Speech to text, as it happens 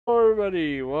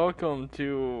everybody, welcome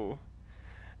to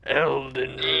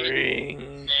Elden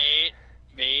Ring.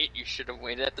 Mate, you should have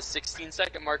waited at the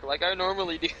 16-second mark like I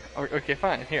normally do. Okay,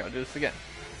 fine. Here, I'll do this again.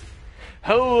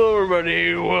 Hello,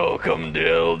 everybody, welcome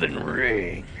to Elden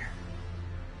Ring.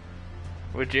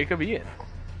 With Jacob Ian.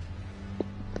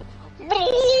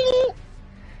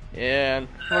 Yeah,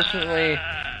 unfortunately,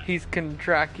 he's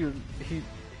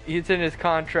in his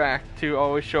contract to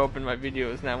always show up in my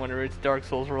videos now whenever it's Dark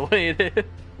Souls related.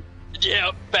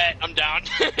 Yeah, bet, I'm down.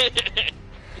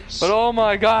 But oh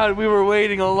my god, we were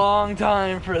waiting a long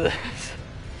time for this.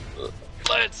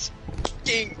 Let's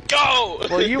go!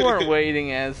 Well, you weren't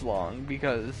waiting as long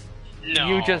because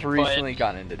you just recently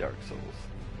got into Dark Souls.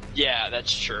 Yeah,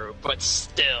 that's true, but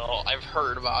still, I've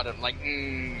heard about it, I'm like,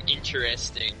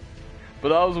 interesting.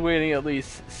 But I was waiting at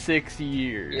least 6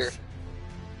 years.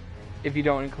 If you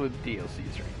don't include the DLCs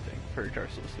or anything for Dark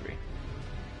Souls 3.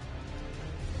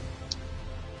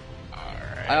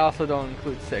 Alright. I also don't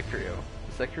include Sekiro.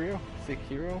 Sekiro?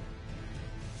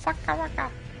 Sakawaka.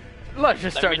 Let's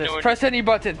just start this. Press any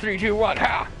button. 3, 2, 1.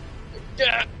 Ha!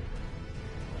 Yeah.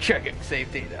 Checking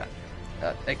save data.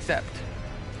 Accept.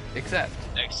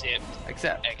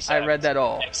 I read that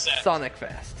all. Accept. Sonic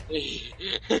fast.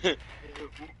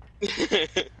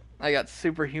 I got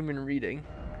superhuman reading.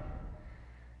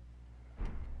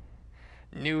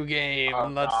 New game,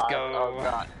 let's go. Oh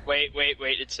god. Wait.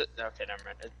 It's okay, never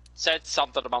mind. It said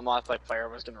something about multiplayer. I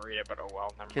was gonna read it, but oh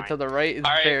well, never mind. Okay, to the right is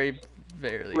very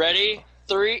ready?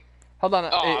 3. Hold on,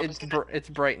 it's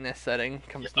brightness setting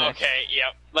comes next. Okay,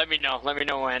 yep. Let me know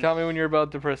when. Tell me when you're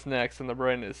about to press next in the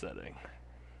brightness setting.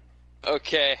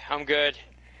 Okay, I'm good.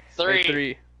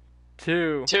 3,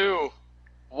 2,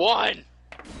 1.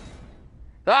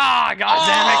 Ah,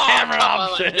 goddamn it, camera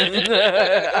option!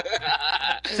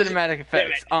 Cinematic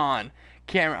effects on.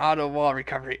 Camera auto wall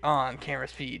recovery on. Camera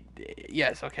speed.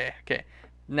 Yes, okay.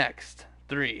 Next.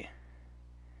 3,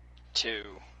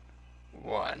 2,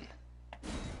 1.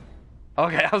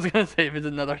 Okay, I was gonna say if it's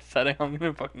another setting, I'm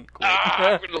gonna fucking quit.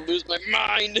 I'm gonna lose my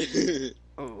mind!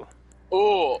 Ooh.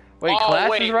 Wait,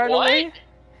 classes right what? away?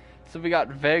 So we got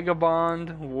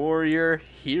Vagabond, Warrior,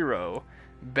 Hero,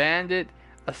 Bandit,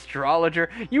 Astrologer.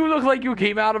 You look like you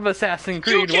came out of Assassin's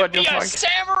Creed. What the fuck?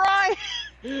 Samurai?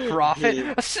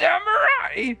 Prophet, a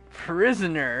samurai,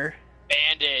 prisoner,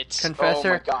 bandit,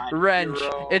 confessor, oh my God, wrench.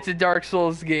 hero. It's a Dark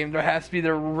Souls game. There has to be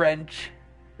the wrench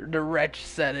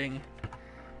setting.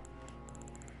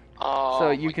 Oh, so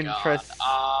you can God. press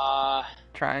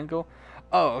triangle.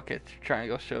 Oh, okay.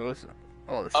 Triangle shows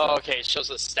all the stuff. Oh, okay. It shows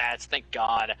the stats. Thank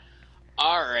God.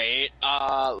 All right.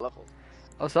 Level.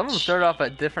 Oh, some of them start off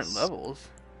at different levels.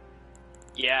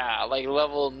 Yeah, like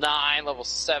level 9, level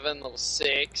 7, level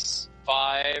 6,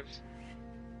 5.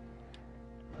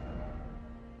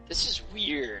 This is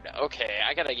weird. Okay,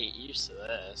 I gotta get used to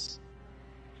this.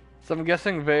 So I'm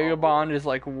guessing Vagabond is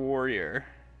like Warrior.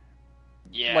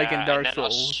 Yeah. Like in Dark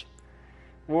Souls.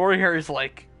 Warrior is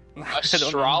like...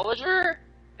 Astrologer?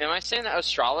 Am I saying that?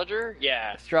 Astrologer?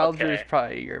 Yeah. Astrologer is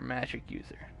probably your magic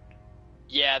user.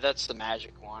 Yeah, that's the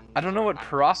magic one. I don't know what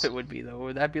Prophet would be, though.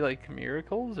 Would that be like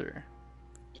Miracles, or...?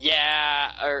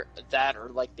 Yeah, or that, or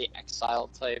like the exile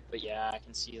type, but yeah, I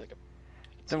can see like a...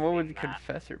 Then what would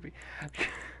Confessor be?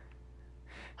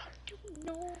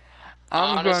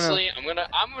 Honestly, I'm gonna...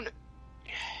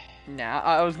 Nah,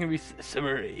 I was gonna be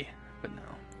Summary, but no.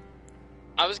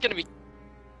 I was gonna be...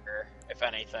 if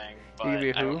anything, but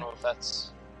I don't know if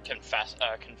that's...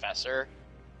 Confessor.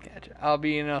 Gotcha. I'll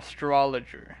be an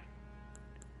Astrologer.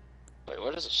 Wait,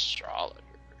 what is Astrologer?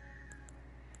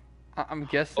 I'm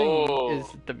guessing is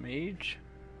the Mage?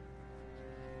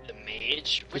 The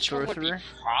Mage? The Which sorcerer? one would be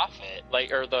Prophet?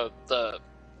 Like, or the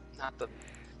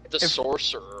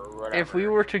Sorcerer or whatever. If we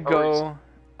were to go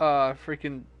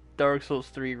freaking Dark Souls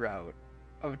 3 route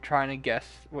of trying to guess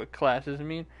what classes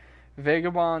mean,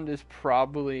 Vagabond is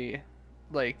probably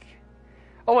like...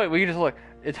 Oh wait, we can just look.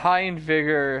 It's high in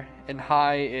Vigor and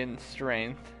high in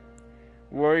Strength.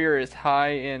 Warrior is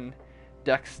high in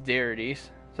Dexterities.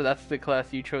 So that's the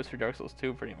class you chose for Dark Souls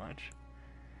 2, pretty much.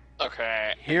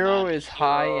 Okay. Hero is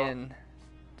high in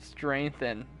Strength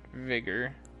and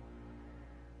Vigor.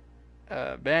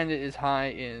 Bandit is high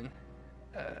in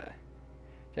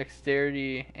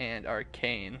Dexterity and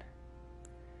Arcane.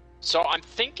 So I'm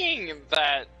thinking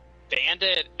that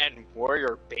Bandit and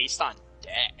Warrior are based on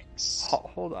Dex.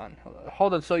 Hold on.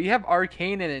 So you have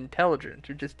Arcane and Intelligence,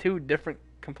 which is two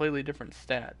completely different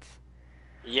stats.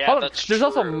 Yeah, that's true. There's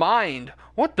also Mind.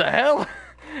 What the hell?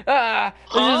 This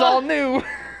is all new.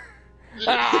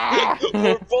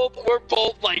 We're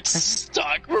both like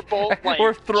stuck. We're both like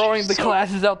we're throwing the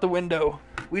classes out the window.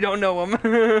 We don't know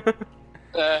them.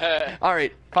 All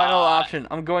right, final option.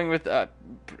 I'm going with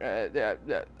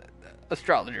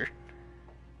astrologer.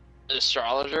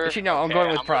 Astrologer. Actually, no, I'm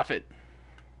going with prophet.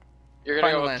 You're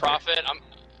gonna Final go with answer. prophet.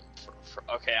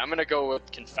 Okay. I'm gonna go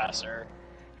with confessor.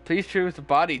 Please choose the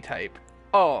body type.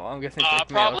 Oh, I'm guessing it's like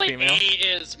probably male or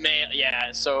female. A is male.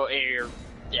 Yeah. So A.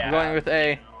 Yeah. I'm going with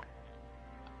A.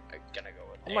 I'm gonna go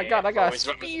with A. Oh my god, I got a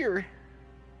spear.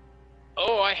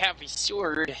 Oh, I have a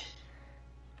sword.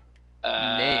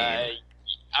 Name.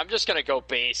 I'm just gonna go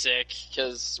basic,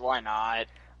 cause why not?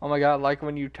 Oh my god, like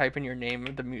when you type in your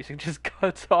name, the music just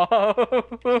cuts off.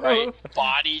 Right.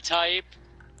 Body type.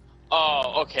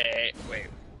 Oh, okay. Wait.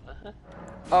 What?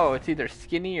 Oh, it's either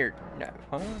skinny or no.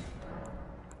 Huh?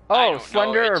 Oh,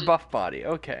 slender or buff body.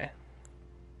 Okay.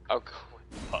 Oh,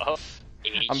 buff.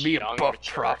 Age, I'm being a buff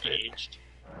prophet. Aged.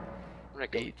 I'm gonna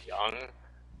go young.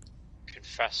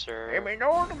 Confessor. I'm an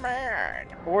old man.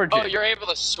 Origin. Oh, you're able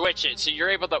to switch it, so you're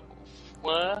able to.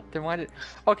 What? Then why did?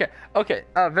 Okay.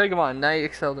 Vagabond, knight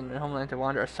excelled in the homeland to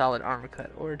wander, a solid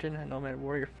armor-clad origin, a nomad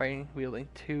warrior fighting, wielding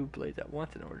 2 blades at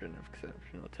once, an origin of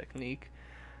exceptional technique.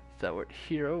 Stalwart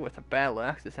hero with a battle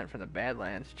axe, descent from the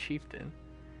Badlands, chieftain.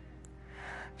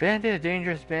 Bandit, a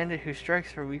dangerous bandit who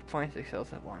strikes for weak points,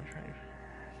 excels at long range.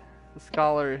 The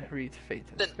scholar reads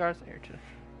fates and scars.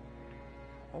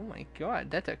 Oh my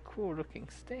god, that's a cool looking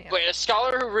stamp. Wait, a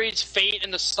scholar who reads fate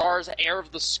and the stars, heir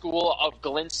of the school of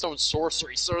glintstone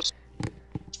sorcery. So it's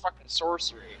fucking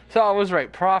sorcery. So I was right.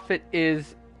 Prophet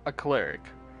is a cleric.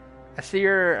 A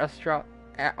seer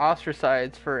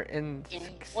ostracized for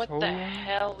What the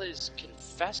hell is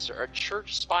confessor? A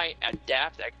church spy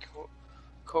adept at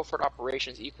covert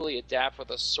operations, equally adept with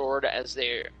a sword as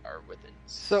they are within.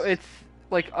 So it's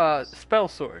like a spell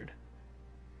sword.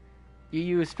 You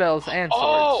use spells and swords.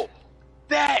 Oh,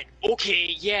 that.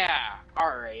 Okay, yeah.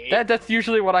 All right. That's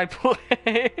usually what I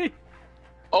play.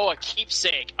 Oh, a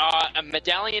keepsake. A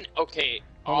medallion. Okay.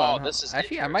 This is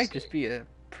actually. I might just be a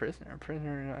prisoner.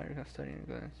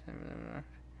 Studying.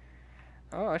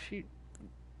 Oh, actually.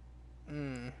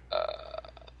 I'm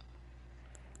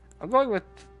going with.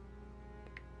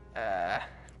 Dang.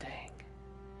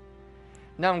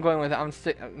 No, I'm going with.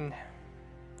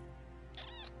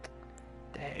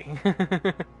 Dang.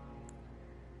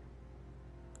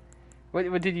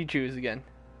 What did you choose again?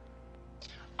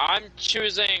 I'm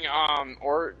choosing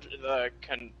or the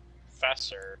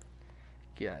confessor.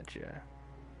 Gotcha.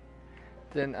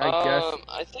 Then I guess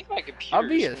I think my computer. I'll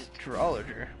be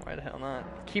astrologer. Why the hell not?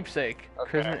 Keepsake.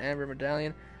 Okay. Crimson Amber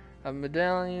medallion. A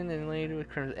medallion inlaid with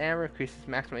crimson amber increases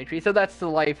maximum HP. So that's the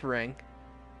life ring.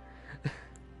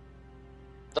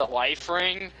 The life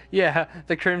ring? Yeah,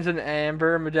 the Crimson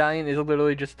Amber medallion is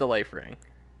literally just the life ring.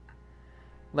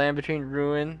 Land between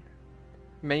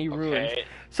many ruins.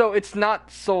 So it's not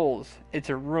souls, it's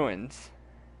ruins.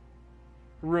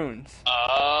 Runes.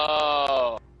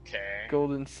 Oh, okay.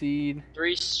 Golden seed.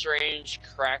 3 strange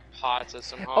crackpots of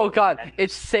somehow. Oh god,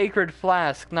 it's sacred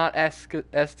flask, not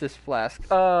Estus flask.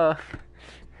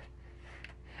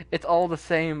 It's all the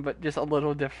same, but just a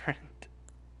little different.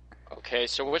 Okay,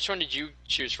 so which one did you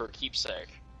choose for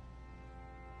keepsake?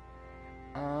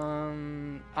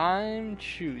 I'm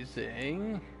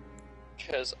choosing...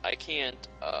 Because I can't,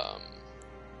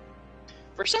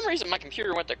 For some reason my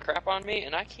computer went to crap on me,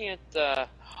 and I can't,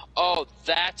 Oh,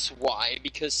 that's why,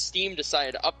 because Steam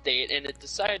decided to update, and it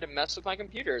decided to mess with my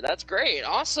computer. That's great,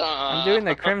 awesome! I'm doing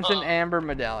the Crimson Amber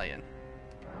medallion.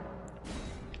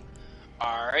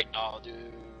 Alright, I'll do...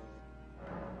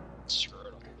 Screw it,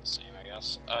 I'll do the same, I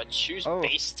guess. Choose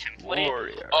base template?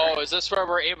 Warrior. Oh, is this where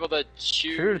we're able to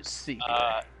choose... Truth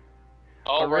Seeker.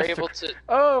 We're able to...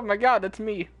 Oh my god, that's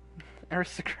me!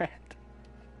 Aristocrat.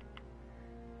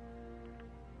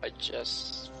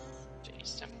 Adjust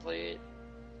base template.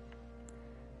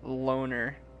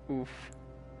 Loner. Oof.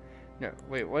 No,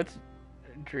 wait, what's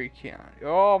Drakeon?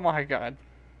 Oh my god.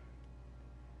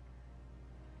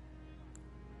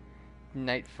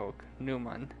 Nightfolk.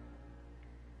 Newman.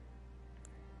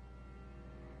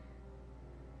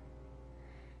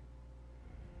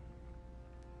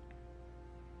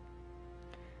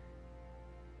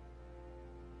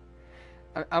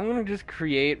 I'm gonna just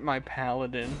create my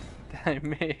paladin that I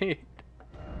made.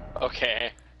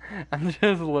 Okay. I'm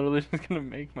just literally just gonna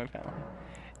make my paladin.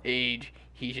 Age,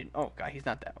 he's in. Oh god, he's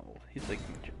not that old. He's like.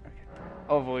 Okay.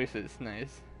 Oh, voices,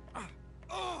 nice.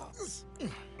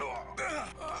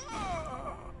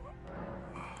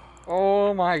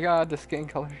 Oh my god, the skin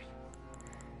colors.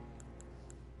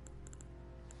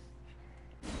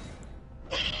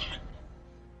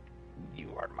 You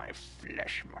are my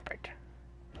flesh, Muppet.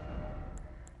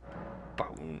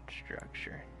 Bone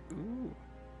structure. Ooh.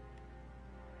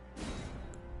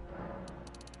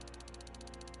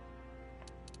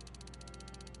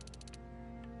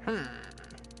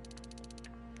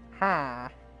 Huh.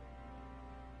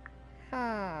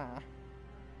 Huh.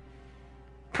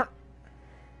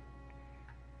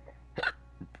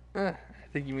 I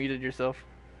think you muted yourself.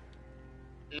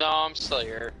 No, I'm still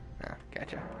here. Oh,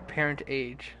 gotcha. Parent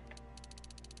age.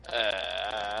 The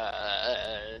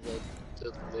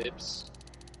libs.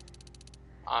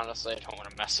 Honestly, I don't want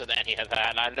to mess with any of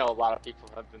that. I know a lot of people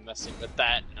have been messing with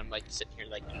that, and I'm like sitting here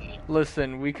like.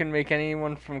 Listen, we can make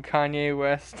anyone from Kanye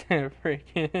West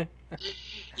freaking.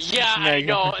 Yeah, I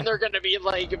know, and they're gonna be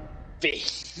like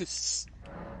base.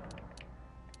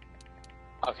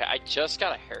 Okay, I just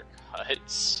got a haircut,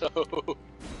 so.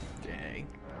 Dang.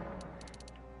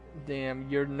 Damn,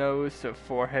 your nose to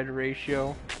forehead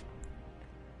ratio.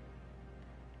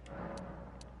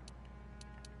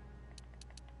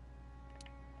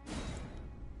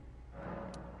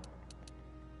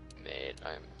 Man,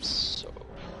 I'm so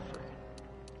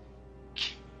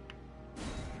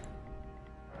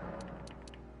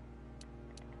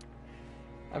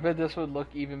I bet this would look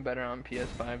even better on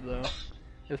PS5 though.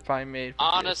 It's probably made for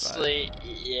honestly,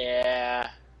 PS5. Yeah.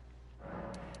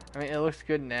 I mean, it looks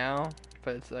good now,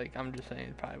 but it's like, I'm just saying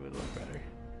it probably would look better.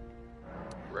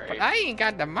 Right. But I ain't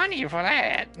got the money for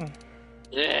that.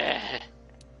 Yeah.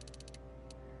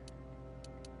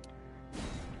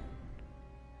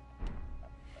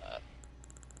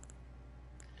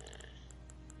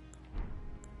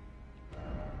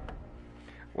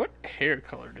 What hair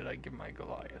color did I give my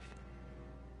Goliath?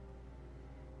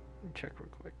 Let me check real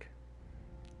quick.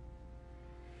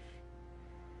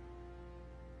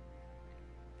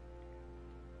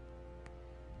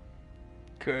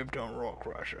 Curved on Rock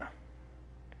Russia.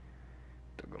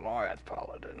 The Goliath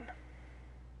Paladin.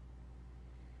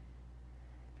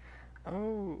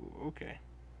 Oh, okay.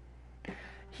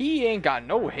 He ain't got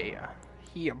no hair.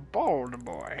 He a bald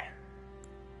boy.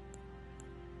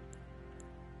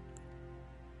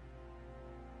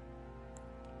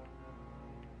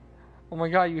 Oh my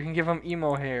god, you can give him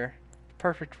emo hair.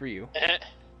 Perfect for you.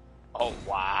 Oh,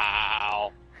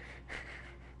 wow.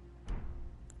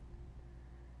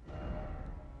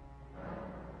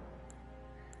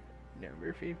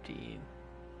 Number 15.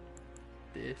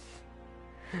 This.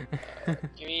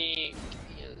 Give me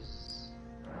his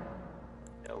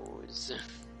nose.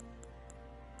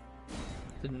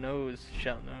 The nose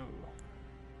shall know.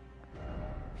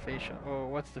 Facial. Oh,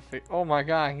 what's the face? Oh my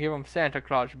god, give him Santa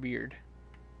Claus beard.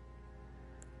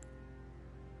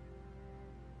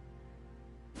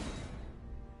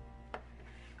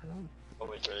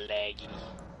 Oh, it's laggy.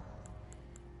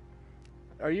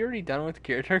 Are you already done with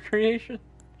character creation?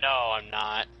 No, I'm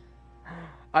not.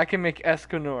 I can make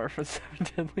Escanor for 7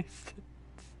 Deadly Sins.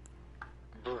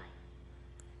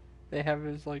 They have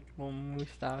his like little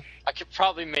moustache. I could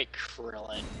probably make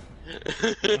Krillin.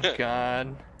 Oh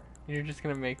god. You're just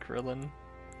gonna make Krillin.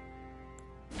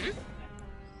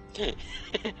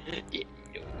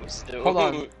 Hold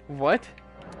on. What?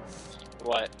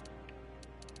 What?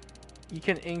 You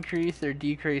can increase or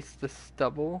decrease the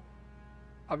stubble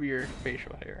of your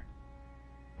facial hair.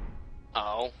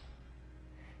 Oh.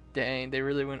 Dang, they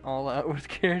really went all out with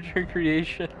character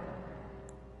creation.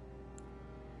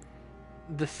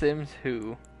 The Sims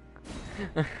who?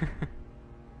 Alright,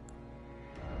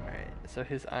 so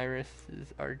his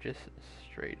irises are just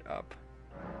straight up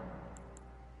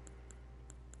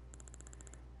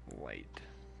white.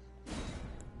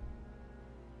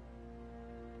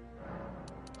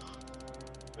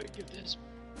 Wait, give this.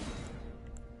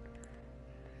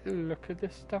 Look at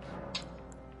this stuff.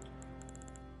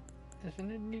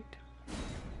 Isn't it neat?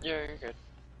 Yeah, you're good.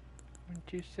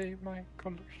 Wouldn't you say my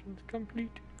collection's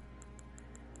complete?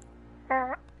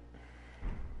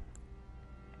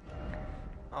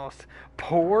 Oh,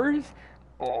 pores?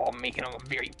 Oh, making him a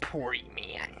very pory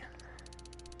man.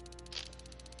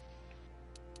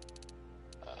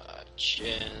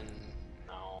 Chin.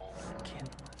 No. Skin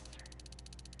luster.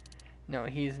 No,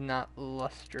 he's not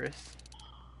lustrous.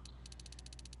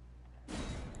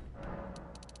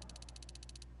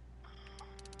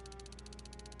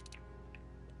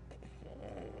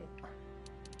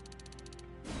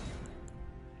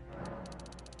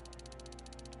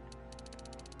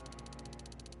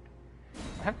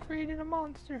 I've created a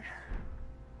monster.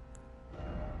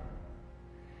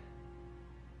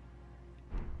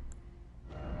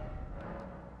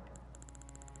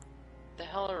 The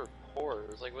hell are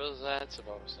pores? Like, what is that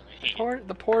supposed to mean?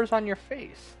 The pores on your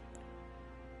face.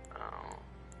 Oh.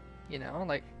 You know,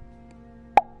 like.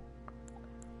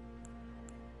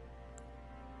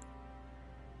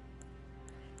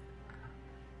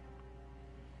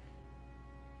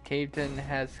 Caveton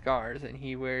has scars and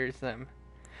he wears them.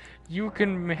 You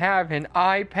can have an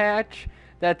eye patch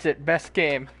That's it. Best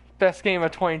game. Best game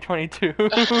of 2022. You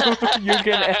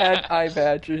can add eye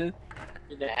badges.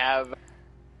 You can have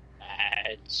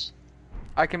badge.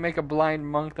 I can make a blind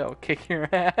monk that will kick your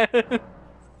ass.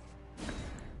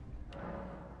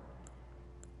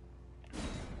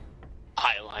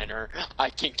 Eyeliner. I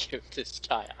can give this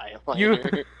guy eyeliner.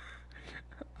 You.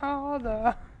 Oh,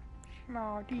 the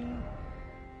smarty.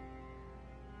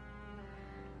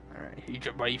 Alright, he's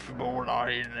a beefy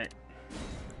boy, isn't it?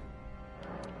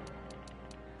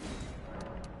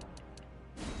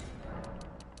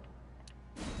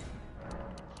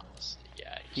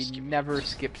 Yeah, he never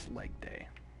skips leg day.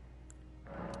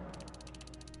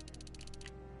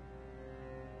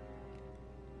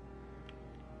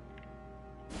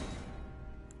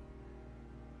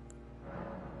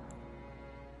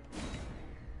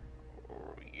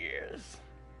 Oh, yes.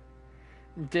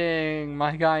 Dang,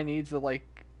 my guy needs to, like,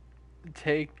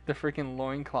 take the freaking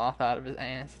loincloth out of his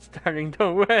ass. It's starting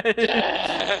to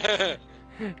wet.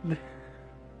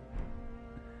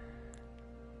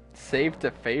 Save to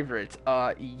favorites.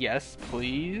 Yes,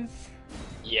 please.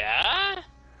 Yeah?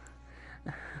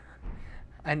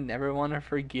 I never want to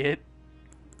forget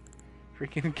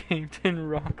freaking Caveton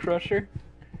Rock Crusher.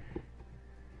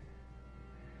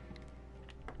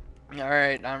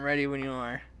 Alright, I'm ready when you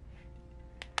are.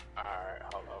 Alright,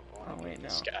 hold up. Oh, wait, no.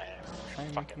 This guy has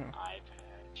a fucking eye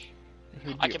patch.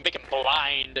 I can make him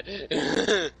blind.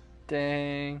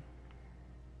 Dang.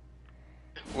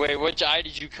 Wait, which eye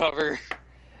did you cover?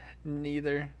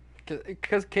 Neither.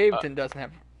 Because Caveton doesn't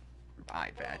have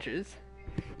eye patches.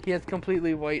 He has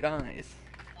completely white eyes.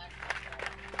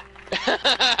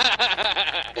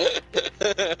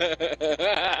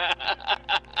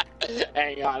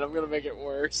 Hang on, I'm gonna make it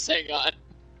worse. Hang on.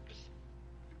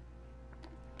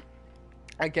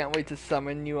 I can't wait to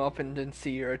summon you up and then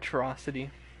see your atrocity.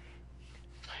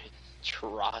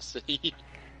 Atrocity?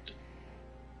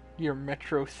 Your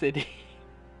Metro City.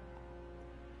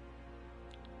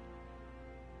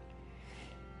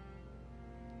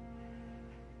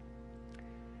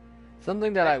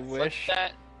 Something that I wish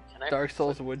Dark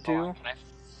Souls would do. Can I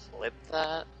flip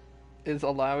that? Is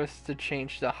allow us to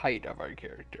change the height of our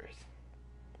characters.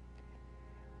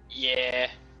 Yeah.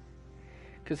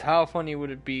 Because how funny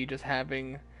would it be just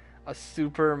having a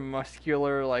super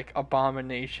muscular, like,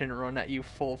 abomination run at you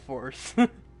full force? There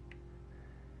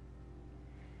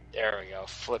we go.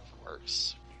 Flip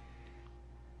works.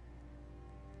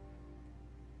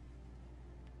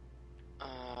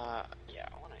 Yeah,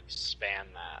 I want to expand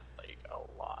that, like, a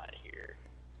lot here.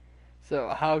 So,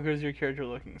 how good is your character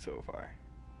looking so far?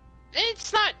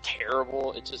 It's not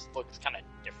terrible. It just looks kind of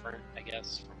different, I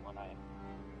guess, from what I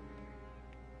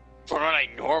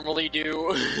normally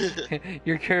do.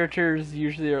 Your characters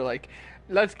usually are like,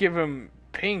 let's give him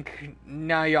pink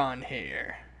neon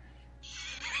hair.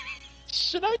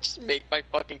 Should I just make my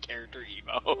fucking character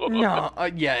emo? No,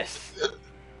 yes.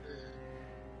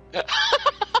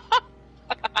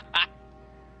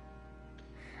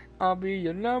 I'll be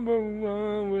your number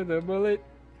one with a bullet.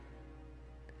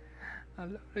 I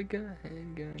love the gun,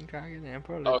 handgun, cocking, and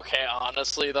bullet. Okay,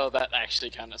 honestly though, that actually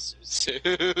kind of suits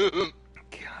him.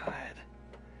 God.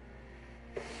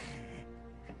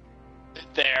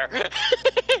 There.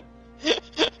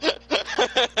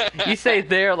 You say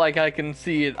there like I can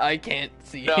see it. I can't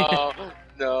see it.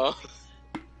 No.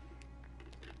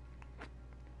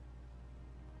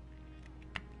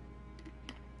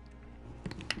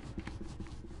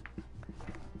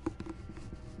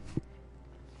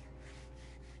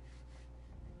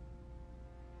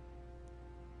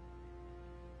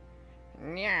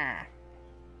 Yeah.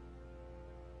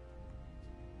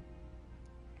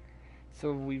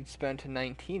 So we've spent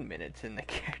 19 minutes in the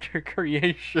character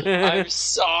creation. I'm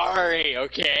sorry,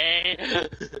 okay?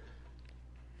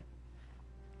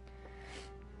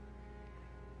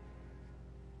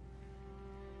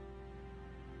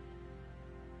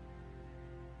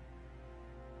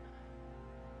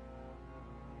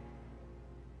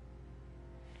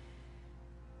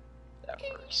 That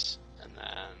works. And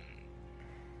then...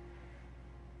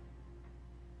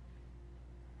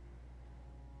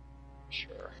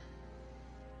 Sure.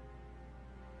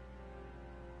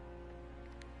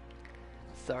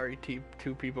 Sorry, two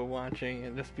people watching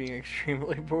and just being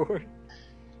extremely bored.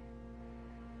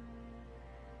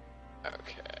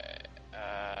 Okay.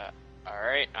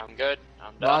 Alright, I'm good.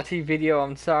 I'm done. Lati video,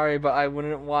 I'm sorry, but I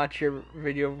wouldn't watch your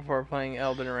video before playing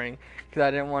Elden Ring because I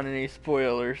didn't want any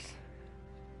spoilers.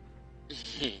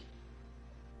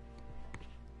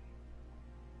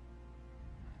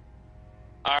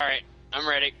 Alright, I'm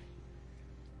ready.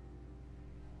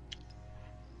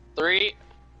 3,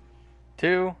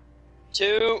 2,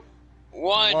 2,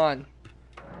 1.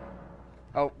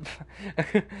 Oh.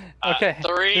 Okay.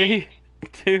 3,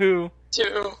 2,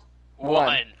 2, 1.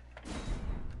 1.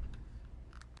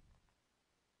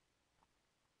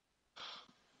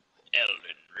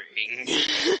 Elden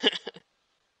Ring.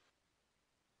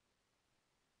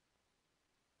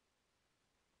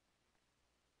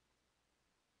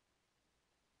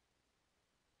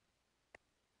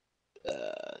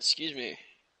 Excuse me.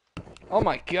 Oh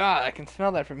my god, I can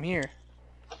smell that from here.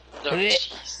 Oh,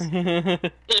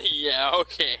 jeez. Yeah,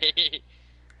 okay.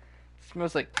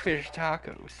 Smells like fish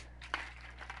tacos.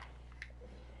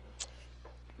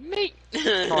 Mate.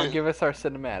 Come on, give us our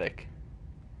cinematic.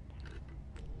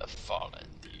 The fallen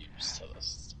leaves tell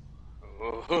us.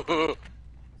 The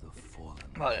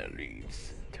fallen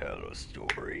Leaves tell a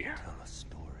story. tell a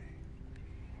story.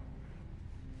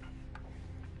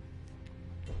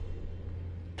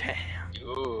 Damn.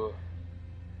 Ooh.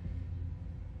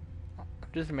 I'm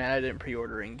just mad I didn't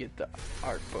pre-order and get the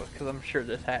art book, because I'm sure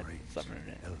this had something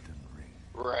in it. Elden Ring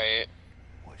Right.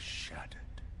 was shattered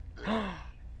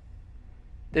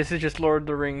This is just Lord of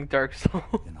the Rings Dark Souls.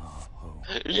 in our home.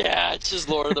 Yeah, it's just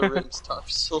Lord of the Rings Dark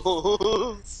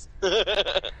Souls.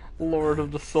 Lord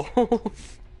of the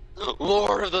Souls.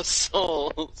 Lord of the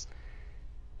Souls.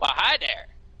 Well, hi there.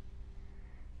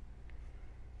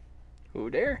 Who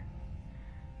there?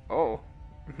 Oh,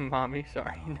 mommy,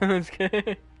 sorry. No, it's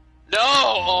good. No,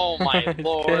 oh my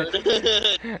lord.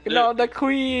 No, the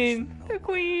queen. The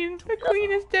queen. The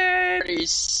queen is dead.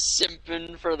 He's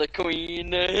simping for the queen.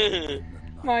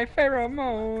 My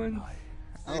pheromone.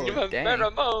 Oh, dang.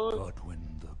 Pheromone. Godwin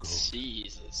the Goat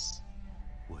Jesus.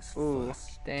 was Ooh,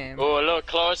 first. damn. Oh, a little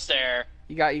close there.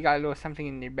 You got a little something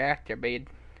in your back there, babe.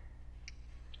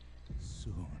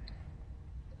 Soon,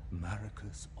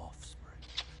 Marika's offspring,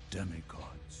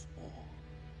 demigods all,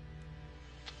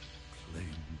 claimed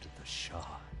the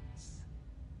shards.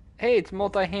 Hey, it's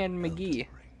Multi-Hand Elden McGee Ring.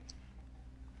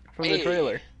 from the Hey.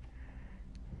 trailer.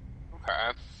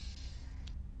 Okay.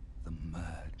 The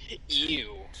mad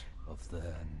Ew. of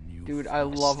their new Dude, I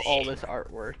love all this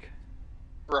artwork.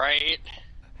 Right?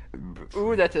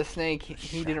 Ooh, that's a snake.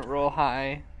 He didn't roll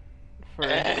high for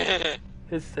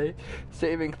his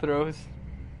saving throws.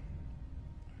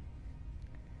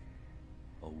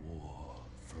 A war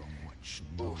from which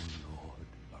no lord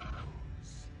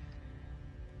arose.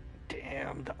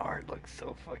 Damn, the art looks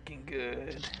so fucking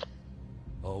good.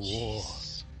 A war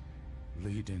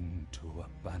leading to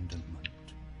abandonment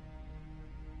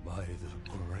by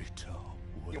the greater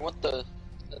will. You want the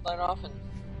deadline off and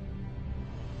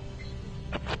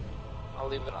I'll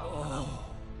leave it on. Oh,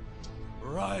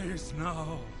 rise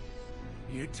now,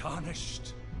 ye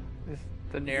tarnished, Is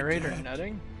the narrator dead.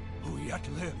 nutting? who yet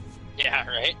live. Yeah,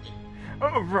 right?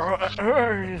 Oh,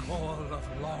 rise. Call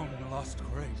of long lost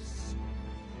grace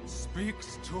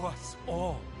speaks to us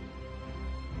all.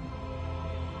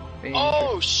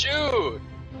 Oh, shoot!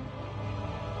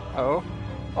 Oh.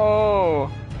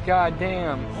 Oh.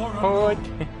 Goddamn. Oh.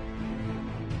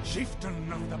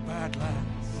 Chieftain of the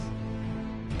Badlands,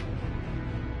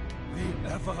 the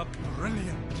ever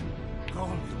brilliant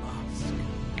Gold Mask,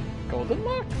 Golden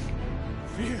Locks?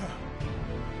 Fear,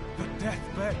 the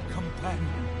deathbed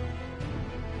companion,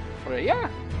 Freya?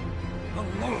 the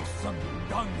loathsome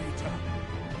Dung Eater,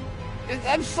 Is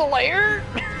that Slayer?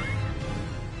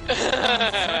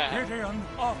 Sir Gideon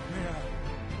Ofnir,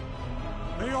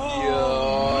 the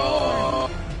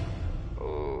all-knowing.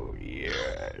 Oh,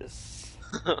 yes.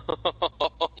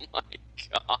 Oh my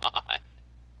god.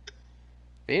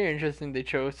 Very interesting they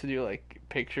chose to do, like,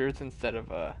 pictures instead of,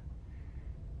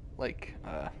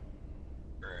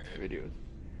 videos.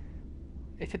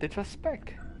 They said it's a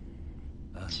spec.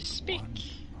 And Speak. one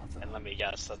other And let me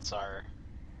guess, that's our...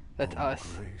 That's us.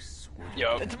 grace would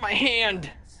Yup. That's my hand,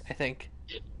 I think.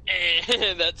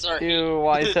 that's our... Ew,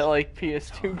 why is that, like,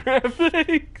 PS2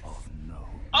 graphics? of no.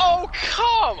 Oh,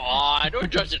 come on! Don't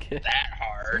judge kidding. it that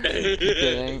hard.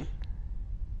 Kidding.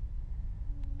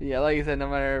 But yeah, like I said, no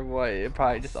matter what, it'd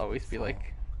probably just always be,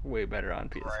 like, way better on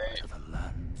PS5. Right. To the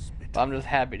lands But I'm just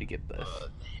happy to get this.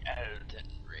 Elden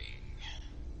Ring.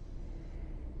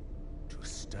 to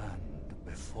stand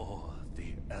before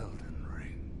the Elden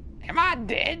Ring Am I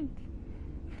dead?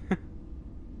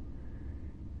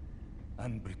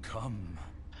 and become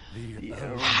the The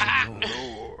Elden Elden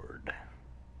Lord. Lord.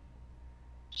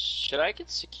 Should I get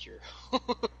secure?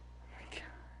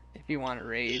 If you want to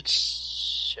rage.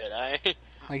 Should I?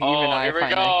 Like, Oh, even I here we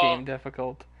find go. that game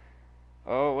difficult.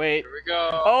 Oh, wait. Here we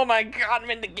go. Oh my god, I'm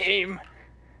in the game.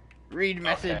 Read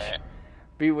message. Okay.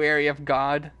 Be wary of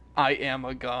God. I am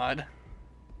a god.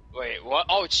 Wait, what?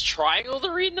 Oh, it's triangle to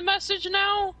read the message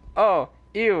now? Oh,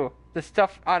 ew. The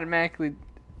stuff automatically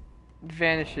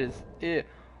vanishes. Ew.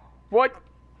 What?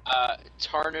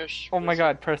 Tarnish. Oh my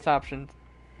god, press options.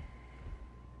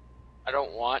 I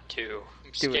don't want to.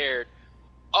 I'm Do scared.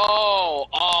 Oh,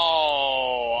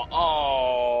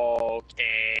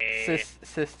 okay.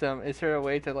 System, is there a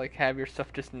way to like have your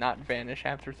stuff just not vanish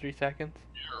after 3 seconds?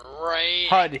 Right.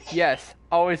 HUD, yes,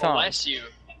 always on. Bless you.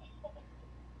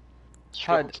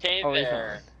 HUD, Okay always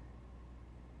there. on.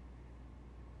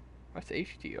 What's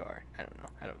HDR? I don't know.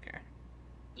 I don't care.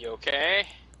 You okay?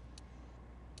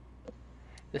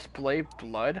 Display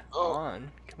blood Oh,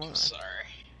 on. Come on. Sorry.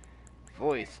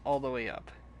 Voice all the way up.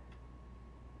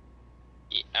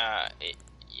 Yeah.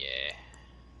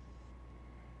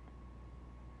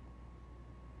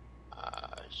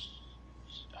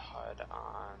 HUD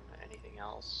on. Anything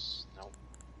else? Nope.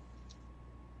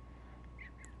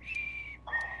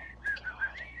 Oh my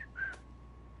god.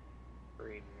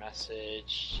 Free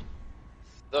message.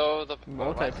 Though the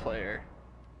Multiplayer.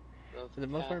 Though In the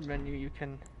multiplayer menu, you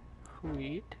can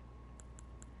tweet.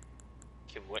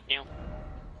 Can what now?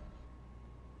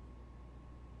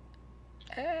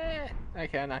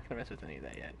 Okay, I'm not gonna mess with any of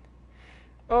that yet.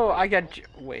 Oh, I got.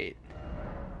 Wait.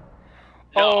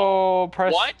 No. Oh,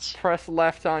 What? press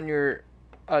left on your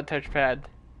touchpad.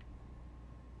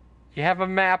 You have a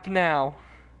map now.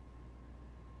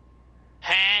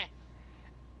 Huh?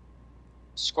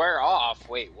 Square off.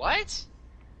 Wait, what?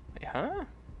 Wait, huh?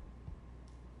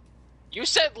 You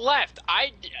said left.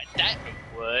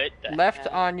 What? The Left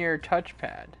heck? on your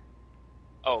touchpad.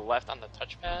 Oh, left on the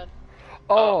touchpad?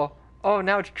 Oh,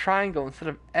 now it's triangle instead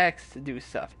of X to do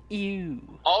stuff. Ew.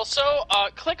 Also,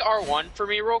 click R1 for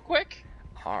me real quick.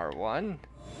 R1.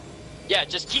 Yeah,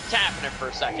 just keep tapping it for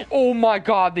a second. Oh my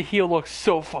god, the heel looks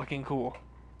so fucking cool.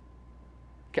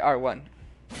 Okay, R1.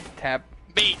 Tap.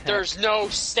 Mate, there's no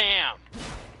stamp.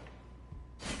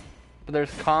 But there's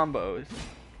combos.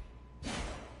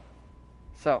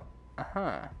 So,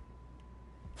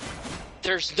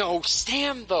 There's no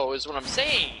stam, though, is what I'm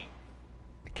saying.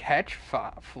 Catch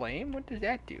flame? What does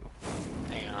that do?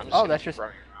 Hang on, Oh, that's just...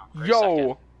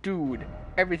 Yo, dude,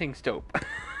 everything's dope.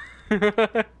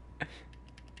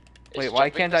 Wait, why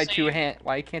can't I two-hand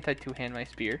my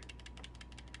spear?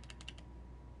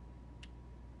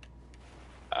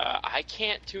 I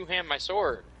can't two-hand my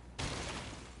sword.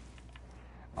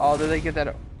 Oh, did they get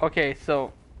that? Okay,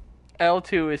 so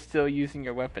L2 is still using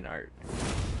your weapon art.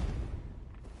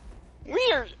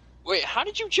 Weird. Wait, how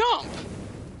did you jump?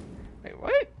 Wait,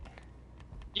 what?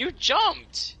 You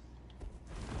jumped.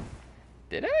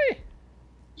 Did I?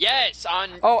 Yes,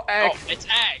 on... Oh, X. Oh, it's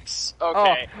X.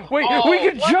 Okay. Oh, wait, we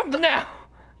can jump now!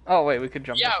 Oh, wait, we could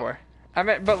jump before. I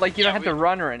meant, but like, you don't have to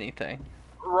run or anything.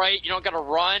 Right, you don't gotta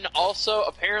run. Also,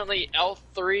 apparently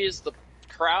L3 is the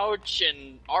crouch,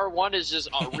 and R1 is just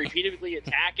repeatedly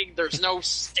attacking. There's no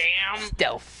stam.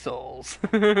 Stealth souls.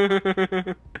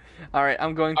 Alright,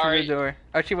 I'm going through the door.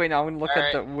 Actually, wait, no, I'm gonna look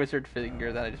at the wizard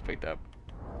finger that I just picked up.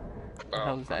 What the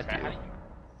hell does that do?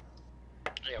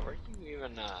 Yeah, where do you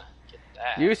even get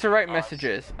that? Use to write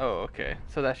messages. Oh, okay.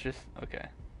 So that's just... Okay.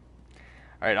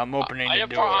 Alright, I'm opening the door.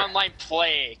 Item for online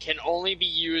play can only be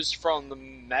used from the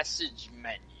message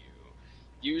menu.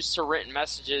 Used to written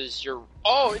messages.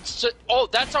 Oh, it's just, oh,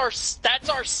 that's our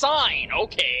sign.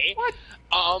 Okay. What?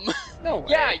 No way.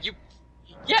 Yeah,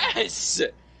 yes.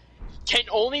 Can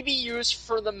only be used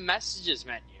for the messages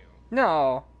menu.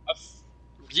 No.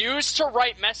 Used to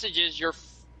write messages. Your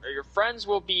friends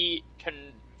will be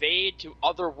conveyed to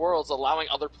other worlds, allowing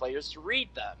other players to read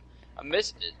them. A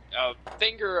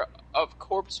finger of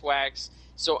corpse wax,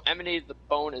 so emanated the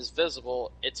bone is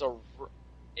visible. It's a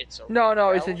No,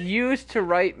 it's used to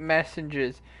write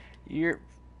messages. You're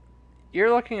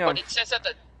looking up.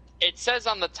 But it says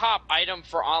on the top, item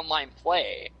for online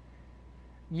play.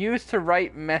 Used to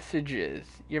write messages.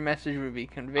 Your message would be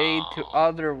conveyed to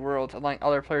other worlds, allowing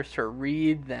other players to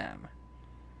read them.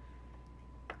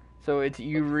 So it's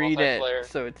you read it.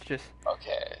 So it's just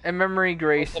okay. And memory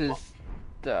graces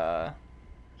the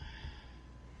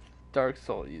Dark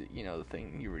Soul. You know the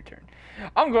thing you return.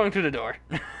 I'm going through the door.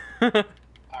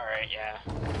 Alright, yeah.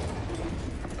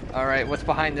 Alright, what's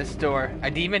behind this door? A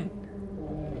demon?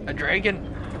 A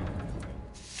dragon?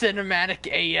 Cinematic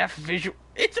AF visual.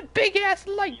 It's a big ass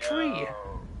light tree.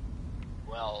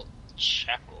 Well,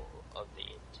 chuckle of the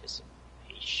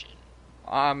anticipation.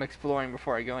 I'm exploring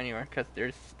before I go anywhere because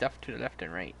there's stuff to the left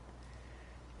and right.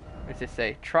 What does it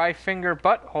say? Try finger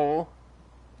butthole.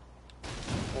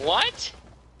 What?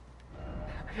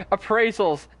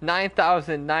 Appraisals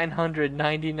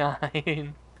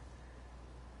 9,999.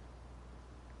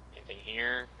 Anything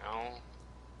here? No.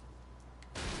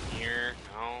 Here?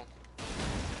 No.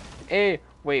 Hey,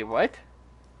 wait, what?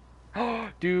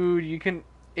 Dude, you can,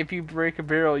 if you break a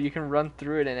barrel, you can run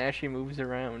through it and it actually moves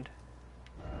around.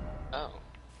 Oh.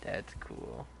 That's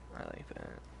cool. I like that.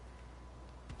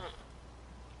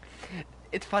 Hmm.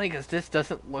 It's funny because this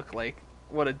doesn't look like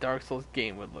what a Dark Souls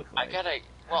game would look like.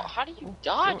 Well, how do you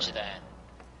dodge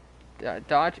that?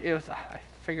 Dodge, it was, I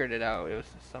figured it out. It was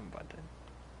some button.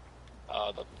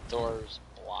 The door's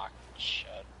blocked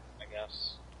shut, I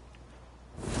guess.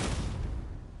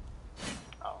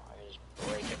 Oh, I can just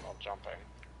break it while jumping.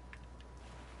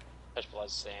 There's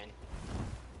bloodstain.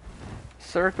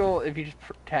 Circle, if you just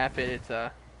tap it, it's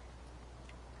a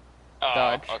Oh,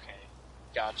 dodge. okay.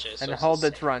 Gotcha. So And it's hold the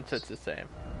its same. run, so it's the same.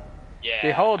 Yeah.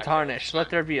 Behold okay, tarnish, let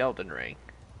understand. there be Elden Ring.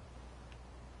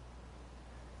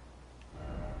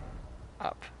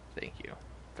 Up, thank you.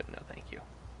 But no thank you.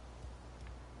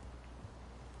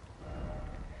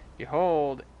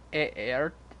 Behold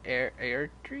air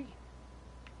tree.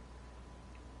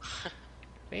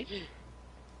 Wait.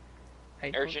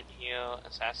 Urgent heal,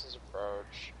 assassin's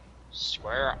approach,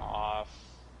 square off.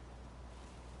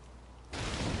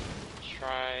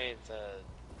 Try the.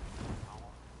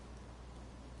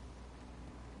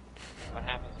 What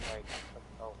happens if I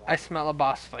click I smell a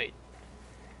boss fight.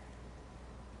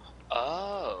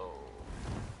 Oh.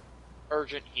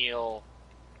 Urgent heal,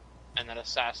 and then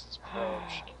assassin's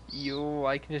approach.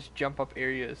 I can just jump up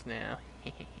areas now.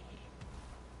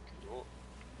 Cool.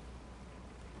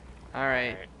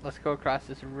 Alright, Alright. let's go across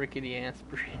this rickety ass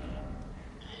bridge.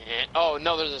 And, oh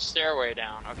no, there's a stairway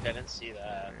down. Okay, I didn't see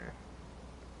that.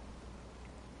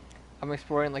 I'm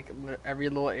exploring like every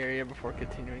little area before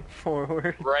continuing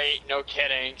forward. Right, no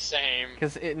kidding, same.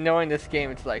 Because knowing this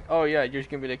game, it's like, oh yeah, there's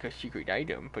gonna be like a secret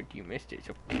item, but you missed it,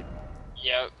 so.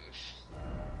 Yep.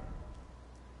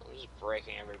 I'm just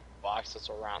breaking every box that's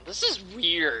around. This is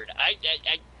weird. I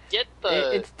get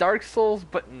the It's Dark Souls,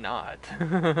 but not.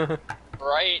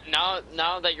 right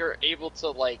now that you're able to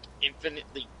like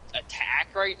infinitely attack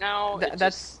right now.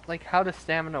 That's like, how does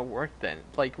stamina work then?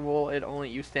 Like, will it only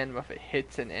use stamina if it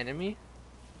hits an enemy?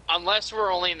 Unless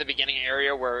we're only in the beginning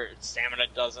area where stamina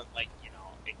doesn't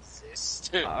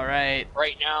exist. Alright.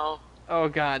 Right now. Oh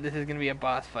god, this is gonna be a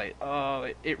boss fight. Oh,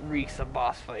 it reeks of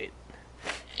boss fight.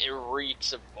 It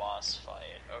reeks of boss fight.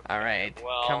 Okay, Alright,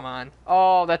 well, come on.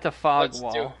 Oh, that's a fog let's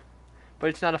wall. do- But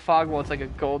it's not a fog wall, it's like a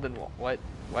golden wall. What?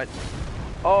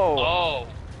 Oh! Oh.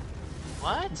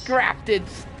 What? Grafted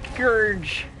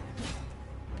Scourge!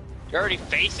 You're already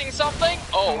facing something?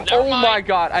 Oh, never Oh mind. my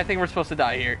god, I think we're supposed to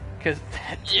die here. Because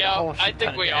Yeah, I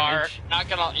think we are. Not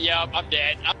gonna. Yeah, I'm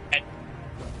dead. I'm dead.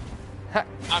 Ha.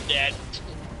 I'm dead.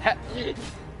 Ha.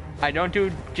 I don't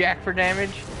do jack for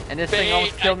damage, and this thing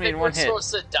almost killed me in one hit. I think we're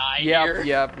supposed to die here.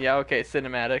 Yep, okay,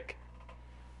 cinematic.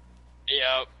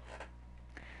 Yep.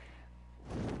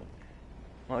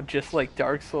 Well, just like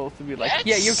Dark Souls to be like, That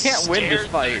yeah, you can't win this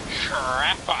scared fight. the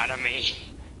crap out of me.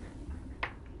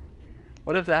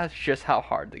 What if that's just how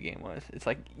hard the game was? It's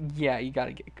like, yeah, you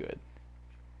gotta get good.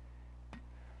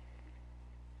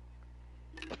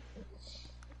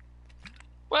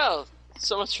 Well,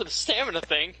 so much for the stamina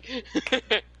thing.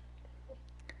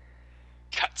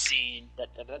 Cutscene. Da,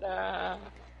 da, da, da.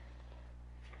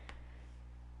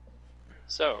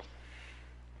 So,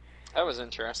 that was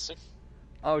interesting.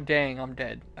 Oh dang, I'm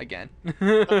dead again.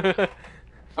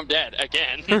 I'm dead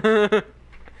again.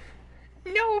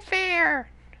 No fair.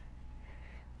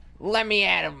 Let me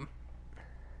at him.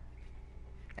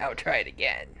 I'll try it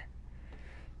again.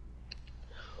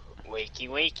 Wakey,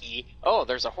 wakey. Oh,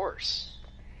 there's a horse.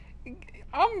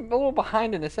 I'm a little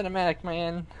behind in the cinematic,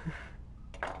 man.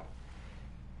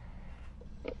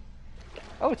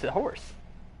 Oh, it's a horse.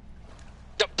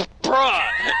 Bruh!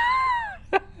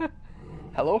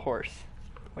 Hello, horse.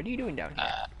 What are you doing down here?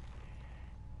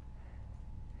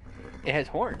 It has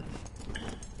horns.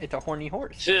 It's a horny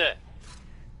horse.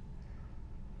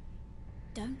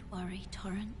 Don't worry,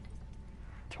 Torrent.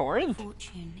 Torrent?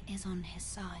 Fortune is on his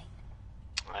side.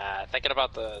 Thinking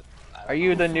about the... Are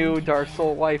you the new Dark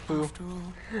Soul waifu? After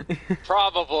all,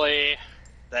 Probably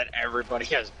that everybody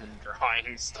has been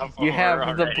drawing stuff You over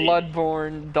have the already.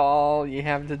 Bloodborne doll, you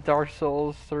have the Dark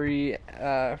Souls 3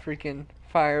 freaking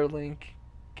Firelink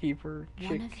Keeper chick.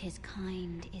 one of his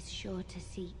kind is sure to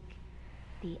seek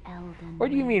the Elden What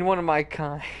do you Ring, mean, one of my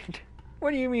kind?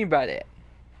 What do you mean by that?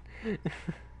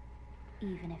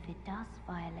 even if it does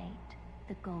violate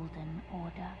the Golden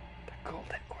Order. The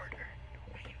Golden Order.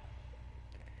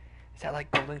 Is that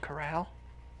like Golden Corral?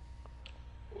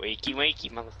 Wakey,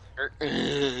 wakey,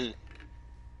 motherfucker.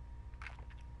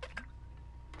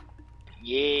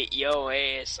 Get your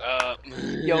ass up.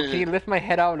 Yo, can you lift my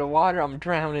head out of the water? I'm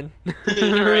drowning.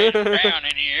 Right around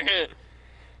in here.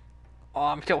 Oh,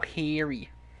 I'm so hairy.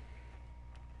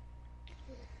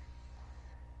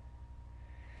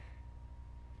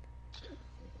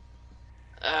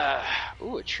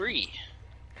 Ooh, a tree.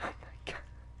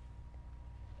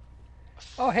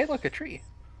 Oh, hey, look, a tree.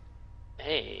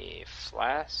 Hey,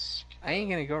 flask. I ain't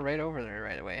gonna go right over there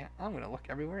right away. I'm gonna look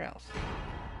everywhere else.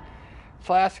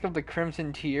 Flask of the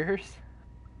Crimson Tears.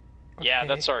 Okay. Yeah,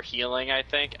 that's our healing, I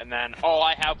think. And then, oh,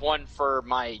 I have one for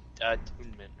my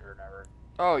attunement or whatever.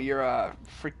 Oh, you're a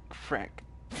Frank.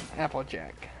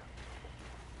 Applejack.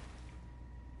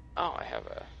 Oh, I have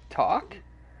a... Talk?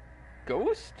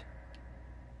 Ghost?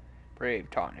 Brave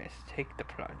Taunus, take the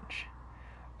plunge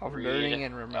of learning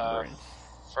and remembrance.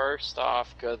 First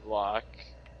off, good luck.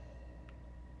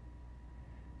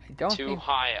 I don't Too think...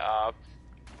 high up.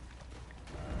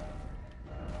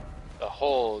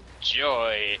 Behold,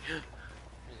 joy.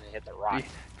 I hit the rock.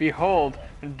 Behold,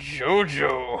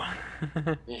 Jojo.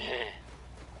 The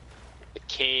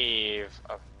cave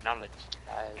of knowledge.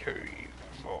 Cave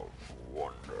of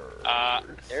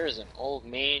wonder. There's an old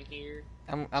man here.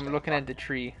 I'm looking at the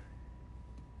tree.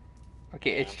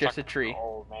 Okay, it's just a tree.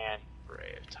 Old man,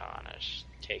 brave Tarnish,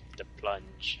 take the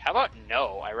plunge. How about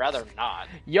no? I rather not.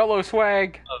 Yellow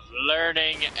swag. Of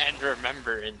learning and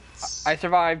remembrance. I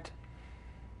survived.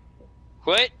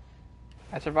 What?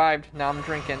 I survived. Now I'm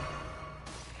drinking.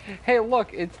 Hey,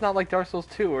 look, it's not like Dark Souls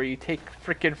 2 where you take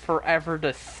freaking forever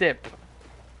to sip.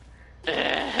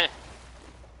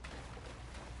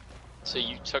 So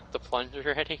you took the plunge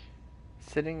already?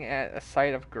 Sitting at a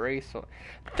site of grace.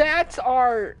 That's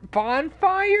our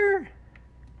bonfire?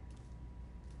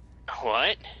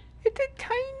 What? It's a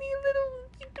tiny little...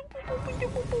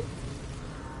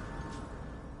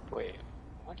 Wait,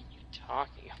 what are you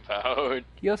talking about?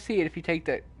 You'll see it if you take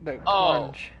the Oh,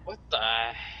 plunge. what the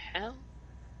hell?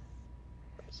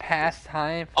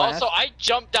 Pastime. Also, I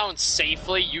jumped down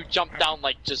safely. You jumped down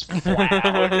like just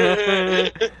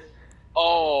flat.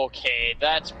 Okay,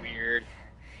 that's weird.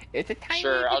 It's a tiny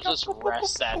Sure, I'll little... just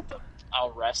rest at the.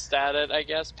 I'll rest at it, I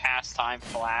guess. Pastime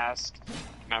flask.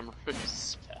 Memory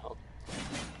spell.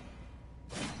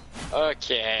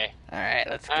 Okay. Alright,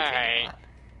 let's continue Alright. on.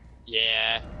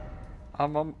 Yeah. Are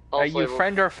Hopefully you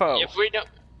friend or foe? If we don't.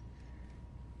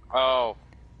 Oh.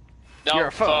 No, You're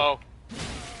a foe.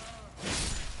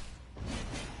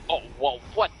 Oh, well,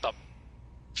 what the?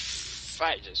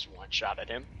 I just one-shotted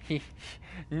him.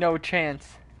 No chance.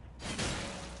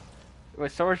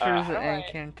 With sorcerers how do and I-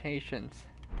 incantations.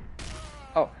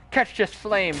 Oh, catch just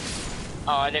flames.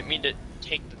 Oh, I didn't mean to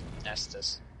take the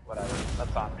Nestus. Whatever,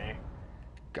 that's on me.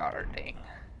 Guarding.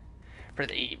 For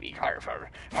the EV Carver.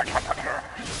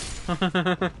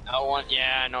 L1,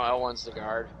 yeah, I know L1's the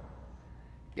guard.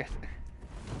 Yes.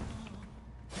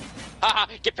 Haha,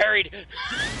 get parried!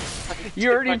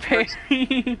 You already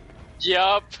parried.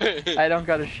 Yup. I don't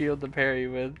got a shield to parry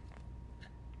with.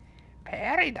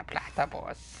 Parry the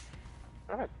platypus.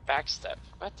 What about backstep?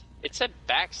 What? It said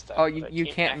backstep. Oh, but I you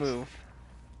can't backstep. move.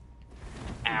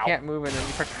 Ow. You can't move and then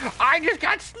you press. I just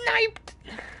got sniped!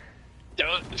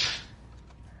 Don't.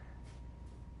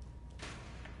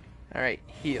 Alright,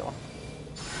 heal.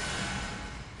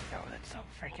 Yo, that's so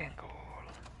freaking cool.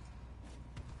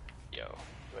 Yo,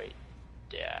 wait.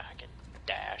 Yeah, I can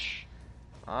dash.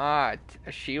 Ah,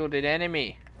 a shielded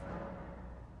enemy.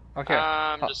 Okay.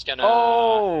 I'm just gonna.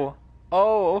 Oh!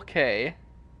 Oh, okay.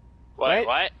 What?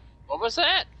 What? What was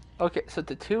that? Okay, so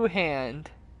the two-hand,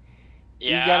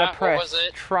 Yeah. you gotta What press was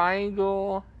it?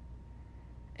 triangle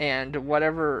and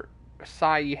whatever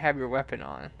side you have your weapon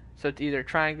on. So it's either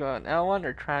triangle and L1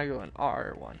 or triangle and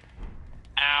R1.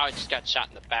 Ow! I just got shot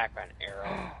in the back by an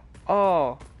arrow.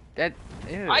 Oh, that.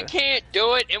 Ew. I can't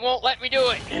do it. It won't let me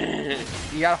do it.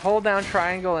 You gotta hold down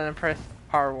triangle and then press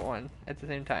R1 at the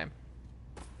same time.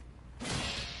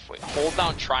 Wait, hold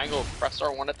down triangle and press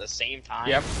R1 at the same time?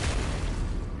 Yep.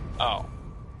 Oh.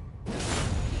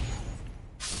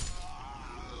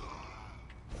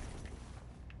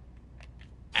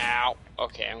 Ow.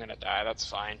 Okay, I'm gonna die. That's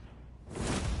fine.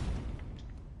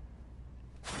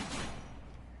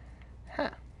 Huh.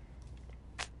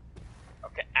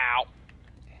 Okay, ow.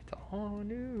 It's a whole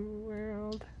new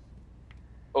world.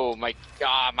 Oh my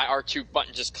god, my R2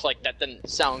 button just clicked. That didn't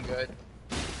sound good.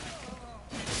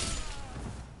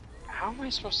 How am I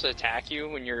supposed to attack you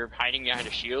when you're hiding behind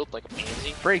a shield like a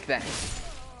pansy? Break that.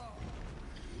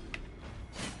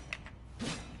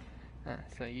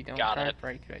 So you don't Got try to it.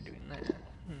 break by doing that.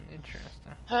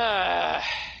 Interesting.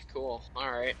 Cool.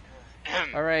 Alright.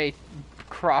 Alright,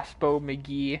 Crossbow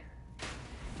McGee.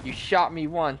 You shot me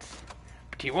once,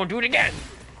 but you won't do it again!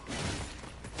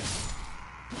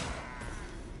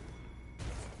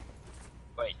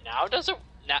 Wait, now does it?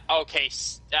 Now, okay,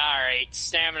 alright.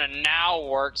 Stamina now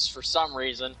works for some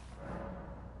reason.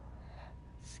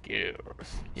 Skills.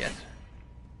 Yes.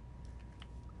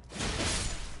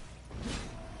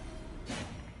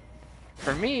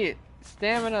 For me,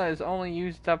 stamina is only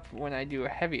used up when I do a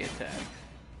heavy attack.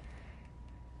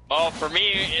 Well, for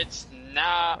me, it's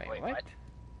not. Wait, what?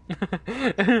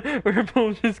 We're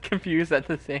both just confused at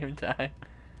the same time.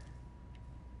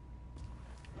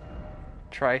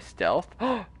 Try stealth.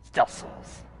 Oh, stealth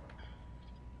souls.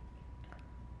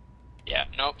 Yeah,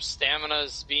 nope. Stamina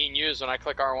is being used when I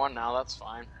click R1 now. That's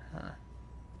fine. Huh.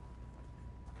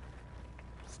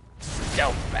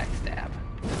 Stealth backstab.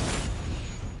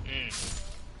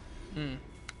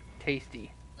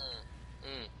 Tasty.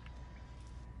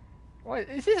 What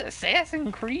is this?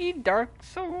 Assassin's Creed, Dark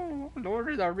Soul, Lord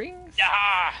of the Rings?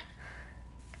 Yeah.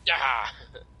 Yeah.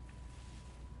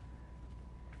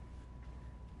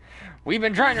 We've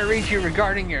been trying to reach you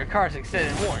regarding your car's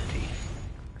extended warranty.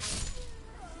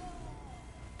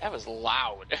 That was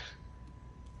loud.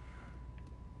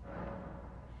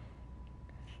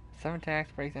 Some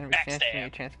attacks breaks enemy stance, give me a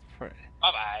chance for it.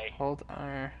 Bye bye. Hold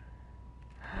R.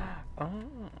 Oh.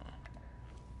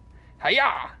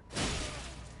 Hiya!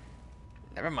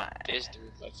 Never mind. This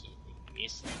dude's like he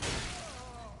missed.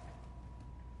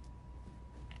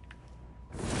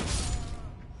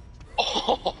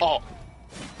 Oh!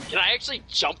 Can I actually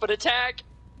jump an attack?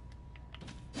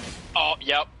 Oh,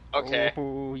 yep. Okay.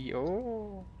 Oh,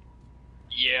 yo.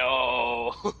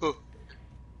 Yo.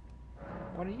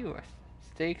 What are you?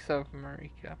 Stakes of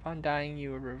Marika. Upon dying,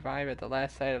 you will revive at the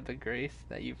last site of the grace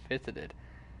that you visited.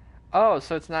 Oh,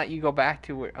 so it's not you go back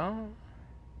to where... Oh.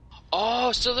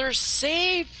 Oh, so there's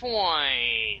save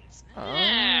points.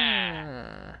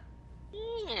 Yeah.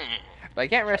 But I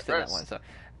can't rest at that one, so...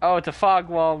 Oh, it's a fog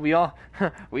wall. We all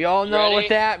know Ready? what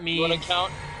that means.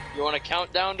 You want to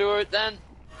count down to it then?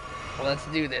 Well, let's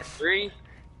do this. 3,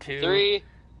 Two,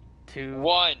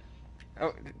 1.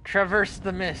 Oh, traverse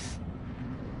the mist.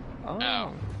 Oh.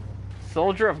 Oh.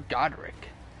 Soldier of Godric.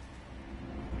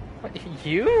 What,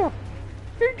 you?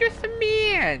 You're just a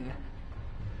man.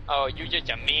 Oh, you're just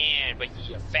a man, but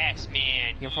you're a fast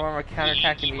man. You can perform a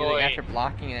counterattack Easy immediately boy. after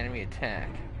blocking an enemy attack.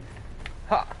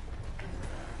 Ha!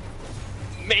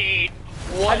 Mate,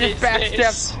 I what just is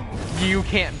this? backstepped. You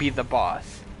can't be the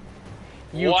boss.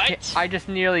 What? I just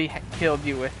nearly killed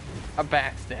you with a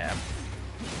backstab.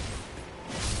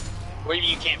 What do you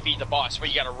mean you can't beat the boss? Well,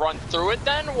 you gotta run through it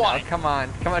then? What? Oh, come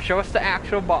on, show us the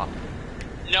actual boss.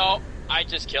 No, I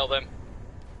just killed him.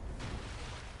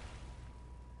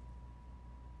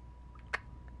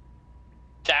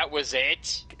 That was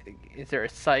it? Is there a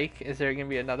psych? Is there gonna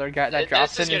be another guy that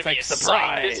drops in and it's like, Psych.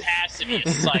 surprise? This has to be a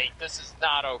psych. This is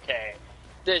not okay.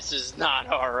 This is not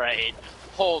alright.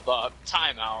 Hold up.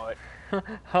 Time out.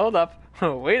 Hold up.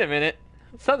 Wait a minute.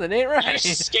 Something ain't right.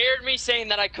 You scared me saying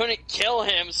that I couldn't kill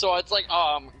him, so it's like,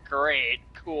 great,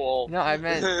 cool. No, I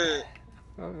meant... Okay,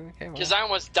 well. Because I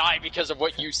almost died because of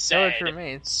what you said. Village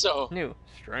remains. So... New.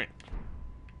 Strength.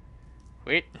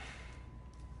 Wait.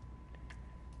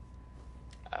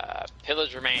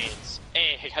 Pillage remains.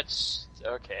 Hey,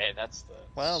 okay, that's the...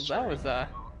 Well, that strength. was,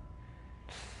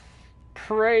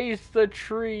 Praise the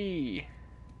tree.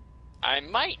 I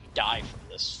might die from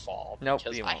this fall. Nope,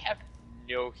 because you I won't. have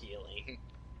no healing.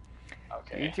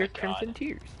 Okay. Use your thank God. crimson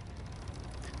tears.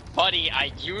 Buddy,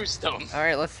 I used them.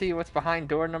 Alright, let's see what's behind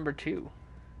door number 2.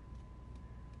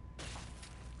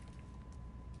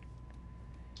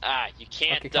 You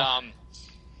can't, Okay, come.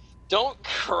 Don't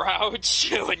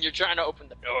crouch when you're trying to open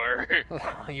the door.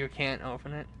 You can't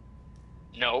open it.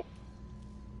 Nope.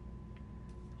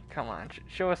 Come on,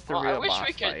 show us the Well, I real wish boss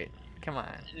we could- fight. Come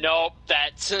on. Nope,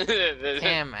 that's...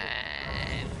 Come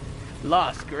on.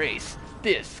 Lost Grace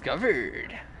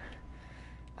discovered.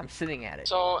 I'm sitting at it.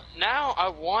 So, now I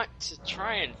want to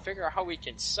try and figure out how we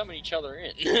can summon each other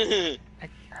in.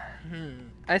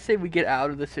 I say we get out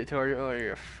of this tutorial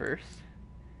area first.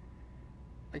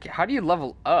 Like, how do you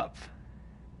level up?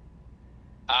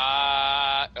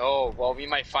 Oh, well, we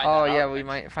might find Oh that yeah, out. we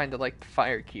might find the like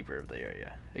firekeeper of the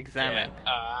area. Examine.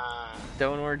 Yeah,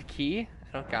 Downward key?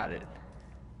 I don't got it.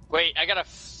 wait, I got a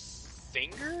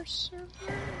finger server?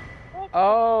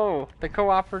 Oh, the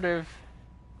cooperative,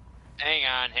 Hang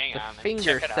on, the let me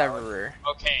finger check it out. severer.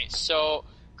 Okay, so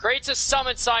creates a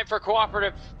summon sign for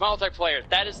cooperative multiplayer.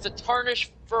 That is the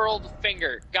tarnished furled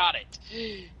finger. Got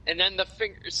it. And then the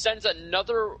finger sends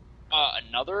another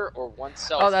or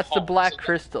oneself. Oh, that's the home. black So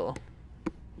crystal.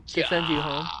 It sends you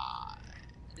home.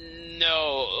 No.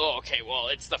 Oh, okay, well,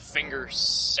 it's the finger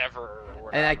sever or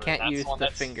whatever. And I can't That's use one the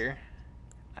that's- finger.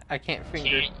 I can't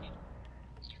finger. You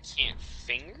can't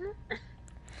finger?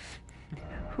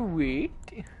 Wait.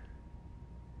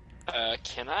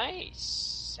 Can I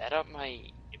set up my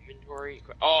inventory?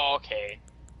 Oh, okay.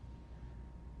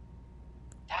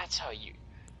 That's how you...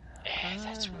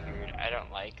 That's weird. I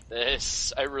don't like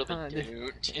this. I really Huh,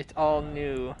 don't. It's all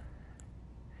new.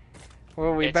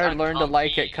 Well, we It's better learn to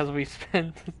like it uncomfy. because we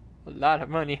spent a lot of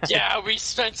money on it. Yeah, we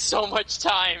spent so much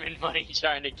time and money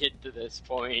trying to get to this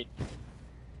point.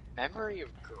 Memory of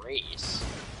Grace.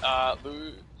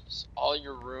 Lose all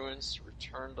your ruins to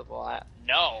return to the lab.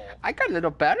 No. I got a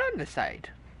little better on the side.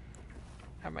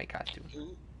 Have my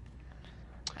costume.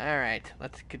 Alright,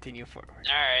 let's continue forward.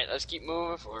 Alright, let's keep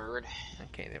moving forward.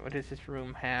 Okay, then what does this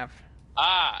room have?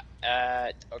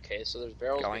 Okay, so there's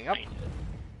barrels Going up? behind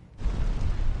it.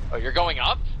 Oh, you're going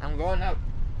up? I'm going up.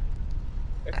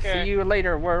 Okay. I see you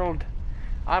later, world.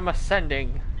 I'm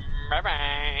ascending.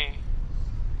 Bye-bye.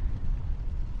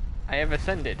 I have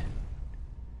ascended.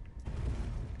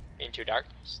 Into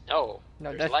darkness? No. No,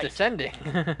 there's that's light. descending.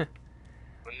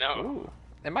 No. Ooh.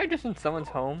 Am I just in someone's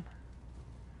home?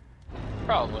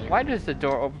 Probably. Why does the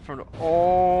door open from the...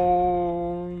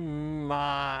 Oh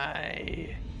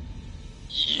my...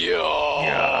 Yo!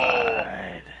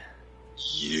 God.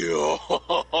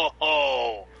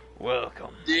 Yo!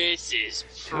 Welcome This is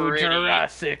to pretty.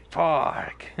 Jurassic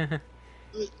Park.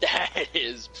 That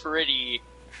is pretty.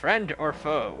 Friend or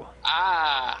foe?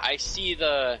 I see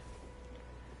the.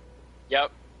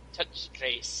 Yep. Touch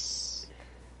Grace.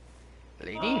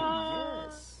 Lady?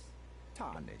 Yes.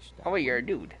 Tarnished. Oh wait, you're a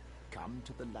dude. Come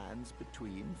to the lands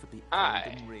between for the Hi.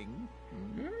 Elden Ring.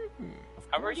 Of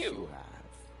How are course you?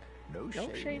 have. No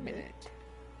shame in it.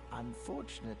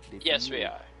 Unfortunately for Yes, you, we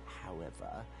are.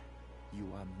 however, you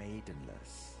are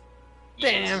maidenless.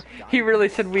 Damn, he really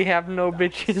said we have no Without the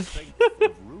bitches. strength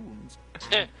of runes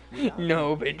and without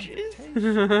No the bitches. invitation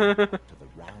to the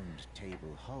round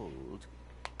table hold,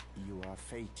 you are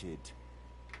fated,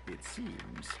 it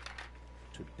seems,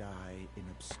 to die in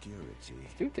obscurity.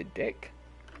 Stupid dick.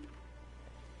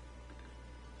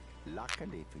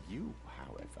 Luckily for you,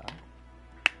 however,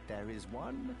 there is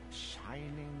one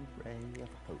shining ray of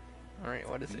hope. Alright,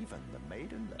 what is it? Even the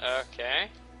maidenless. Okay.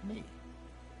 Me.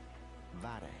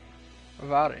 Vare.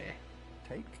 Vare.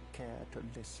 Take care to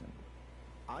listen.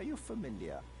 Are you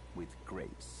familiar with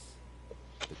grace?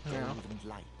 The No. golden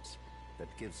light that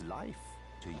gives life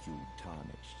to you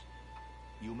tarnished.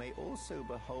 You may also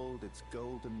behold its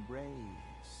golden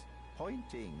rays,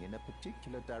 pointing in a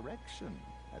particular direction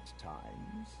at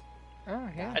times. Oh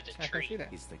yeah, At the I can tree. see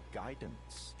that. Is the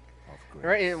guidance of grace.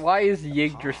 Right, why is The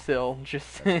Yggdrasil path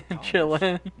just that the chilling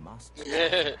tarnished must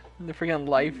the freaking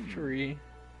life tree?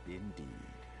 Indeed.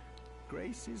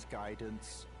 Grace's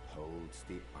guidance holds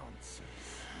the answers.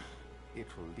 It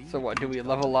will lead So what, do you we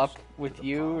level up tarnished with to the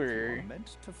you, path or- are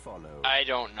meant to follow, I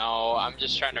don't know. I'm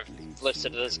just even trying if to it leads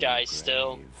listen to you this to guy your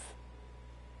still. grave.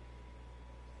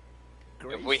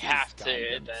 If we Grace's have to,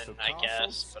 guidance then I surpasses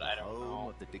guess, but I the don't home know.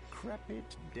 of the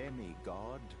decrepit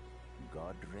demigod,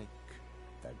 Godric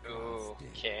the Grafted.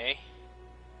 Okay.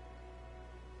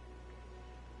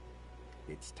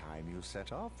 It's time you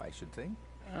set off, I should think.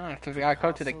 Oh, so we gotta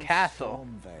go to the castle.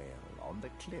 Stormvale on the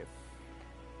cliff,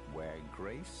 where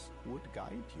Grace would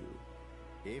guide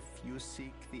you, if you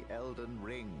seek the Elden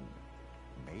Ring,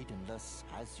 maidenless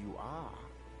as you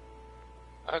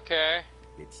are. Okay.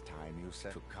 It's time you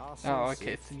set to castle. Oh,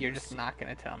 okay, so you're just not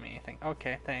gonna tell me anything.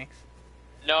 Okay, thanks.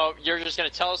 No, you're just gonna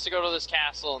tell us to go to this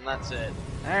castle and that's it.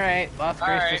 Alright, Lost Grace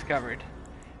Alright. discovered.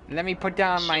 Let me put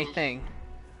down my Shoot. thing.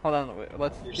 Hold on,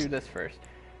 let's do this first.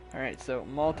 Alright, so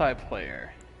multiplayer.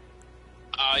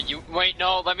 You wait.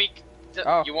 No, let me.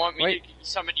 Oh, you want me wait. to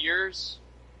summon yours?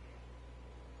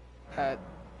 Hold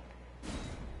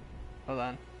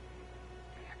on.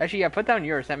 Actually, yeah, put down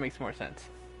yours, that makes more sense.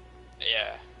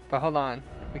 Yeah. But hold on,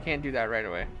 we can't do that right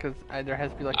away, because there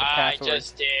has to be like a I password.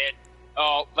 just did.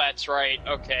 Oh, that's right.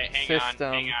 Okay, hang System.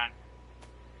 on. Hang on.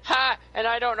 Ha! And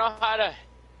I don't know how to.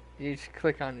 You just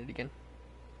click on it again.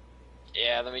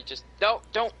 Yeah, let me just. No,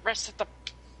 don't rest at the.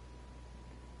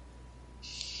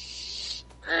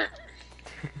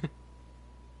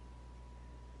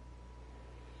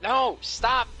 No,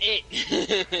 stop it!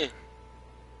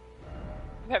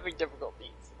 I'm having difficulties.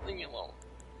 Leave me alone.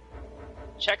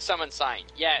 Check summon sign.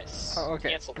 Yes. Oh,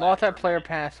 okay. Cancel that. Multiplayer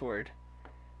password.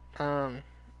 The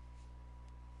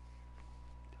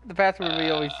password we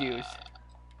always use.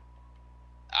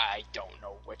 I don't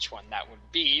know which one that would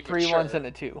be, but 3 sure. ones and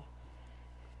a 2.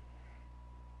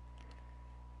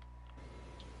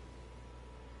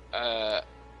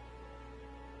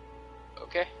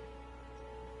 Okay.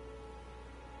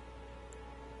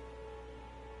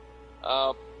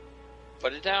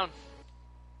 Put it down.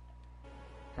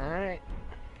 Alright.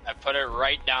 I put it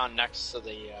right down next to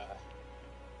the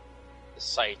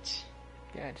site.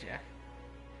 Gotcha.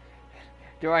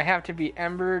 Do I have to be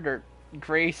embered or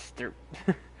graced or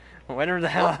Whatever the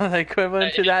hell the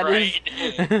equivalent to that Right.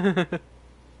 is.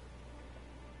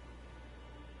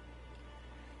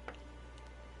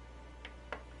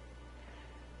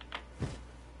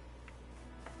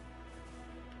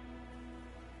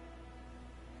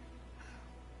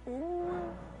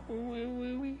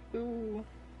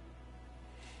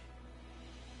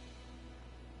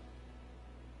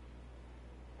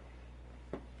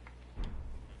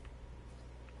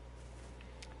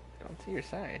 Don't see your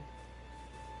side.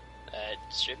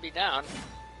 It should be down.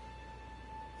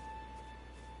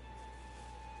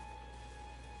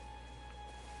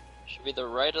 Should be the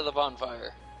right of the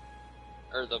bonfire.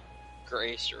 Or the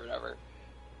grace or whatever.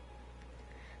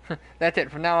 That's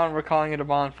it. From now on, we're calling it a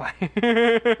bonfire.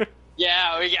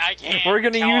 Yeah, I can't. We're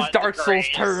gonna call use it the Dark Souls grace,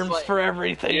 terms like- for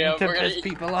everything Yeah, to we're gonna- piss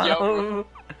people yeah, we're- off.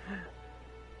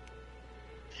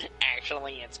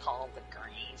 Actually, it's called the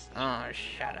grace. Oh,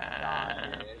 shut Oh,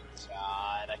 up.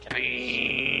 God, I can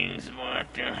Beans,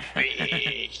 what the...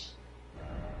 be.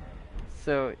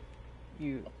 So,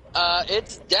 you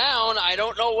It's down. I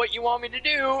don't know what you want me to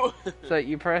do. so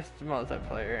you pressed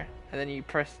multiplayer, and then you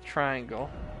pressed triangle,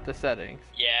 the settings.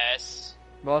 Yes.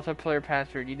 Multiplayer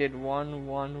password, you did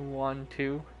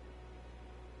 1112.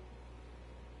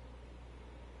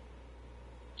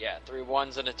 Yeah, 3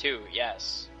 1s and a 2.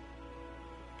 Yes.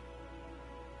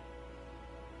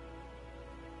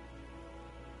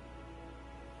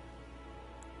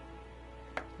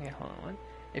 Yeah, hold on.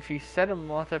 If you set a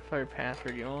multiplayer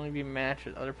password, you'll only be matched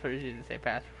with other players using the same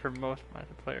password for most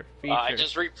multiplayer features. I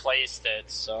just replaced it,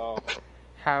 so.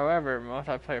 However,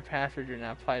 multiplayer passwords do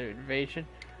not apply to invasion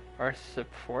or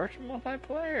support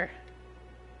multiplayer.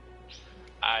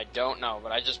 I don't know,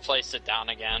 but I just placed it down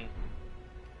again.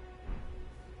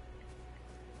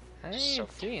 I ain't So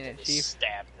seeing it, tempted to Chief.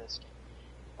 Stab this game.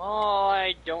 Oh,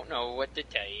 I don't know what to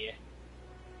tell you.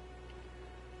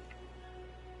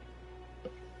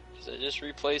 'Cause I just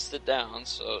replaced it down,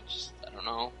 so just, I don't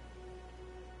know.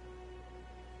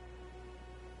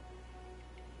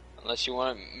 Unless you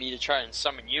want me to try and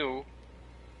summon you.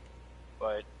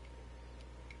 But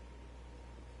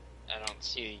I don't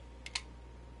see.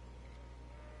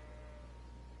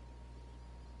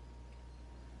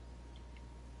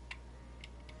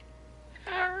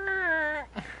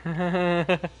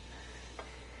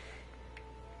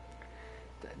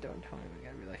 Don't tell me we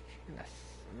gotta be like in this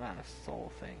amount of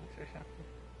soul things or something.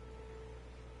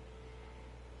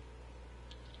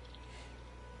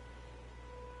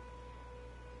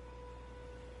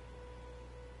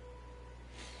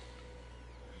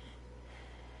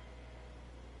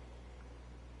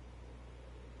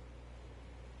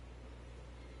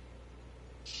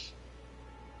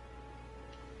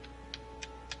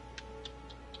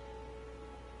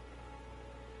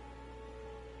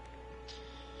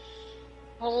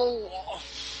 Oh.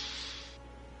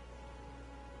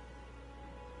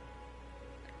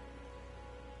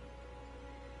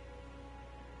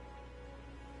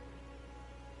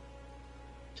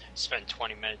 Spend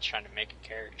 20 minutes trying to make a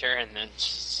character and then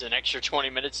just an extra 20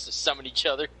 minutes to summon each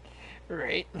other.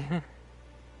 Right.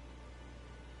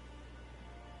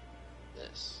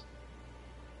 This.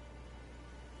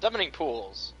 Summoning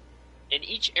pools. In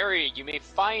each area you may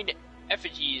find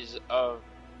effigies of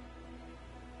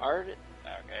art.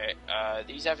 Okay,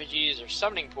 these effigies are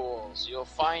summoning pools. You'll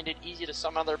find it easy to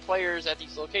summon other players at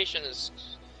these locations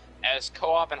as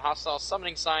co-op and hostile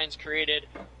summoning signs created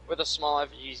with a small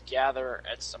effigies gather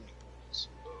at summoning pools.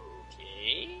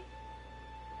 Okay.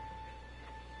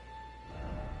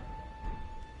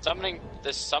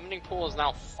 This summoning pool is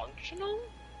now functional?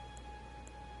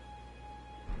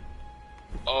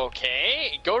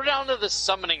 Okay, go down to the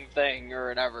summoning thing or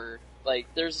whatever. Like,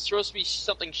 there's supposed to be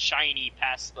something shiny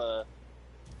past the...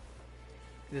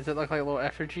 Does it look like a little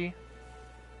effigy?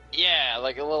 Yeah,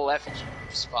 like a little effigy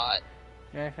spot.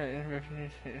 Yeah,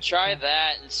 Try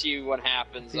that and see what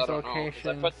happens. These I don't know. 'Cause I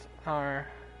locations put... are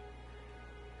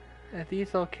at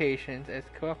these locations as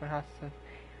co-op and hostile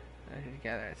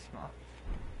together as small.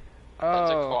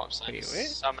 That's a Oh, co-op sign. wait, what?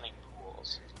 Summoning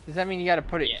pools. Does that mean you gotta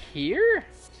put it Yeah. here?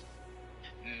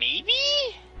 Maybe?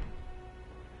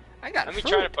 I got Let me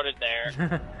try to put it there.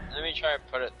 Let me try to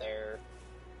put it there.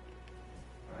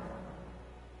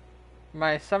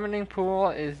 My summoning pool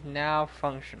is now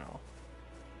functional.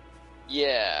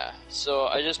 Yeah, so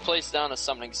I just placed down a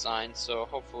summoning sign, so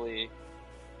hopefully...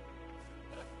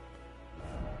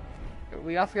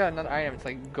 We also got another item. It's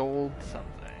like gold something.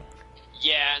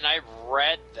 Yeah, and I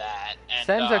read that, and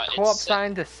Sends a it co-op said-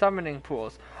 sign to summoning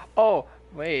pools. Oh,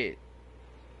 wait.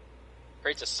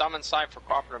 creates a summon sign for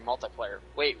cooperative multiplayer.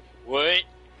 Wait, what?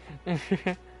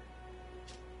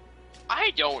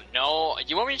 I don't know.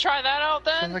 You want me to try that out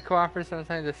Sends then? a cooperative summon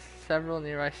sign to several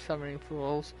nearby summoning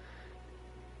pools.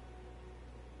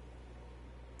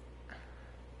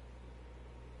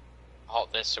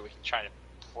 Halt this so we can try to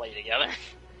play together.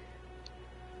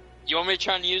 You want me to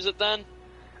try and use it then?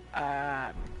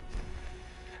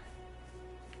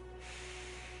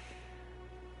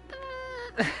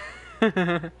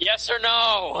 Yes or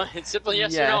no? It's simply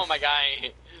yes or no, Yes. my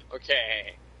guy.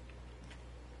 Okay.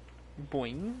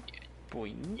 Boing.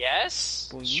 Boing. Yes?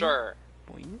 Boing. Sure.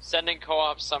 Boing. Sending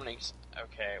co-op summoning.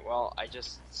 Okay, well, I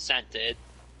just sent it.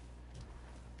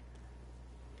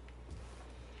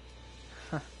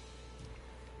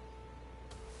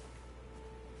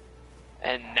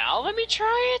 And now let me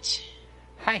try it?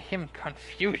 I am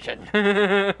confusion.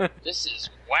 This is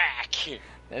whack.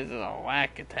 This is a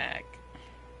whack attack.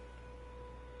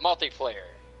 Multiplayer.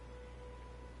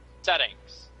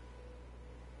 Settings.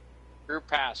 Group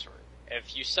password.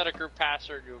 If you set a group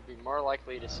password, you will be more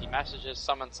likely to see messages,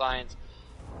 summon signs.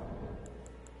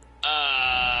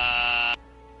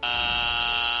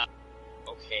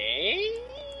 Okay.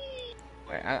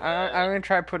 Wait, I'm gonna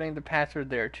try putting the password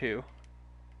there too.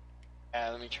 Yeah,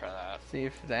 let me try that. See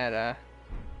if that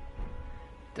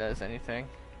does anything.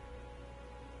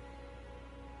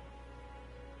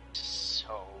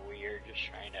 So weird, just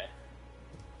trying to.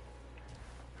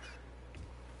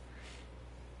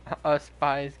 Us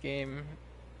buys game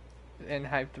and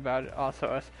hyped about it. Also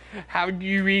us. How do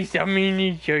you resummon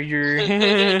each other?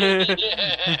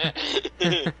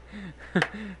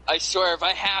 I swear, if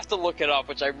I have to look it up,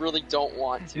 which I really don't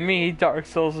want to. Me, Dark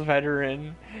Souls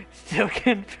veteran, still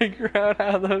can't figure out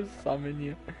how those summon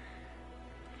you.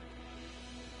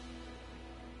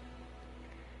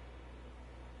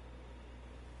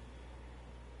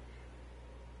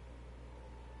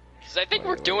 Because I think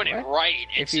we're doing it right.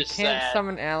 It's If you just can't that...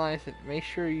 summon allies, make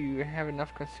sure you have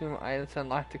enough consumable items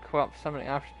unlocked to co-op summoning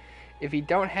options. If you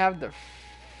don't have the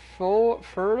full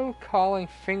fertile calling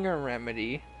finger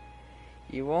remedy,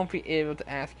 you won't be able to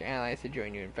ask your allies to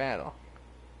join you in battle.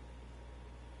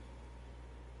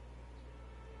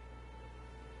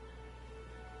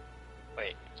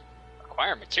 Wait.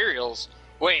 Acquire materials?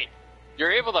 Wait.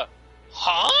 You're able to...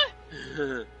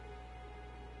 Huh?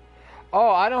 Oh,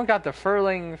 I don't got the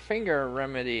furling finger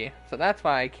remedy, so that's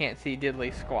why I can't see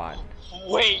diddly squat.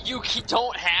 Wait, you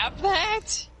don't have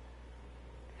that?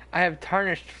 I have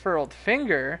tarnished furled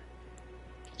finger,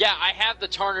 Yeah, I have the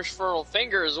tarnished fertile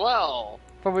finger as well.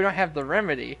 but we don't have the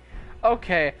remedy.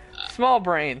 Okay, small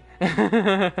brain. Wait,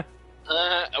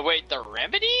 the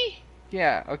remedy?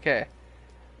 Yeah, okay.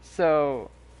 So,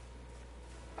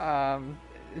 the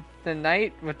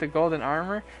knight with the golden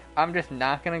armor, I'm just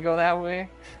not gonna go that way.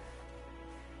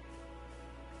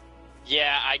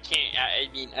 Yeah, I can't.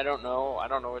 I mean, I don't know. I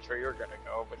don't know which way you're gonna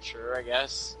go, but sure, I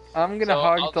guess. I'm gonna So,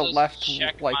 hug I'll the just left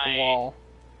check like my- wall,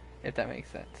 if that makes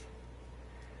sense.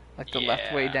 Like the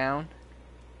left way Yeah. down.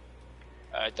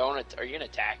 Are you gonna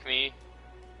attack me?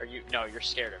 Are you? No, you're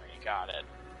scared of me. Got it.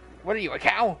 What are you, a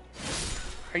cow?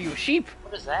 Are you a sheep?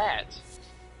 What is that?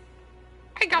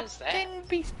 I got is that? 10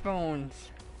 beast bones.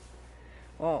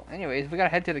 Well, anyways, we gotta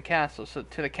head to the castle. So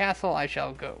to the castle I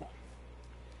shall go.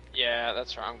 Yeah,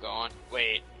 that's where I'm going.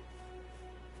 Wait.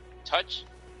 Touch?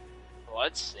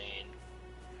 Bloodstain.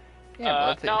 Yeah, but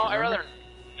that's it, no, I remember? rather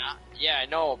not. Yeah, I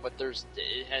know, but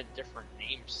it had different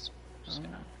names. I'm just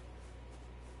gonna.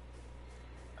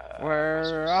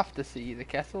 We're off to see the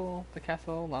castle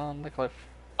on the cliff.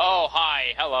 Oh,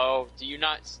 hi, hello.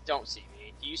 Don't see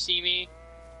me? Do you see me?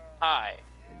 Hi.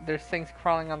 There's things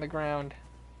crawling on the ground.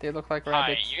 They look like Hi,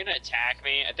 rabbits. you gonna attack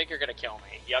me? I think you're gonna kill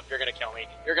me. Yep, you're gonna kill me.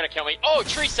 You're gonna kill me. Oh,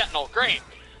 tree sentinel, great.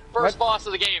 First What? boss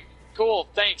of the game. Cool,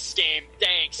 thanks, game.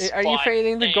 Thanks. Are you bud.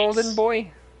 fading the Thanks. golden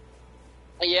boy?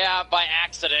 Yeah, by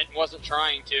accident. Wasn't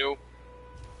trying to.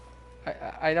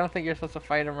 I don't think you're supposed to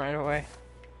fight him right away.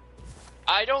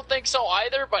 I don't think so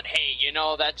either, but hey,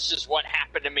 that's just what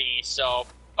happened to me, so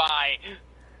bye.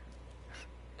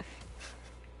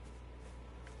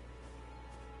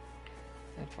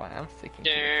 That's why I'm sticking to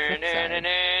the quick side.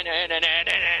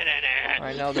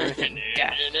 I know there isn't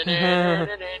death.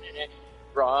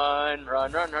 Run,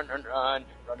 run, run, run, run, run, run,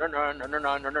 run, run, run, run,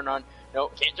 run, run, run, run. No,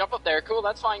 can't jump up there. Cool,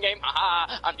 that's fine, game.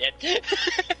 Haha, I'm dead.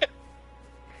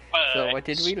 So what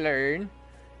did we learn?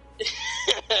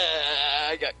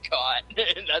 I got caught.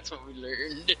 That's what we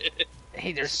learned.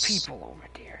 Hey, there's people over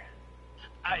there.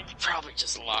 I probably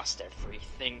just lost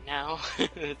everything now.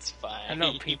 It's fine.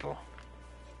 Hello, people.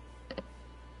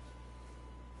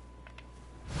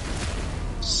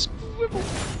 Squibble.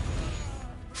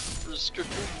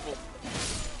 Squibble.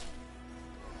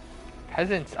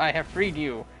 Peasants, I have freed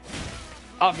you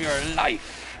of your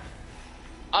life.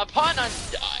 Upon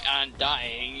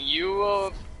undying,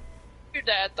 you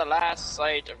at the last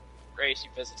site of grace you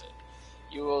visited.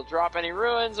 You will drop any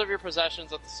ruins of your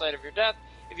possessions at the site of your death.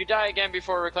 If you die again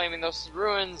before reclaiming those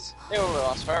ruins, they will be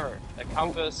lost forever. The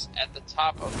compass at the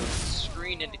top of the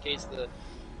screen indicates the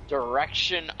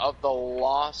direction of the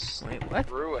lost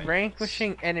ruins.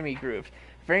 Vanquishing enemy groups.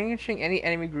 Vanquishing any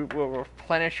enemy group will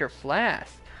replenish your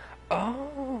flask.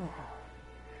 Oh.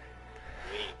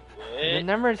 The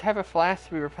numbers have a flask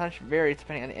to be replenished varies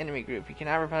depending on the enemy group. You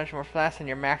cannot replenish more flasks than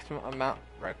your maximum amount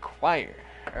required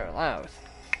or allows.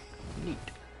 Neat.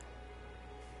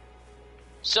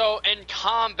 So in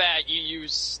combat you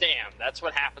use stam. That's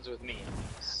what happens with me.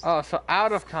 Oh, so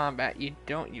out of combat you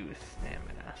don't use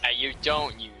stamina. You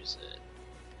don't use it.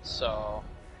 So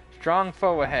strong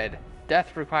foe ahead.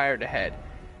 Death required ahead.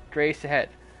 Grace ahead.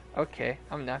 Okay,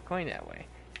 I'm not going that way.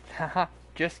 Haha,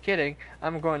 just kidding.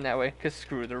 I'm going that way because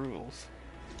screw the rules.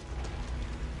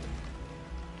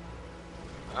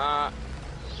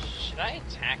 Should I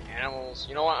attack animals?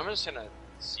 You know what? I'm just gonna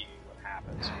see what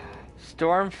happens here.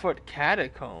 Stormfoot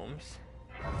Catacombs.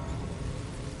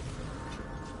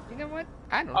 You know what?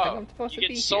 I don't think I'm supposed to be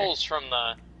here. You get souls from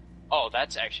the... Oh,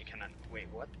 that's actually kind of... Wait,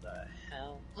 what the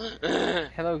hell?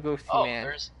 Hello, ghosty man. Oh,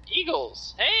 there's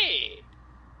eagles. Hey!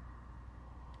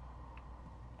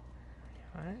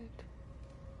 What?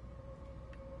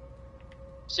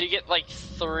 So you get like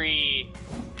 3...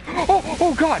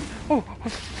 Oh God! Oh,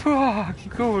 fuck!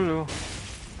 Gulu.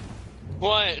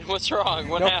 What? What's wrong?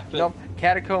 What happened? Nope.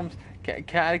 Catacombs.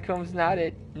 Catacombs not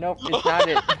it. Nope, it's not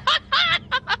it.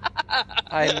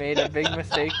 I made a big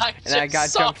mistake and I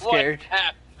got jump scared.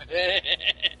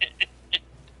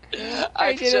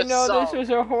 I didn't know this was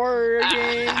a horror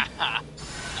game.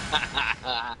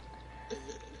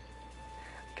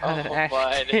 God,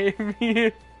 Ash gave me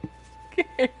a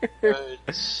scare.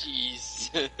 Jeez.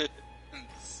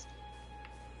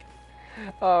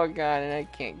 Oh God, and I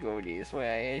can't go this way.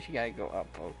 I actually gotta go up.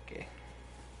 Okay.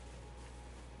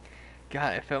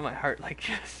 God, I felt my heart like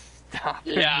just stop.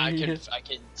 Yeah, I can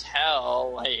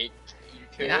tell. Like you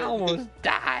could. I almost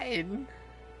died.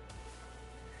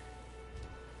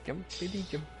 Jumpity,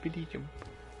 jumpity, jump.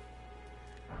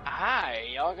 Hi,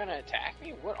 y'all gonna attack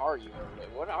me? What are you?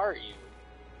 What are you?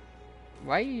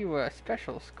 Why are you a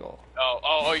special skull?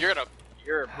 Oh, you're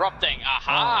erupting.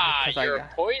 Aha! You're a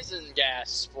poison gas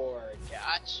spore.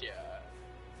 Gotcha.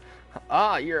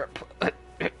 Ah, you're a...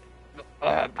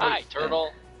 Hi,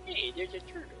 turtle. Hey, there's a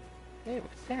turtle. Hey,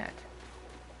 what's that?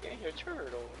 There's a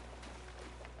turtle.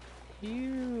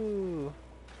 Ew.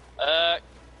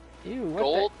 Ew, what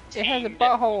gold the... It has a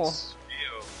butthole. Spew.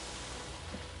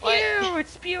 Ew,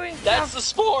 it's spewing That's stuff. the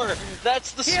spore!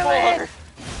 That's the Kill spore! it.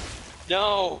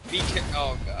 No, be careful.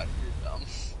 Oh god, you're dumb.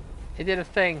 It did a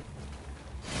thing.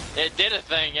 It did a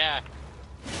thing, yeah.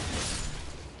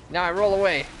 Now I roll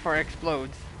away before it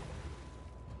explodes.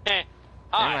 Hi.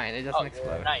 Never mind, it doesn't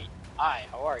explode. Night. Hi,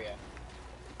 how are you?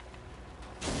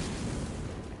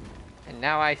 And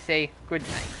now I say good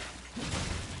night.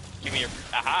 Give me your...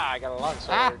 Aha, I got a long sword.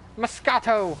 Ah,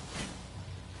 Moscato!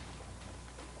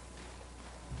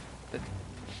 The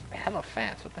hella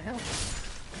fast, what the hell?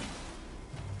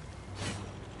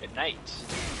 Good night.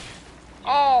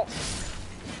 Oh!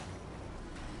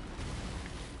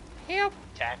 Help!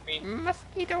 Attack me?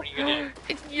 Mosquito! What are you gonna do?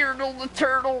 It's Yertle the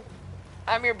turtle!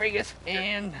 I'm your biggest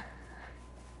fan.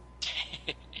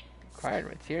 Acquired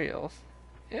materials.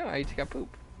 Ew, I just got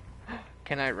poop.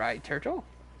 Can I ride turtle?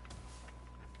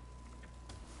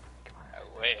 Come on. I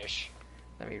wish.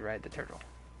 Let me ride the turtle.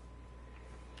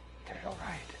 Turtle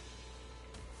ride.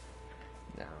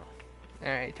 No.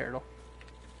 Alright, turtle.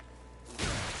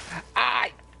 Ah!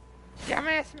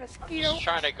 Dumbass I'm mosquito! just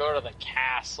trying to go to the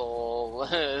castle.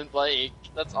 Like,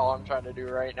 that's all I'm trying to do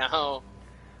right now.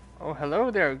 Oh, hello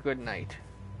there, good night.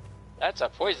 That's a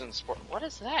poison spore. What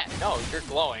is that? No, you're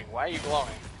glowing. Why are you glowing?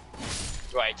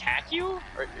 Do I attack you?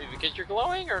 Or because you're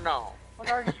glowing or no? What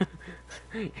are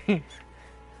you?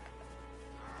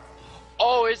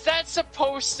 Oh, is that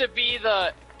supposed to be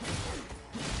the...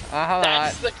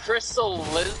 That's the crystal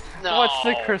lizard? No. What's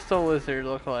the crystal lizard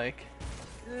look like?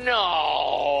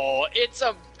 No, it's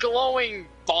a glowing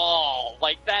ball.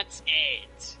 Like, that's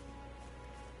it.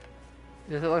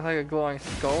 Does it look like a glowing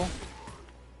skull?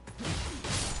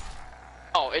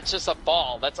 Oh, it's just a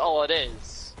ball. That's all it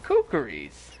is.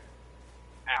 Kookaries.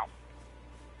 Ow.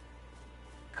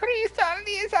 Crystal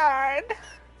lizard!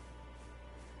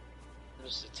 I'm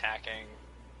just attacking.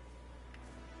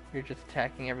 You're just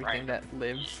attacking everything that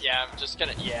lives. Yeah, I'm just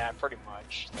gonna... Yeah, pretty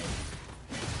much.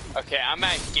 Okay, I'm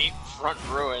at Gate Front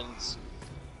Ruins.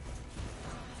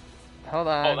 Hold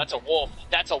on. Oh, that's a wolf.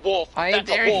 That's a wolf. I ain't That's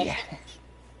there a wolf. yet.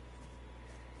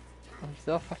 I'm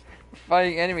still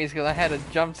fighting enemies because I had a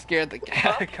jump scare at the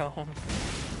catacombs.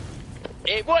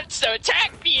 It wants to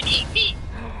attack me and eat me!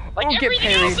 Like Oh, get everything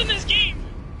else parried. in this game!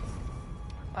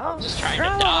 Oh, I'm just trying to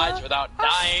dodge without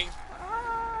dying.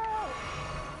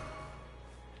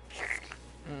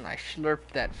 I slurped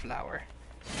that flower.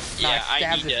 Now Yeah, I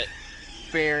stabbed need this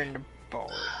it. bear in the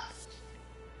balls.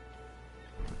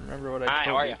 Remember what I Hi, how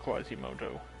told are you, ya?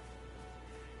 Quasimodo.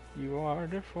 You are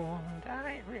deformed,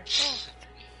 I am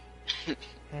reformed.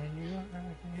 And you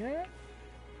are... Yeah?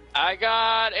 I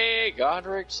got a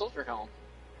Godric Silver Helm.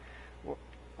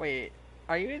 Wait,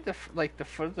 are you at the the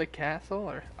foot of the castle,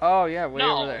 or? Oh yeah, way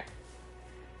No. over there.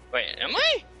 Wait, am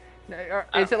I? No,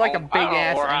 I is it like a don't know- I big don't know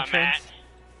ass where I'm entrance? at.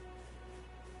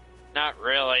 Not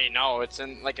really. No, it's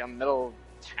in like a middle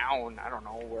town. I don't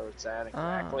know where it's at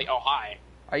exactly. Oh, hi.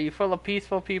 Are you full of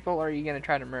peaceful people, or are you gonna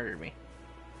try to murder me?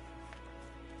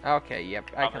 Okay, yep,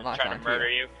 I I'm can gonna lock try to on murder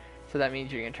to you. you. So that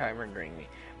means you're gonna try murdering me.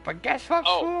 But guess what,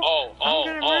 Oh, fool? oh, I'm oh,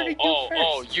 gonna oh, murder oh, you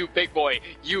oh, first. you big boy,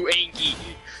 you Angie.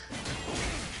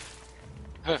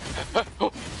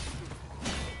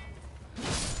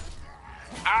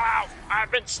 Ow!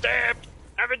 I've been stabbed!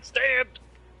 I've been stabbed!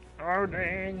 Oh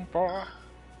dang, boy.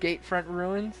 Gatefront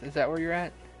ruins? Is that where you're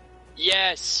at?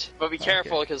 Yes, but be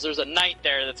careful because there's a knight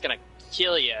there that's gonna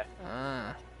kill you.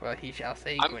 Ah, well he shall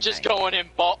say I'm good just night. going in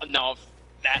no,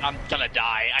 that I'm gonna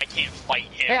die. I can't fight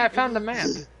him. Hey, I found the map.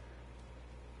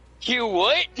 You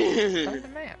what? Found the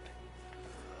map.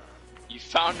 You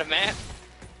found a map?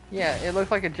 Yeah, it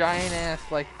looks like a giant ass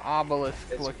like obelisk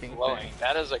It's looking glowing. thing.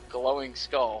 That is a glowing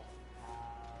skull.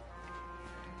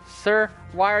 Sir,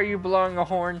 why are you blowing a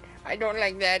horn? I don't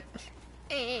like that.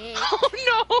 Oh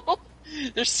no!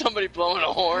 There's somebody blowing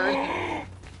a horn.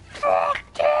 Fuck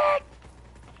that!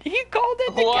 He called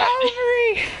it the What?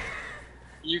 cavalry!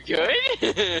 You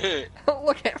good?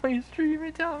 Look at my stream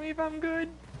and tell me if I'm good.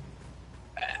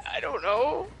 I don't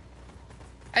know.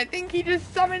 I think he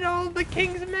just summoned all the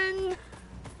king's men.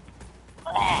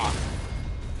 Ah.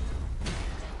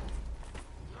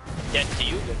 Get to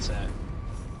you, good set.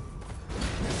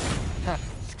 Huh,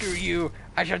 screw you.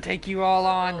 I shall take you all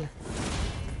on.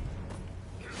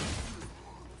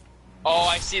 Oh,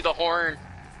 I see the horn.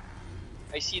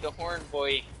 I see the horn,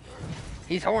 boy.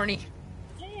 He's horny.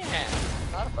 Yeah,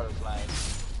 not a butterfly.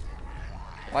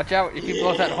 Watch out, if he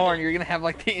blows that horn, you're gonna have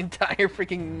like the entire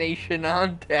freaking nation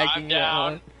on tagging I'm that down.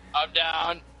 horn. I'm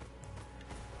down.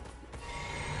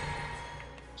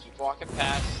 Keep walking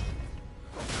past.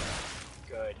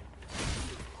 Good.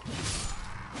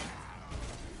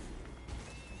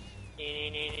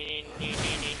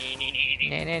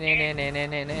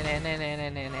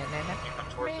 Come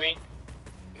towards me.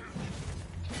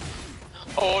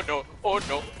 Oh no, oh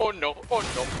no, oh no, oh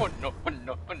no, oh no, oh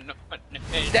no, oh no, oh no.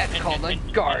 That's called a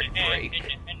guard break.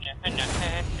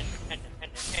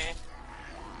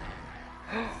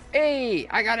 Hey,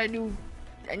 I got a new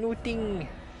thing.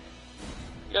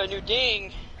 You got a new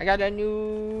ding. I got a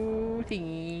new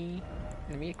thingy.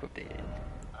 Let me equip it.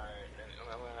 Alright,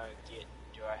 I'm gonna get.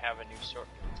 Do I have a new sword?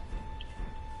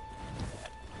 Do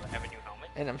I have a new helmet?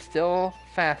 And I'm still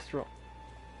fast roll.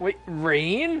 Wait,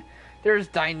 rain? There's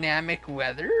dynamic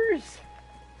weathers?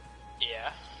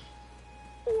 Yeah.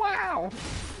 Wow.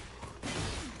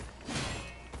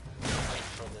 I'm waiting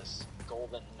for this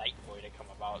golden knight boy to come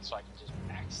about so I can just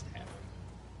backstab him.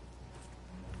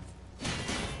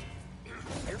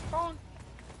 You're wrong.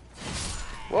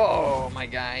 Whoa, my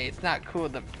guy. It's not cool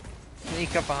to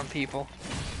sneak up on people.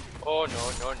 Oh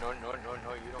no, no, no, no, no,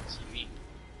 no, you don't see me.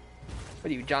 What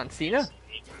are you, John Cena?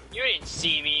 You didn't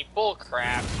see me. Bull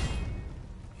crap.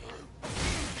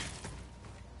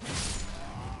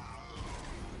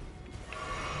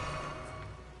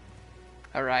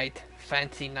 Alright,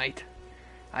 fancy knight.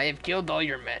 I have killed all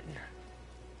your men.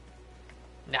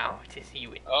 Now it is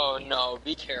you and Oh me. no,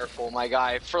 be careful, my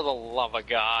guy. For the love of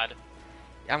God.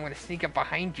 I'm gonna sneak up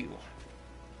behind you.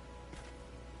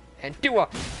 And do a...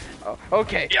 Oh,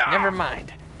 okay, Yeah. never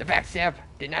mind. The backstab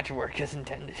did not work as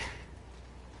intended.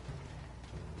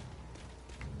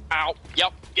 Ow.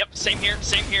 Yep, yep. Same here,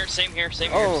 same here, same here,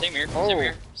 same here, same here, same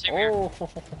here, same here. Oh.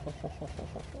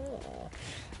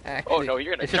 Actually, Oh, no,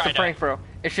 you're gonna it's just try a prank, bro.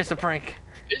 It's just a prank.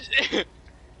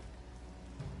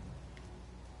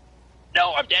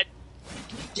 No, I'm dead.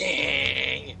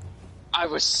 Dang. I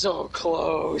was so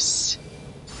close.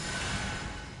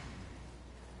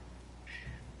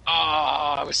 Oh,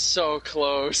 I was so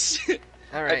close.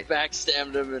 Alright. I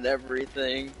backstabbed him and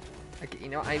everything. Okay, you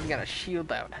know, I even got a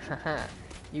shield out.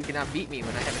 You cannot beat me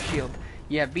when I have a shield.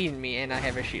 You have beaten me and I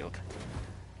have a shield.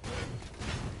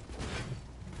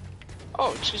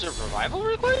 Oh, choose a revival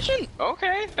equation?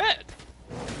 Okay, bet.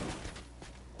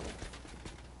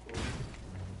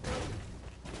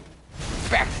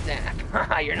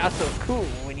 You're not so cool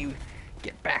when you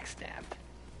get backstabbed.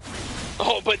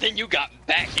 Oh, but then you got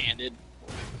backhanded.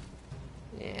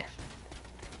 Yeah.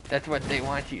 That's what they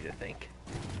want you to think.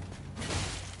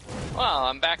 Well,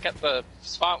 I'm back at the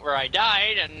spot where I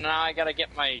died, and now I gotta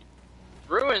get my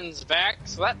ruins back,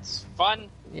 so that's fun.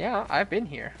 Yeah, I've been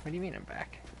here. What do you mean I'm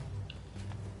back?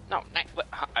 No,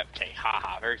 okay,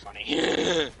 haha, very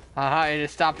funny. Haha, it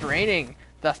has stopped raining.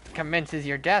 Thus commences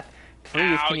your death.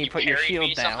 Please, Ow, can you put your parried shield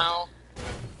me down? somehow?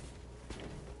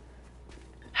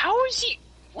 How is he?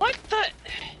 What the?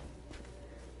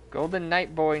 Golden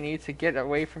Knight Boy needs to get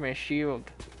away from his shield.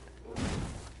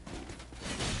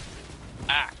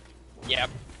 Ah, yep.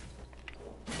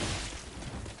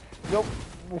 Nope.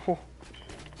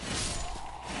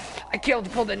 I killed the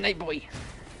Golden Knight Boy.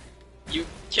 You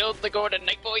killed the Golden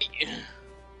Knight Boy.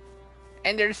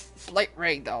 And there's slight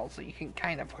ragdoll, so you can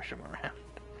kind of push him around.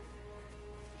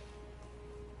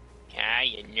 Ah,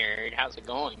 you nerd. How's it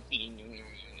going? You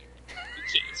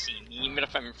can't see me, even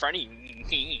if I'm in front of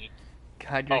you.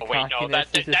 God, your Oh wait, no.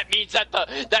 cockiness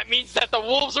That means that the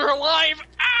wolves are alive.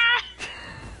 Ah!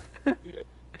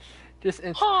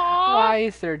 Why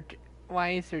is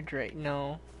there Drake?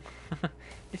 No.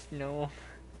 Just no.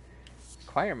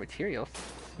 Acquire materials.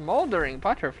 Smoldering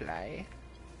butterfly.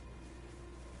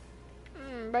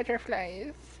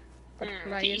 Butterflies.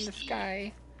 Butterfly in the tasty.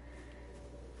 sky.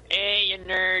 Hey, you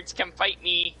nerds, come fight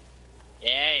me.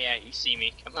 Yeah, you see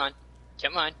me. Come on.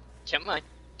 Come on,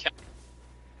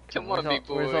 big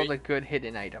boy. Where's all the good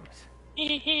hidden items?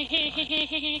 We're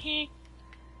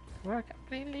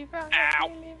completely fine.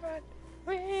 Ow.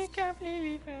 We're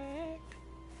completely fine.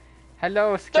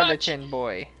 Hello, skeleton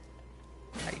boy.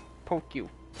 I poke you.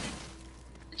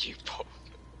 You poke.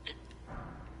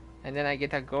 And then I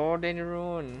get a golden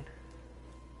rune.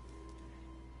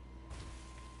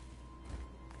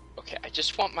 Okay, I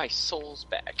just want my souls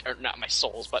back. Or not my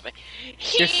souls, but my...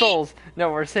 Your souls.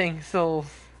 No, we're saying souls.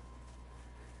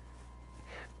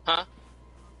 Huh?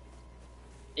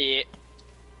 Yeah.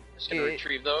 Just gonna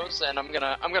retrieve those, and I'm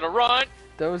gonna run.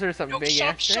 Those are some No, big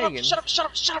ass dragons.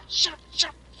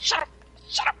 Shut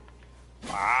up!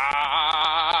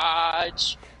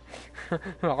 Watch. And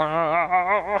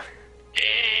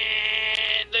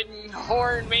the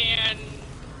horn man.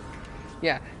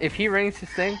 Yeah, if he rings his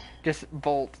thing, just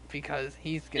bolt because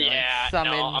he's gonna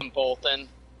summon. No, I'm bolting.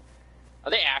 Are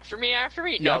they after me?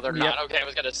 No, Yep, they're yep. not. Okay, I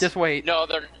was gonna. Just wait. No,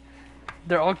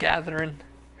 They're all gathering.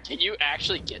 Can you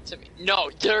actually get to me? No,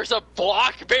 there's a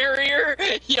block barrier.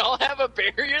 Y'all have a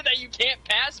barrier that you can't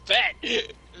pass. Bet.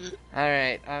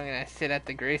 Alright, I'm gonna sit at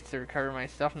the grace to recover my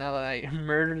stuff now that I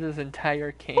murdered this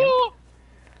entire camp. Ooh.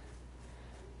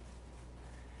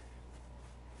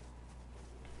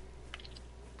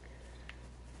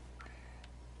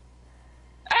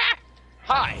 Ah!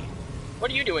 Hi.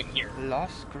 What are you doing here?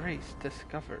 Lost grace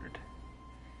discovered.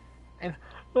 And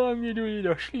I'm gonna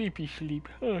do a sleepy sleep.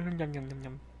 Yum, yum, yum,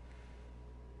 yum.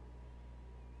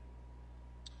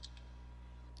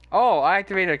 Oh, I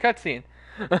activated a cutscene.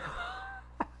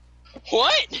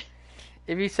 What?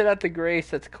 If you sit at the grace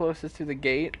that's closest to the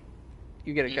gate,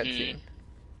 you get a cutscene.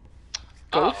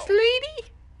 Ghost lady?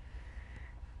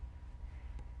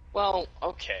 Well,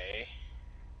 okay.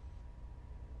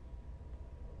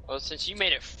 Well, since you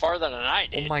made it farther than I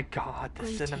did. Oh my god, the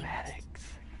Greetings. cinematics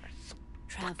are so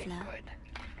fucking Traveler good.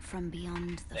 from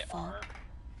beyond the They fog. are.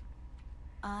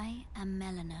 I am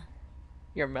Melina.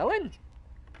 You're Melon?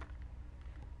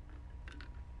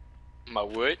 My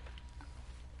wood?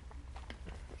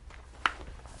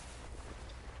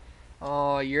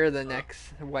 Oh, you're the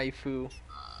next waifu.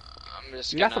 I'm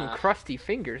just You got some crusty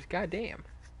fingers, goddamn.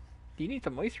 Do you need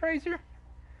some moisturizer?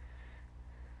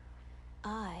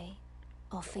 I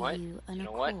offer What? you an You know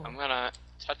accord. what? I'm gonna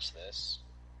touch this.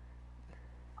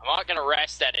 I'm not gonna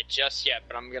rest at it just yet,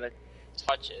 but I'm gonna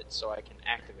touch it so I can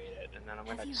activate it, and then I'm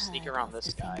Have gonna you sneak heard around of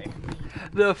this the guy. Finger Maiden?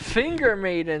 The finger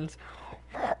maidens.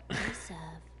 They serve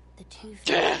the two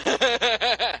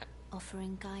fingers,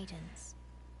 offering guidance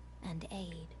and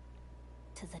aid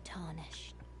to the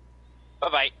tarnished. Bye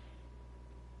bye.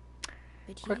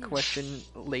 But Quick you question,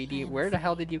 lady. I am Where the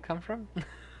hell afraid. did you come from?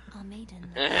 are maiden.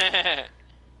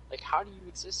 Like, how do you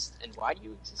exist, and why do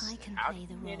you exist? I and can how play do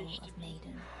the you role manage to of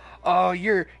maiden, Oh,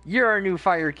 you're our new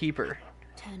firekeeper.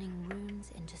 turning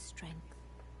runes into strength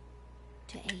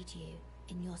to aid you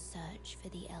in your search for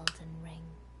the Elden Ring.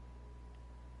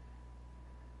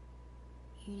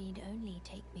 You need only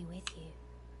take me with you.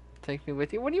 Take me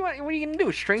with you. What do you want? What are you gonna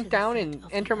do? Shrink To the down foot and of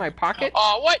the enter my edge. pocket?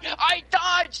 Oh, what? I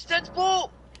dodged! That's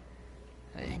bull!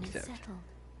 I Then it's accept. settled.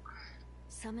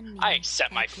 Summon me I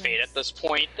accept my at fate grace. at this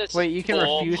point. That's Wait, you can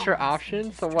bull. refuse her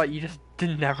options. So what? You just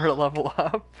did never level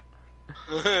up.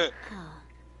 Ah,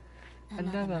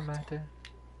 Another matter.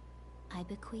 I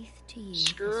bequeath to you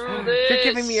Screw this You're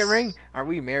giving me a this. ring. Are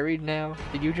we married now?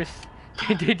 Did you just?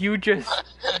 Did you just?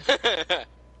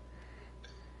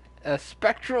 A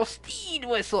spectral steed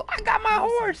whistle. I got my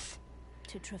horse.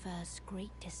 to traverse great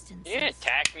distances. You didn't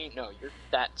attack me? No, you're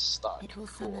that stuck. It will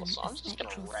Cool, summon so a I'm just gonna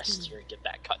spectral rest steed. here and get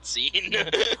that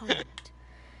cutscene. Torrent.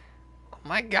 Oh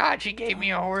my God! She gave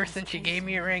me a horse and she gave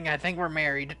me a ring. I think we're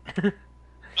married.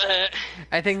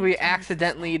 I think we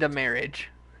accidentally the marriage.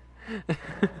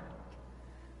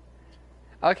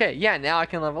 Okay, yeah, now I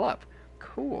can level up.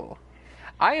 Cool.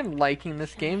 I am liking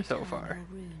this game so far.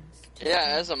 Yeah,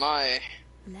 as am I.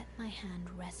 Let my hand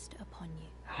rest upon you.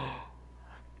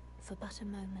 For but a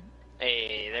moment,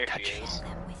 Hey, there she Touching. is. share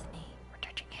them with me. We're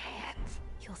touching hands.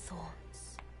 Your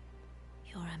thoughts,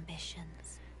 your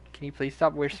ambitions. Can you please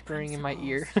stop the whispering in my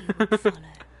ear? principles you would follow.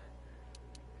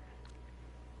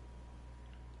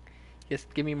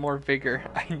 Just give me more vigor.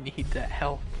 I need that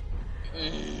health.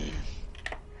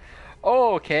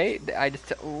 Oh, okay. I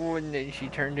just. Oh, and then she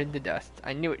turned into dust.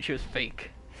 I knew it. She was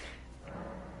fake.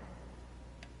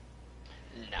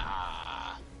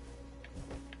 Nah.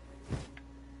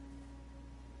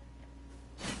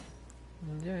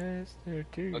 Yes, there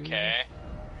too. Okay.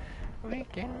 We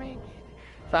can make it.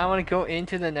 So I want to go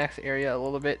into the next area a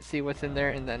little bit, see what's in there,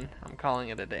 and then I'm calling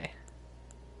it a day.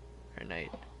 Or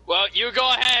night. Well, you go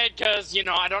ahead, because, you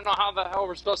know, I don't know how the hell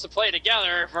we're supposed to play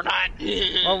together if we're not.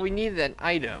 Well, we need an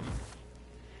item.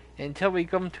 Until we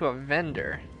come to a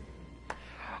vendor.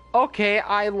 Okay,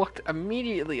 I looked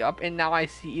immediately up, and now I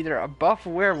see either a buff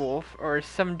werewolf or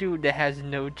some dude that has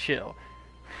no chill.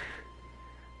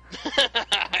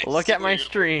 Look at my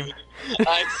stream.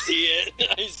 I see it.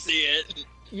 I see it.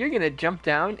 You're gonna jump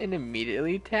down and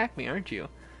immediately attack me, aren't you?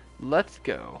 Let's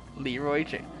go, Leroy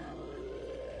James.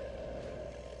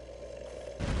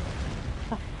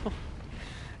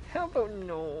 How about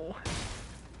no?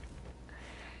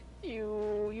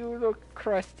 You look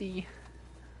crusty.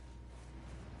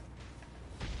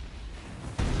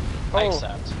 I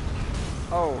accept.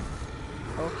 Oh.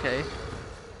 Okay.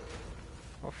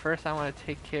 Well, first I want to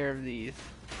take care of these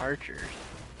archers.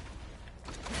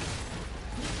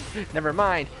 Never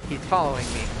mind, he's following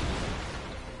me.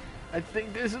 I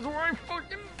think this is where I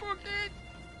fucking put it.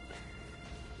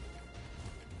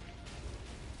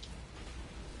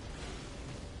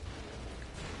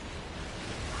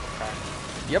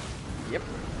 Yep. Yep.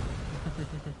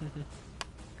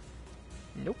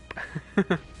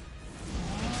 Nope.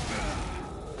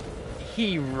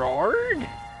 He roared?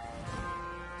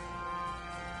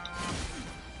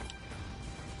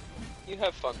 You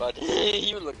have fun, bud.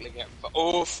 You look like you're having fun.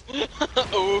 Oof.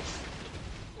 Oof.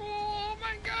 Oh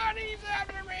my god, he's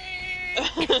after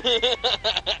me!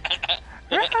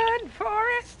 Run,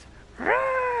 Forrest!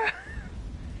 Run!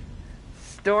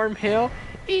 Storm Hill,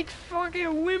 it's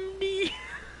fucking windy!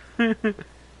 Okay,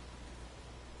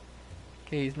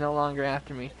 he's no longer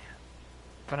after me.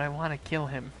 But I want to kill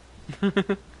him.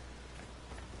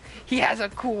 He has a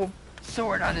cool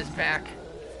sword on his back.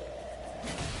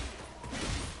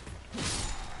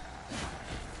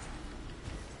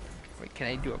 Wait, can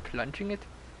I do a plunging it?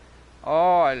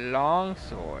 Oh, a long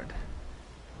sword.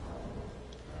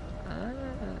 Ah,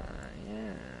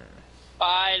 yes.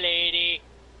 Bye, lady.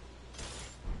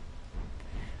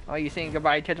 Oh, you saying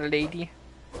goodbye to the lady?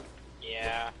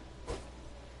 Yeah.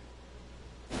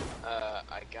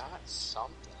 I got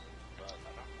something, but I don't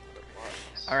know what it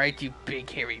was. Alright, you big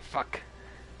hairy fuck.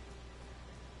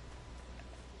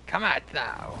 Come out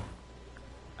now.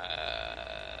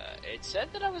 It said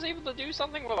that I was able to do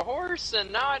something with a horse,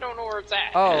 and now I don't know where it's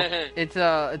at. Oh, it's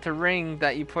a ring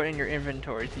that you put in your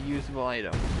inventory. It's a usable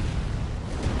item.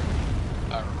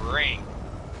 A ring.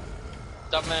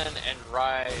 Summon and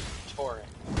ride torrent.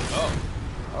 Oh.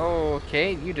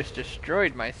 Okay, you just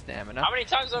destroyed my stamina. How many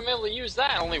times am I able to use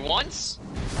that? Only once?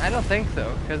 I don't think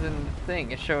so, because in the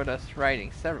thing it showed us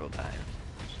riding several times.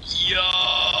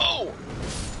 Yo!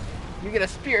 You get a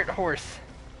spirit horse.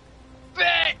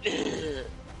 Bet!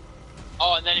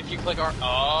 Oh, and then if you click R...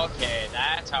 Okay,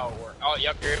 that's how it works. Oh,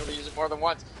 yep, you're able to use it more than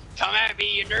once. Come at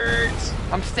me, you nerds!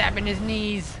 I'm stabbing his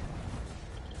knees.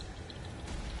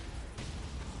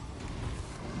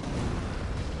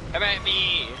 Come at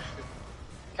me!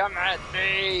 Come at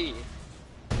me!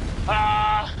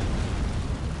 Ah!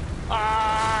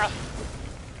 Ah!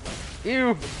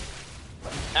 Ew.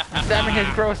 I'm stabbing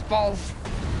his gross balls.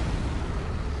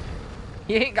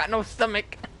 He ain't got no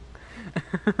stomach.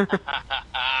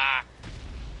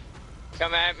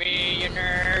 Come at me, you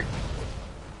nerd!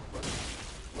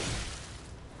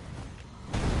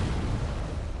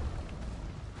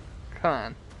 Come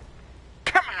on.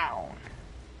 Come on.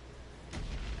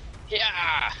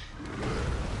 Yeah.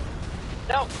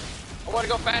 No. I want to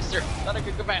go faster. Thought I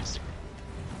could go faster.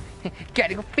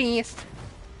 Gotta go fast.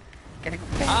 Gotta go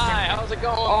fast. Hi, how's it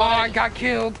going? Oh, bud? I got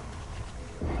killed.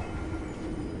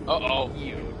 Uh-oh.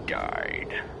 You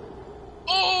died.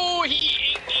 Oh, he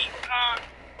ate me.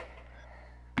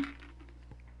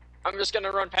 I'm just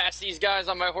gonna run past these guys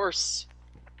on my horse.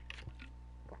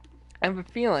 I have a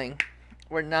feeling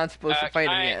we're not supposed to fight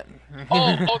him yet.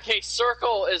 Oh, okay,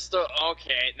 circle is the...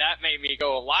 Okay, that made me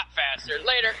go a lot faster.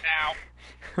 Later, now.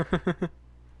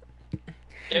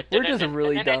 We're just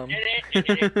really dumb.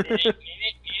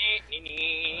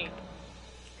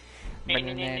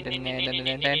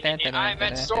 I'm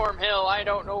at Storm Hill. I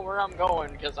don't know where I'm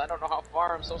going because I don't know how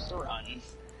far I'm supposed to run.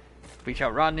 We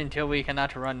shall run until we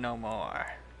cannot run no more.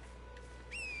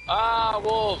 Ah,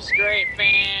 wolves, great,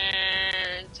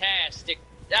 fantastic.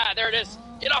 Ah, there it is.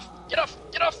 Get off, get off,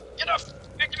 get off, get off.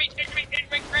 Activate, activate,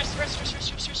 activate, rest, rest, rest,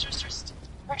 rest, rest, rest, rest, rest,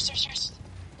 rest, rest, rest.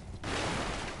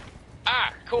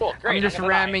 Ah, cool, great. I'm just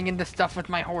ramming into stuff with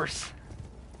my horse.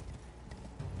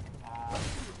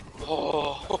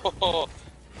 Oh.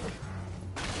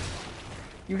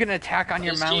 You can attack on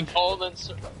your Just mount. keep holding,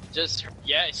 just,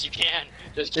 yes, you can.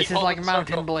 Just keep This is like holding Mountain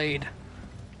circle. Blade.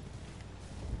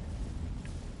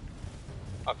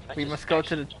 Oh, can I We just must go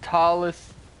to the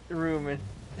tallest room in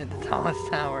the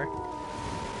tallest tower.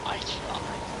 I cannot.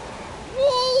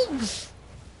 Wolves!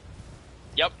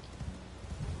 Yep.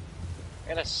 I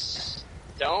got a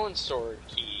stone sword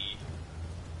key.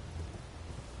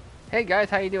 Hey guys,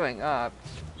 how you doing?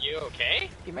 You okay?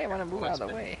 You might want to move out of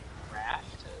the way.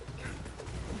 Rafted.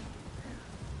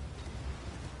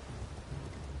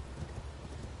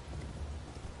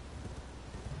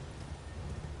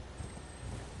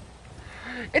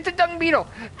 It's a dung beetle!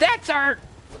 That's our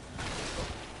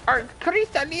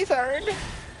Crystal lizard!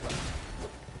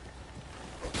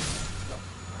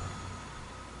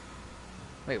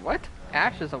 Wait, what?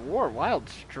 Ashes of War, Wild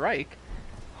Strike?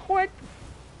 What?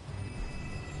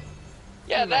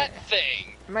 Yeah, that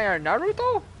thing. Am I our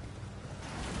Naruto?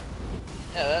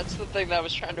 Yeah, that's the thing that I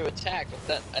was trying to attack, but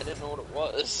that I didn't know what it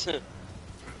was.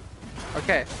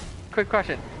 Okay, quick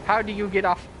question. How do you get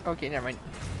off? Okay, never mind.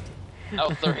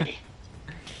 L3.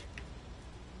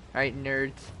 Alright,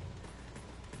 nerds.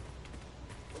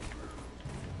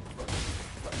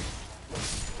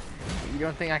 You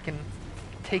don't think I can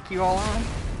take you all on?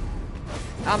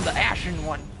 I'm the Ashen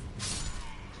one.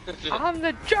 I'm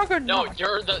the Juggernaut. No,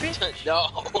 you're the bitch.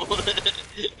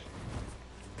 no.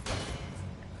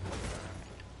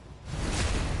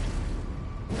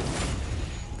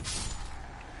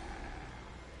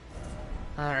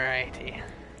 Alrighty.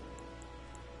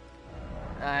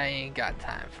 I ain't got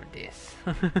time for this.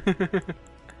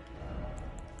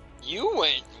 You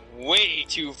went way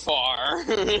too far.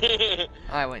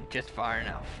 I went just far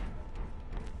enough.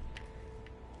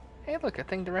 Hey, look, a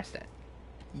thing to rest at.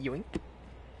 Yoink.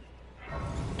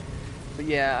 But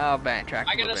yeah, I'll backtrack.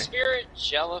 I got a spirit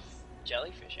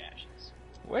jellyfish ashes.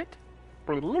 What?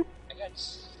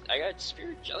 I got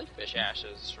spirit jellyfish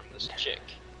ashes from this chick.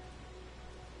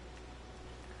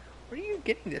 Where are you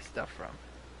getting this stuff from?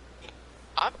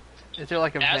 I'm, Is there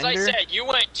like a as vendor? I said, you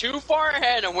went too far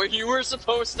ahead on where you were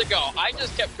supposed to go. I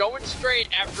just kept going straight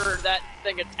after that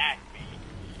thing attacked me.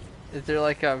 Is there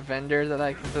like a vendor that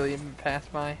I can really pass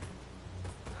by?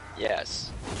 Yes.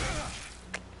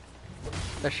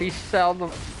 Does she sell the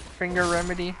finger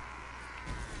remedy?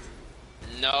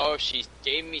 No, she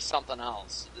gave me something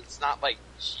else. It's not like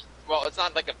well, it's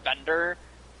not like a vendor,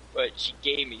 but she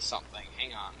gave me something.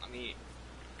 Hang on, let me.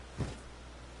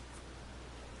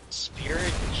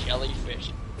 Spirit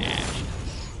jellyfish ashes.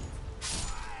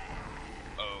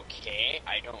 Okay,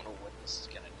 I don't know what this is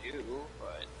gonna do,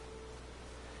 but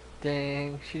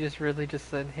Dang, she just really just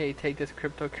said, hey, take this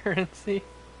cryptocurrency.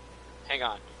 hang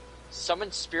on.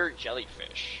 Summon spirit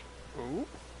jellyfish. Ooh.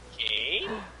 Okay.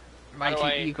 Mighty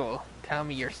I- Eagle, tell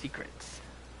me your secrets.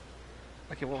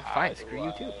 Okay, well, How fine, do screw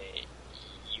you too. I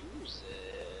use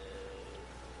it?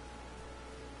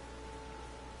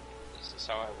 Is this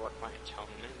how I work my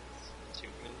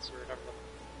attunements or whatever?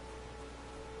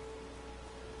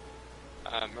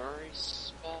 Murray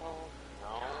spell?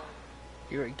 No.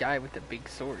 You're a guy with a big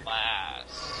sword.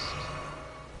 Last.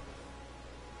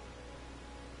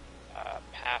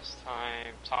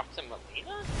 Pastime. Talk to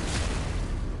Melina?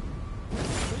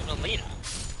 Who's Melina?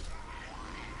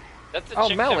 That's the Oh,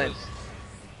 chick that Melon. was-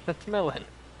 That's Melon.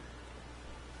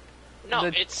 No,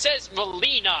 The- it says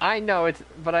Melina! I know it's,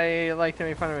 but I like to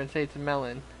make fun of it and say it's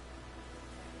Melon.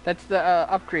 That's the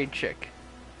upgrade chick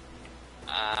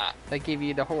that gave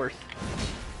you the horse.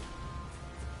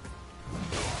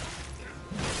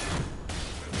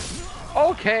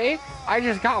 Okay, I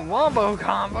just got wombo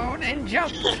comboed and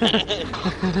jumped.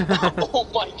 Oh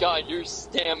my god, your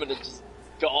stamina just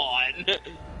gone.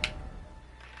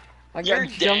 I You're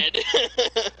got jumped.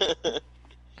 dead.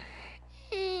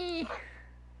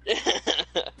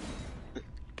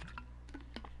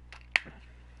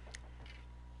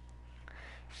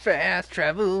 Fast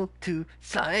travel to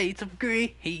sites of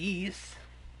grace.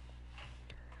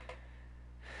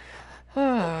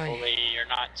 Hopefully you're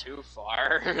not too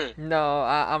far. No,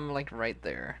 I'm like right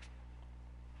there.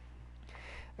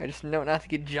 I just know not to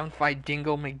get jumped by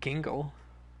Dingle McGingle.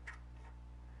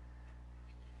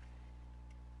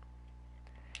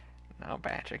 Now,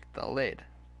 Patrick, the lid.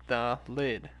 The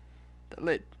lid. The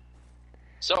lid.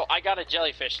 So I got a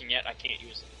jellyfish and yet I can't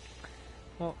use it.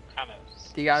 Well, Kind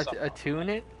of. do you gotta attune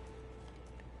it?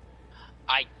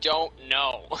 I don't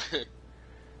know.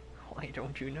 Why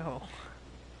don't you know?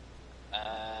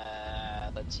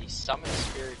 Let's see. Summon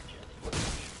spirit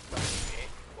jellyfish. Okay.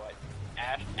 What?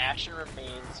 Ashen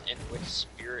remains in which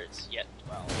spirits yet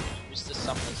dwell. Used to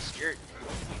summon a spirit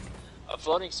jellyfish. A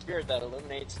floating spirit that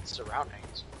illuminates its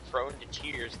surroundings. Prone to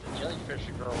tears, the jellyfish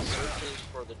girl searches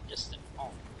for the distant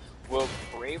home. Will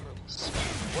bravely spew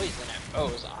poison at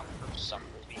foes on her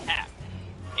summoner's behalf.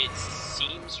 It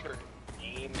seems her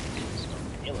name is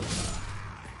Ruen.Allis.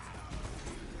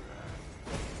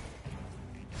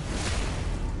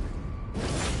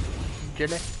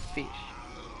 Jellyfish.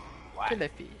 What?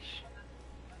 Jellyfish.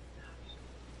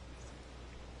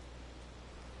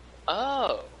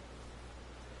 Oh.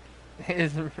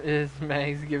 Is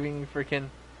Mags giving freaking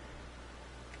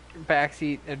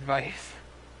backseat advice?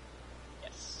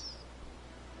 Yes.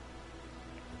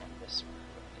 And this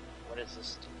one. What is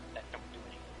this do? That don't do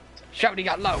anything. Shouty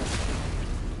got low.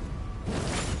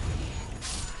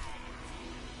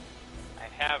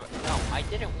 No, I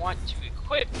didn't want to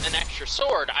equip an extra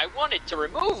sword. I wanted to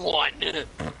remove one.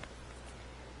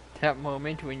 That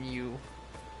moment when you...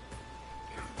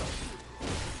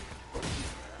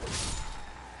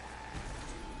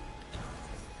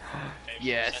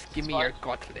 Yes, give me your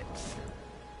gauntlets.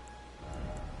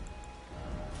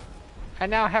 I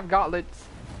now have gauntlets.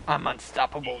 I'm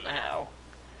unstoppable now.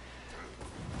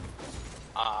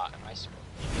 Am I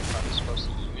supposed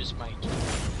to use my key?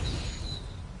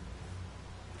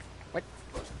 What?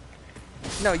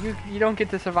 No, you don't get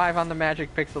to survive on the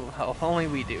magic pixel of health. Only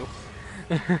we do.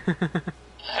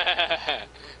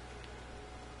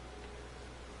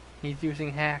 He's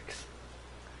using hacks.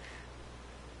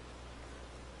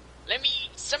 Let me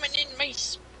summon in my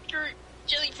spirit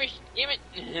jellyfish, damn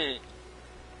it!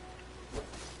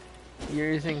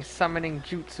 You're using summoning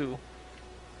jutsu.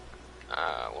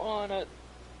 Wanna...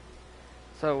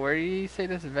 So where do you say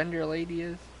this vendor lady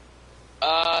is?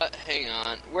 Hang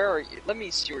on. Where are you? Let me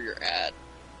see where you're at.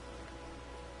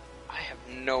 I have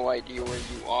no idea where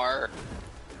you are.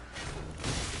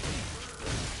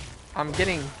 I'm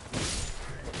getting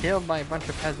killed by a bunch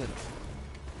of peasants.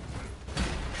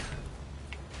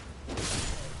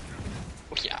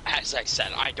 Yeah, as I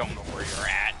said, I don't know where you're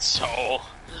at, so...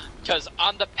 Because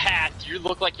on the path, you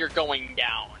look like you're going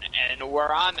down, and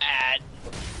where I'm at...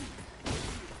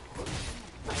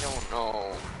 I don't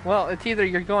know. Well, it's either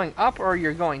you're going up or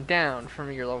you're going down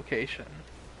from your location.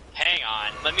 Hang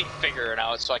on, let me figure it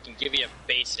out so I can give you a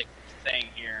basic thing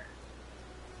here.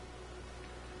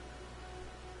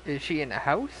 Is she in a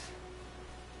house?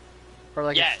 Or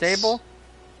like Yes. a stable?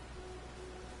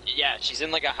 Yeah, she's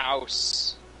in like a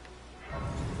house.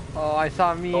 Oh, I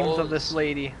saw memes of this Those-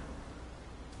 lady.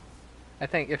 I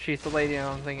think if she's the lady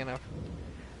I'm thinking of.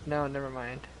 No, never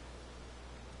mind.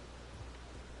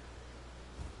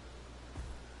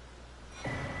 A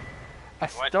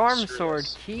What? storm Screw sword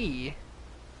this. key.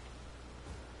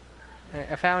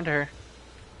 I found her.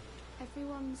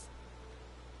 Everyone's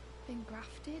been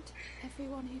grafted.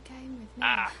 Everyone who came with me.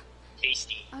 Ah,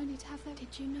 tasty. Only to have them. Did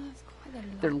you know it's quite a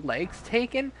lot? Their legs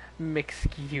taken?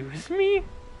 Excuse me?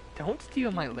 Don't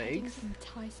steal my legs. I'm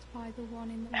enticed by the one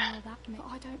in the world that me. But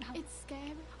I don't have. It's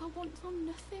scary. I want on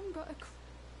nothing but a.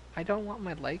 I don't want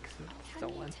my legs Can you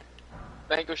stolen.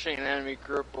 Vanquishing an enemy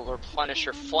group will replenish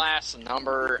your flask. The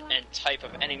number and type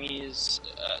of enemies,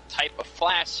 type of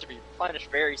flask to be replenished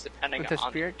varies depending With the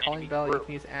on spirit the calling enemy bell, you group.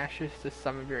 can use ashes to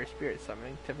summon various spirits.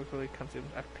 Summoning typically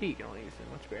consumes FP. You can only use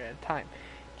one spirit at a time.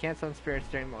 You can't summon spirits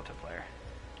during multiplayer.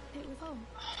 It was home.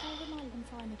 Tell them I'm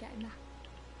trying to get in that.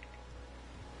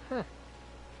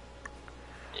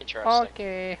 Interesting.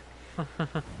 Okay.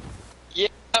 Yeah,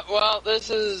 well, this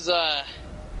is, How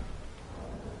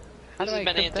this do I has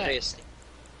been equip that? interesting.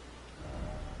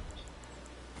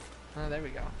 Oh, there we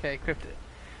go. Okay, equipped it.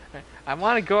 Alright, I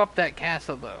want to go up that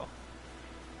castle, though.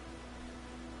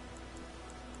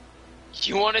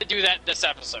 you want to do that this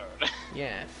episode?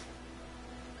 Yes.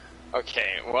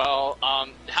 Okay, well,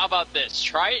 how about this?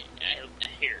 Try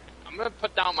here. I'm gonna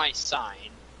put down my sign.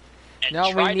 And No,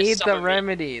 we try to need the summon me.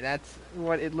 remedy. That's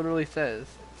what it literally says.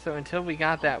 So until we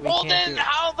got that, we Well, can't then do it.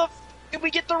 how the f did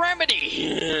we get the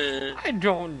remedy? I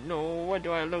don't know. What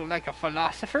do I look like, a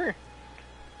philosopher?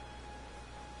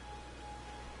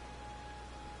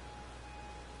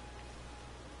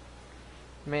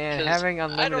 Man, 'Cause having I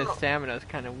don't unlimited know. stamina is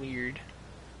kind of weird.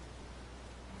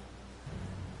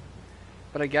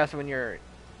 But I guess when you're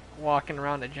walking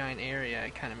around a giant area,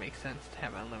 it kind of makes sense to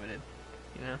have unlimited,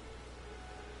 you know?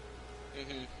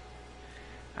 Mhm.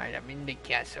 Alright, I'm in the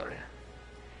castle.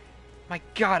 My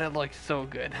god, it looks so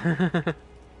good.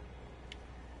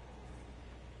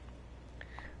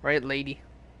 Right, lady?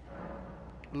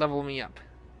 Level me up.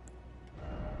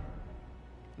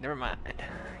 Never mind. I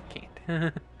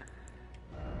can't.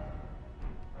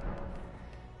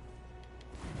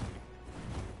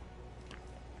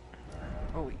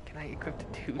 Oh, wait, can I equip the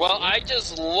two? Well, swords? I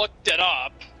just looked it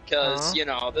up because Uh-huh. you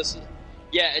know this is.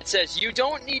 Yeah, it says you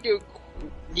don't need to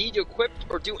equip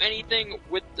or do anything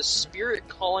with the spirit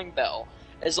calling bell.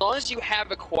 As long as you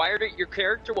have acquired it, your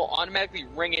character will automatically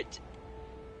ring it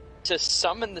to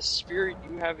summon the spirit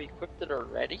you have equipped it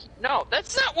already. No,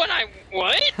 that's not what I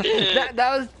what. that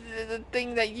was the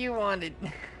thing that you wanted.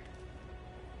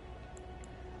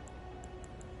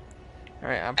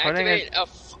 Alright, I'm putting Activate it.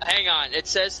 hang on. It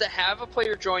says to have a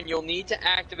player join, you'll need to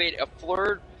activate a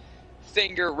flurred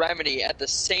finger remedy. At the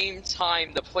same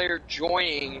time, the player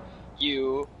joining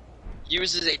you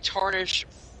uses a tarnish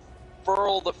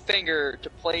furl the finger to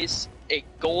place a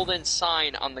golden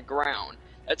sign on the ground.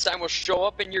 That sign will show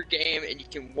up in your game, and you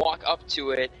can walk up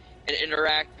to it and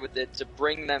interact with it to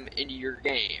bring them into your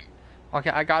game. Okay,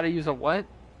 I gotta use a what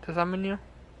to summon you?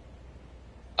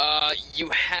 You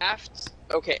have to.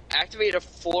 Okay, activate a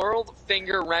floral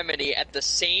finger remedy at the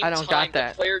same I don't time got that.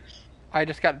 the player. I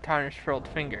just got a tarnished furled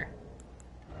finger.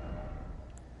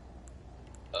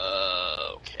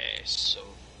 Okay, so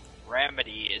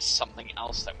remedy is something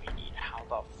else that we need. How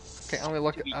the Okay, I'm gonna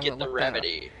look. do we I'm get gonna the look that up.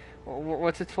 remedy?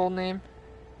 What's its full name?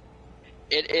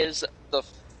 It is the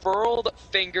furled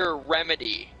finger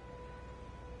remedy.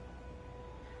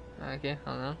 Okay, I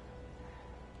don't know.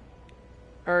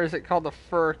 Or is it called the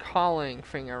fur calling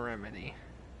finger remedy?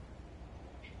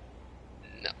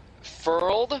 No,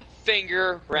 furled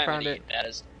finger I found remedy. it. That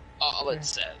is all it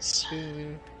says.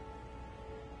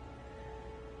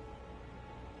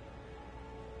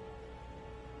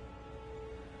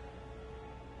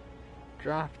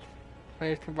 Dropped.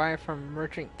 Players can buy it from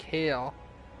Merchant Kale.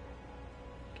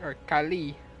 Or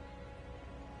Kali.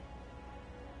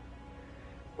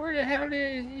 Where the hell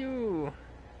is you?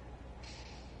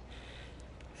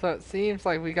 So it seems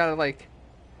like we gotta like...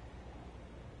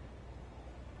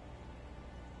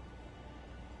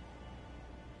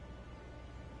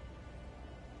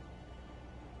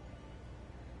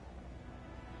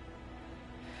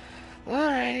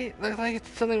 Alright, looks like it's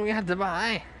something we have to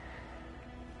buy.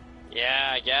 Yeah,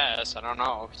 I guess. I don't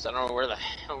know, because I don't know where the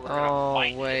hell we're gonna Oh,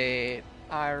 find it. wait.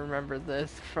 I remember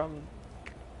this from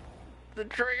the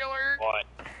trailer. What?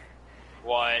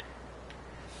 What?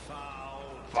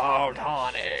 Foul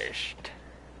tarnished.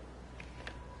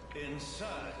 In search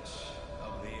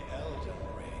of the Elden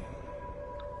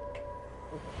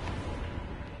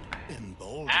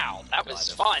Ring. Ow, that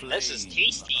was fun. This is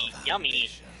tasty. Yummy.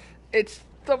 It's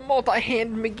the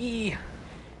multi-hand McGee.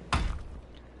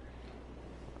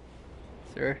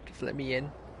 Sir, just let me in.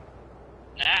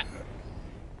 Ah.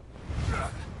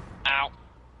 Ow.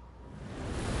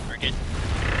 We're good.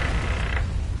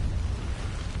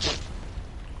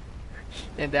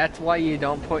 And that's why you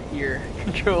don't put your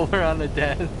controller on the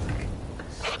desk.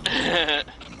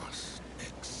 Must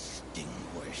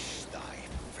extinguish thy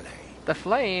flame. The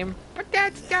flame? But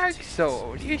that's Dark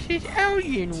Souls. This is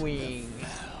Elden Ring.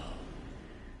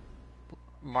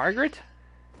 Margaret?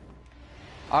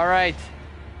 Alright.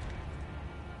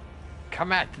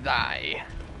 Come at thy.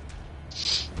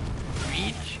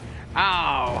 Reach.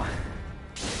 Ow.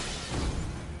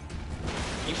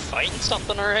 You fighting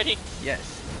something already?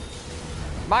 Yes.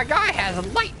 My guy has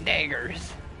light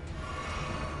daggers.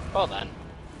 Well then.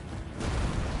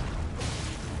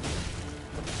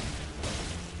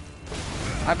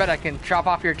 I bet I can chop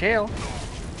off your tail.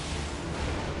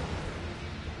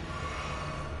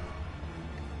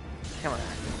 Come on.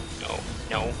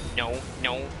 No, no,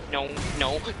 no, no,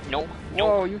 no, no, no,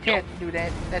 Whoa, you no. can't do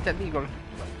that. That's illegal.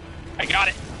 I got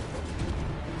it.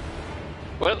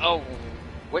 Well, oh,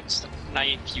 what's the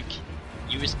knife you can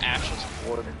use Ashes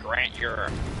for to grant your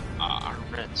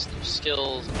armaments through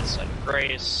skills instead of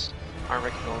grace? Armor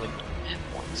can only be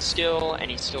skill.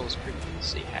 Any skills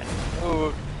previously had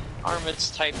removed. Armaments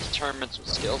type determines what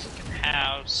skills it can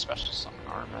have. Special summon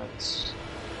armaments.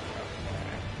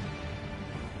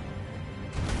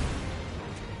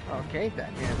 Okay,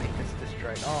 that nearly just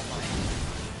destroyed all mine.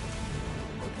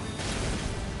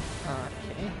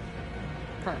 Okay.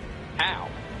 Huh. Ow.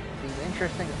 The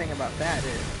interesting thing about that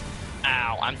is...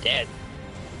 Ow, I'm dead.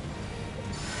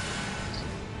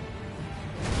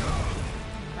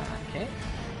 Okay.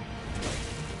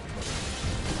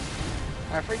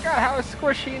 I forgot how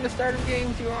squishy in the start of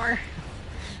games you are.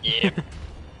 Yep.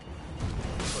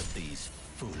 Put these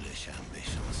foolish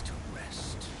ambitions to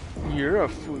rest. You're a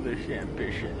foolish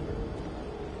ambition.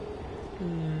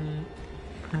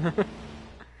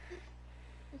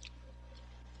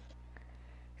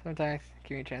 Sometimes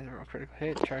give me a chance of a critical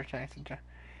hit, charge attacks,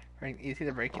 and easy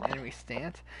to break an enemy's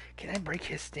stance. Can I break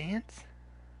his stance?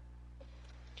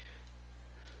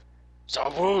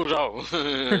 Sabudo.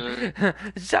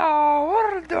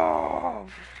 Sourdough!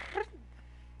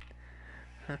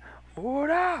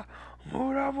 Mura!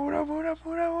 Mura, mura, mura,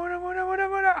 mura, mura, mura, mura,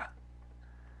 mura!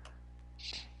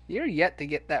 You're yet to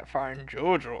get that far in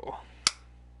JoJo.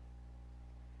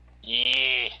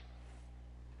 Yeah.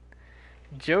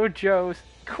 JoJo's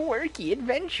Quirky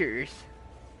Adventures.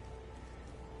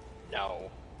 No,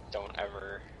 don't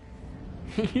ever.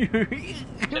 You're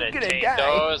I'm gonna gonna take die.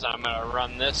 those. I'm gonna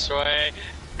run this way.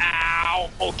 Ow!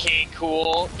 Okay,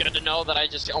 cool. Good to know that I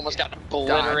just almost got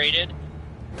obliterated.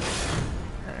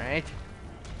 Alright.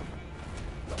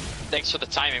 Thanks for the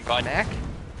timing, bud. Back.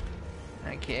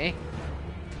 Okay.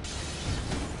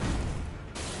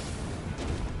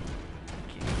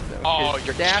 So Oh, his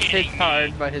you're dash kidding hits hard,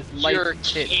 me. but his light You're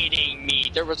hits. kidding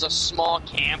me. There was a small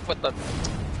camp with a...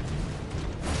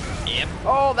 Yep.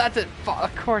 Oh, that's it.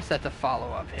 Of course that's a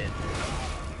follow-up hit.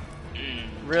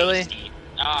 Really? Tasty.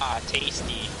 Ah,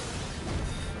 tasty.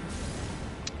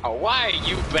 Oh, why are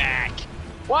you back?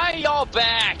 Why are y'all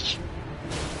back?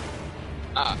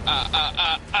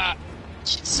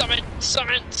 Summon,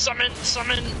 summon, summon,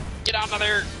 summon. Get out of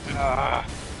there.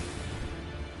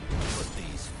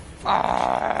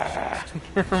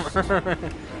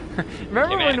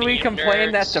 Remember when we Humanity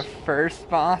complained that nerds. the first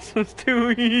boss was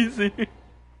too easy?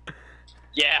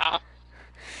 Yeah.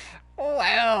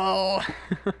 Well,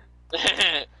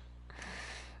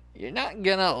 you're not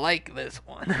gonna like this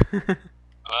one.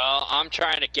 Well, I'm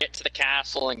trying to get to the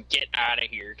castle and get out of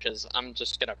here, because I'm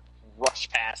just gonna rush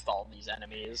past all these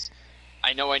enemies.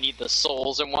 I know I need the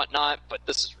souls and whatnot, but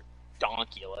this is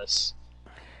redonkulous.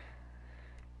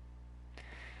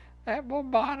 Apple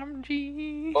bottom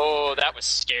G. Oh, that was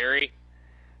scary.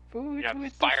 Food You gonna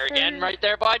with the fire again fur. right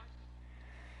there, bud?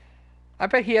 I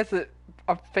bet he has a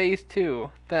phase 2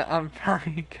 that I'm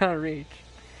probably gonna reach.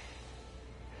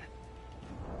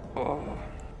 Oh.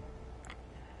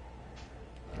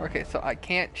 Okay, so I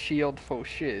can't shield faux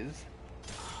shiz.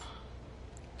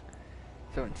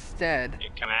 So instead... You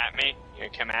come at me? You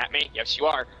come at me? Yes, you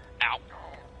are. Ow.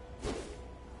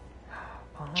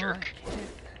 Oh, Jerk. I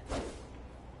can't.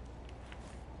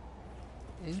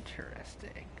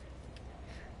 Interesting.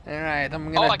 Alright,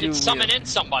 I'm gonna Oh, I do can summon wheel. in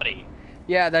somebody.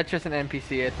 Yeah, that's just an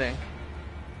NPC, I think.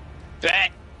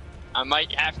 Bet. I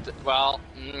might have to... Well,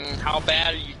 how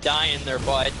bad are you dying there,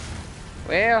 bud?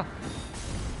 Well,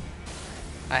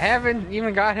 I haven't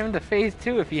even got him to phase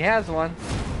 2 if he has one.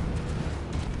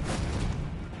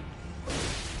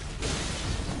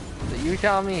 So you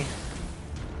tell me.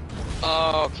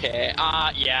 Okay,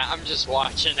 yeah, I'm just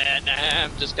watching it.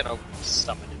 I'm just gonna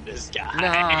summon this guy.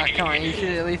 Nah, come on, you should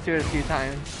at least do it a few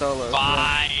times solo. so-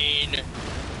 Fine.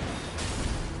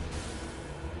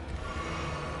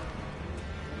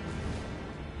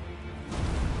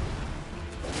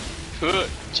 Good.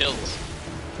 Chills.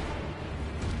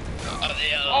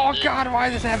 Oh god, why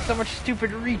does it have so much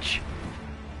stupid reach?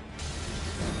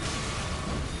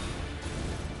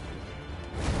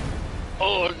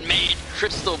 Old maid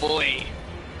Crystal Boy.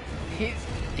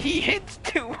 He hits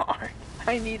too hard.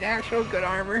 I need actual good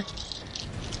armor.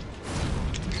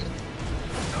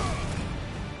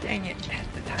 Dang it,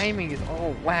 the timing is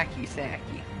all wacky sacky.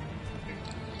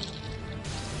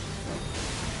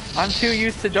 I'm too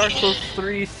used to Dark Souls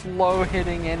 3 slow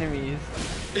hitting enemies.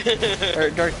 Or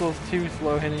Dark Souls 2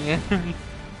 slow hitting enemies.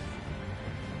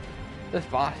 This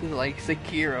boss is like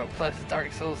Sekiro plus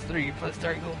Dark Souls 3 plus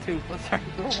Dark Souls 2 plus Dark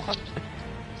Souls 1.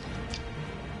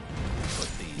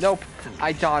 Nope,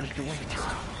 I dodged way too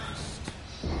hard.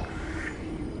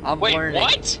 I'm Wait, learning.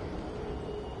 what?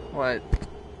 What?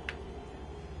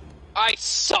 I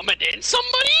summoned in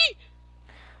somebody?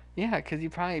 Yeah, because you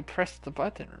probably pressed the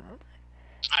button, remember?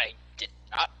 I did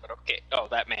not, but okay. Oh,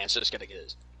 that man's just gonna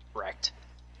get wrecked.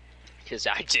 Because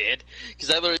I did.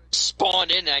 Because I literally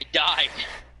spawned in and I died.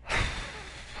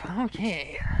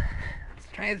 Okay. Let's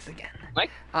try this again.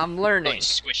 Mike, I'm really learning.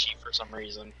 squishy for some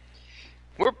reason.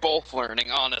 We're both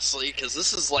learning, honestly, because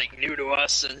this is, like, new to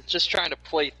us, and just trying to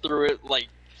play through it, like...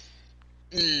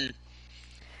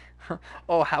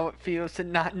 Oh, how it feels to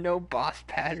not know boss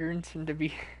patterns and to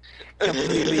be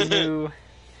completely new.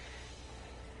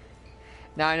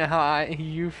 Now I know how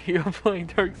you feel playing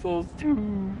Dark Souls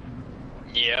 2.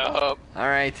 Yup.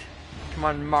 Alright. Come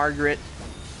on, Margaret.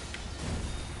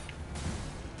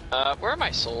 Where are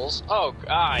my souls? Oh,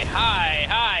 hi,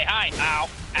 ow,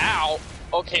 ow.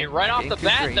 Okay, right off the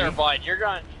bat there, bud, you're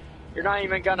not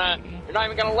even gonna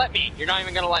let me. You're not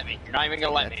even gonna let me.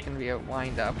 That's gonna be a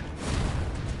wind up.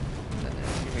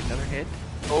 Give me another hit.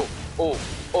 Oh,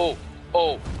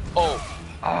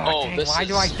 Oh, dang, this why is...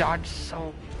 do I dodge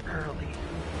so early?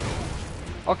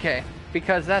 Okay,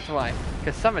 because that's why.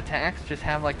 Because some attacks just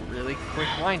have like really quick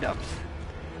wind-ups.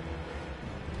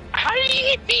 How did he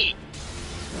hit me?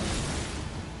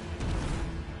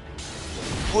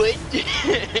 What?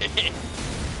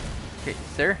 Okay,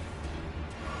 sir.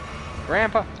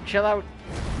 Grandpa, chill out.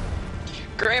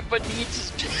 Grandpa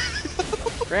needs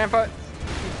his... Grandpa,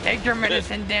 take your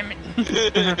medicine, damn it.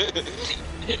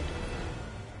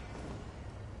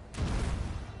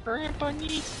 Grandpa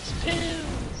needs his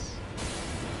pills.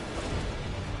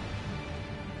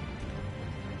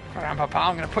 Grandpa,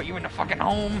 I'm gonna put you in the fucking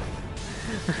home.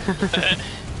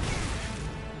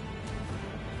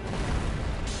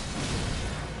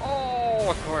 Oh,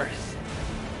 of course.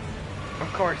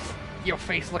 Of course. Your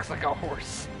face looks like a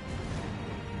horse.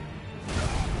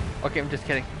 Okay, I'm just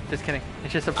kidding. Just kidding.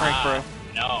 It's just a prank, bro.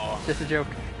 No. It's just a joke.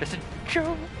 Just a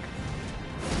joke.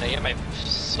 They get my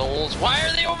souls. Why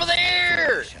are they over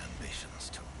there? Ambitions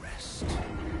to rest.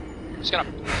 I'm just gonna...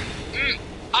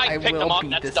 I picked will them up,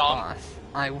 beat that's this dumb. boss.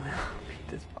 I will beat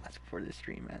this boss before the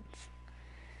stream ends.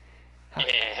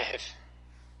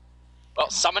 Well,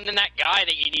 summon in that guy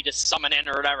that you need to summon in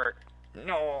or whatever.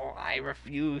 No, I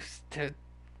refuse to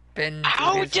bend.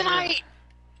 How did I...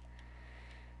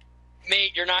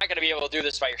 Mate, you're not going to be able to do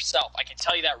this by yourself. I can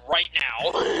tell you that right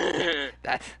now.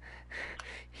 That's...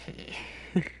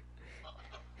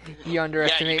 You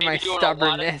underestimate my may be doing a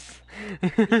stubbornness.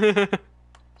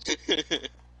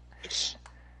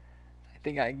 I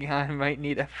think I might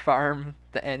need to farm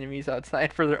the enemies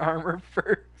outside for their armor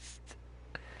first.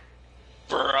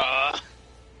 Bruh.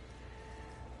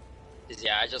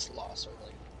 Yeah, I just lost over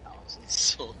like 1,000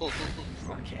 souls.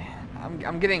 Okay,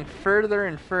 I'm getting further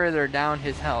and further down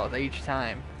his health each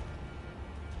time.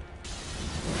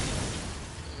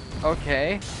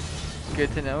 Okay, good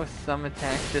to know. Some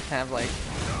attacks just have like...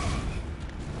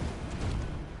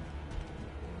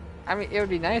 I mean, it would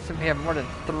be nice if we have more than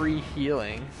 3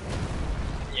 healings.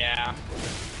 Yeah.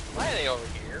 Why are they over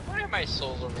here? Why are my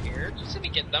souls over here? Just let me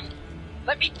get them.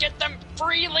 Let me get them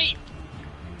freely!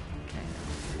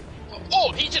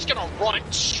 Oh, he's just gonna run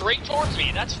straight towards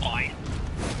me. That's fine.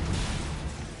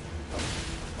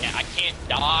 Yeah, I can't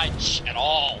dodge at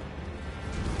all.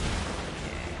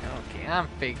 Okay, I'm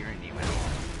figuring you out.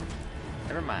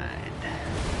 Never mind.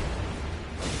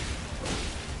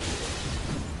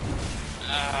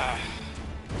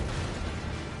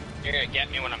 You're gonna get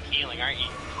me when I'm healing, aren't you,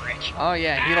 prick? Oh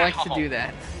yeah, he likes to Ow. do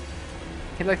that.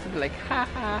 He likes to be like,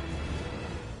 haha.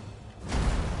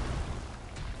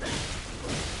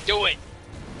 Do it!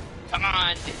 Come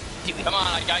on! Come on,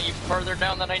 I got you further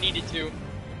down than I needed to.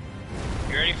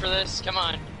 You ready for this? Come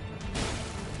on.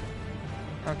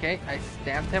 Okay, I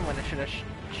stabbed him when I should have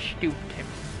stooped him.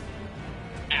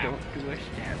 Ow. Don't do a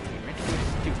stab, you meant to do a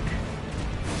stoop.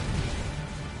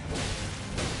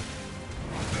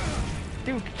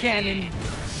 Stoop cannon,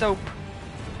 soap.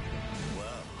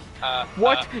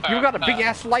 What? You got a big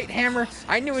ass light hammer?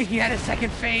 I knew he had a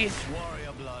second phase.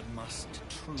 Warrior blood must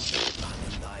truly run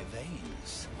in thy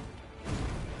veins.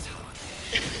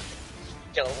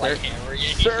 Get a light hammer,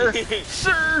 yeah. Sir,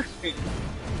 sir,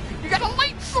 you got a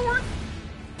light sword.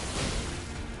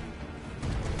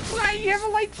 Why you have a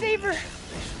lightsaber?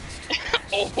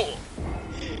 Oh.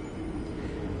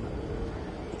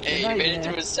 Hey, you Good night, made it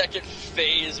man. to a second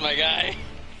phase, my guy.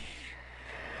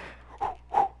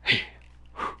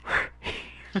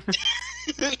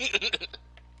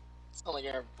 Sound like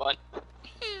you're having fun.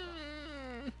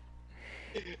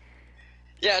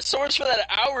 Yeah, so much for that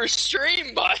hour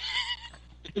stream, bud.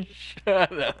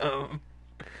 Shut up.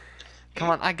 Come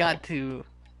on, I got to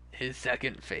his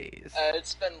second phase.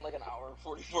 It's been like an hour and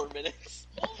 44 minutes.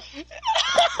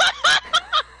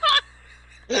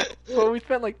 Well, we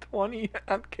spent like 20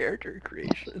 on character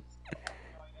creation.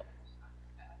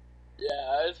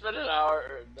 Yeah, it's been an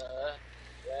hour and,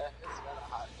 Yeah, it's been a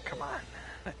hot day. Come on,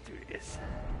 let's do this.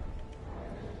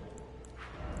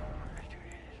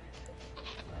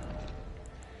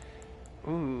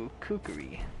 Ooh,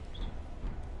 kookery.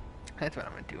 That's what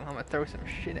I'm gonna do. I'm gonna throw some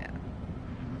shit at him.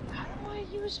 How do I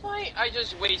use my... I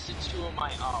just wasted 2 of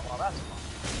my... Oh, well, that's fine.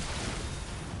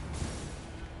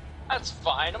 That's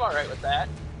fine. I'm alright with that.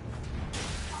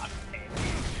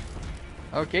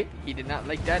 Okay, he did not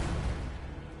like that.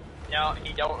 No,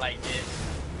 he don't like this.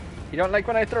 You don't like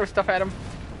when I throw stuff at him?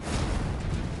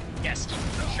 Yes, keep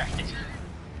him distracted.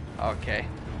 Okay.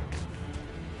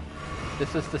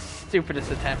 This was the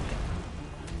stupidest attempt.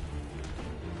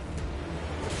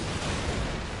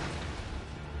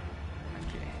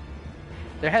 Okay.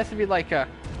 There has to be like a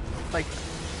way.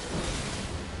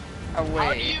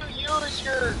 How do you use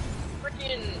your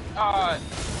freaking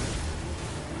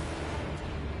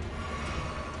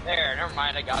There, never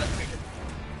mind, I got it figured.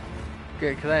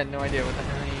 Good, because I had no idea what the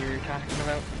hell you were talking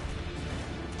about.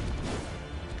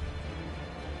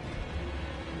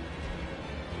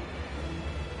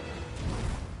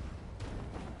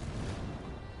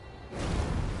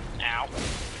 Ow.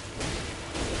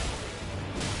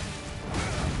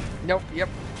 Nope, yep.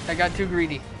 I got too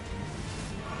greedy.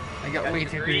 I got way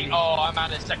too greedy. Oh, I'm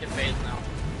on his second phase now.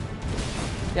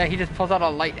 Yeah, he just pulls out a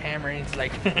light hammer and he's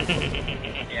like...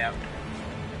 Yeah.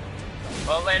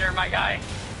 Well, later, my guy.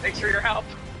 Thanks for your help.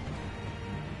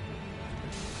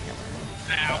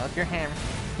 Ow. That's your hammer.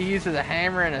 He uses a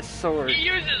hammer and a sword. He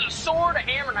uses a sword, a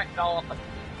hammer, and I fell off.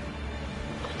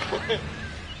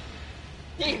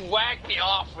 He whacked me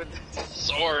off with the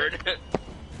sword.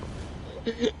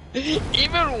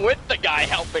 Even with the guy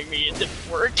helping me, it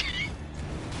didn't work.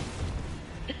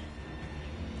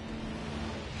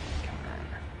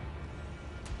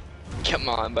 Come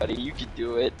on, buddy, you can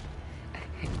do it.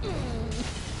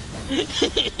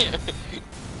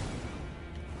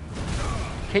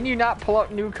 Can you not pull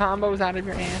out new combos out of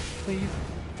your ass, please?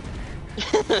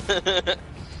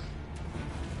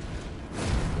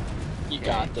 You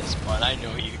got this, bud. I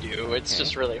know you do. It's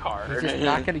just really hard. He's just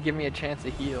not gonna give me a chance to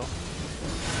heal.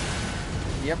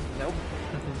 Yep, nope.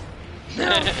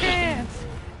 No chance!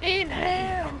 In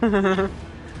hell!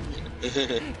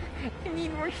 I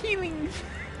need more healings.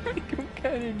 I don't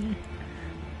got any.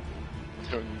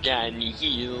 Don't got any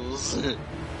heals.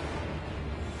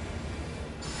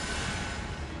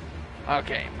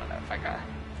 Okay, motherfucker.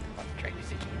 I'll try to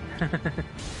see.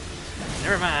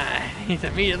 Never mind. He's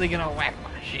immediately gonna whack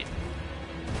my shit.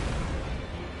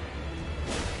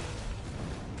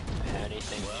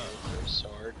 Anything new for a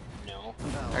sword? No.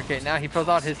 Okay, now he pulls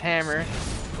out his hammer.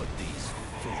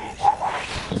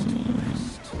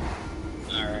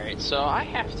 Alright, so I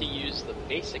have to use the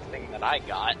basic thing that I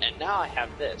got, and now I have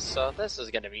this, so this is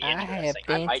gonna be interesting. I have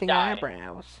dancing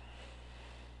eyebrows.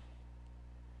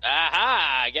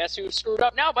 Aha! Guess who screwed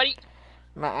up now, buddy?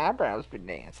 My eyebrows been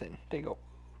dancing. They go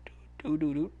do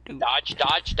do do do. Dodge,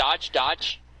 dodge, dodge,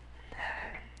 dodge.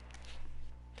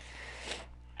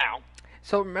 Ow.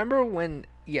 So remember when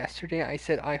yesterday I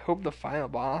said I hope the final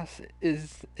boss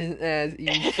is as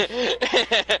easy?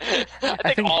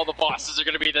 I think all the bosses are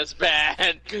gonna be this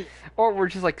bad. Or we're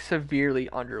just like severely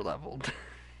underleveled.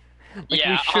 Like,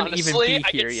 yeah, we shouldn't honestly, even be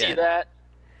I here can yet. see that.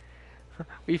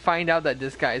 We find out that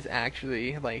this guy is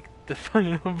actually like the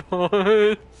final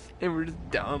boss, and we're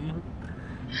just dumb.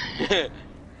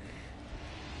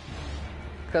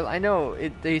 Because I know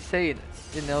they say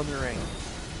in Elden Ring,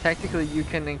 technically you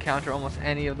can encounter almost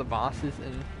any of the bosses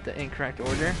in the incorrect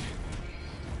order.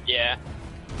 Yeah.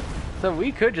 So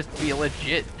we could just be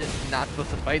legit just not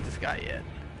supposed to fight this guy yet.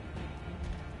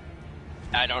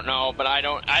 I don't know, but I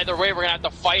don't. Either way, we're gonna have to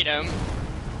fight him.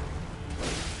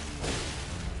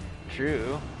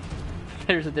 True.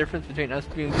 There's a difference between us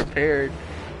being prepared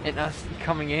and us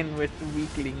coming in with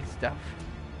weakling stuff.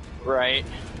 Right.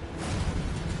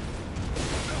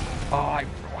 Oh,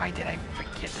 why did I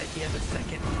forget that he has a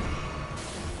second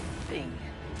thing?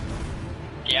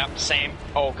 Yep, same.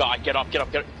 Oh god, get up, get up,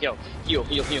 get up, heal, heal,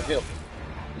 heal, heal, heal.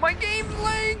 My game's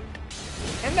lagged!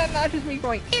 And that's not just me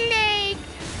going, it lagged!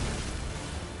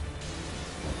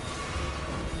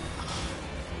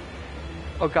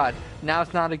 Oh god, now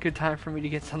it's not a good time for me to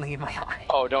get something in my eye.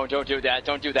 Oh, don't do that,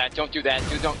 don't do that, don't do that,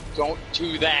 don't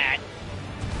do that.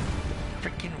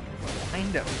 Freaking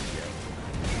window.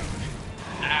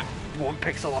 Ah. 1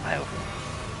 pixel of health.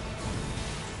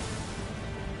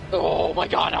 Oh my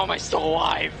god, how am I still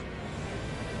alive?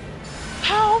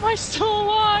 How am I still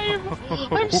alive?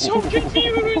 I'm so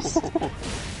confused.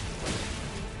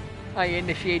 I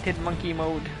initiated monkey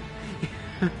mode.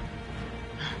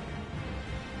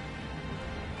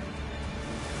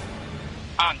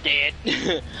 I'm dead.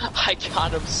 I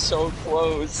got him so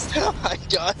close. I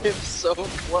got him so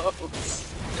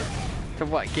close. To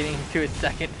what? Getting to his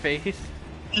second phase?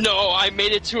 No, I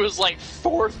made it to his like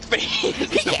fourth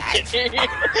phase. Yes!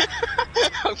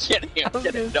 I'm kidding. I'm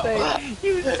kidding. No. Say,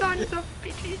 you sons of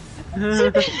bitches!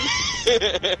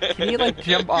 Can you like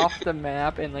jump off the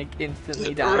map and like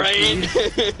instantly die?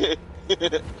 Right.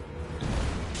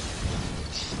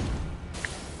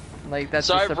 Like that's.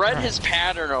 So I've read his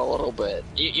pattern a little bit,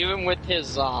 even with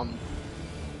his Yeah,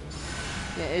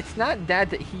 it's not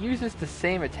that he uses the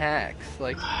same attacks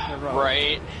like in a row.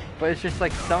 Right. But it's just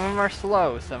like some of them are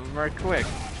slow, some of them are quick.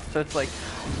 So it's like,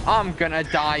 I'm gonna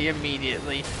die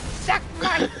immediately. Suck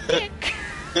my dick.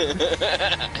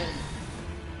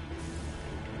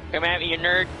 Come at me, you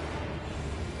nerd.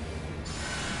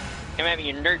 Come at me,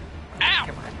 you nerd. Ow!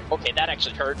 Come on. Okay, that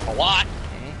actually hurt a lot.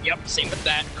 Okay. Yep, same with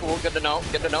that. Cool, good to know,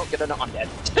 good to know, good to know. I'm dead.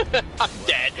 I'm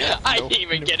dead. I didn't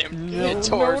even get him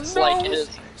towards like his...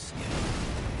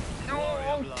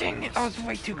 No, dang it, I was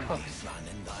way too close.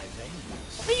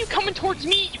 Why are you coming towards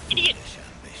me, you idiot?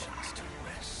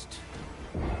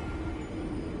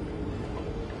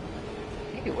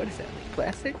 Hey, what is that, like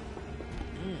plastic?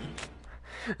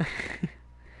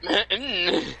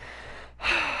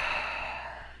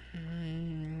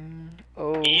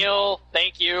 Oh. Heal,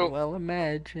 thank you. Well,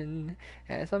 imagine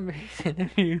as I'm facing the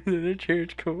view of the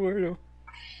church corridor.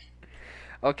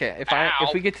 Okay,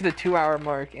 if we get to the 2-hour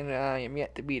mark and I am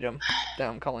yet to beat him, then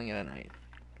I'm calling it a night.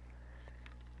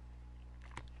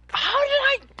 How did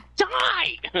I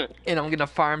die? And I'm gonna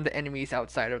farm the enemies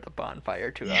outside of the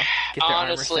bonfire to get their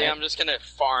Honestly, armor I'm just gonna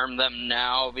farm them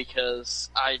now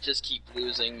because I just keep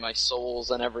losing my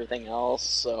souls and everything else,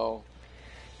 so...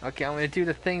 Okay, I'm gonna do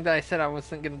the thing that I said I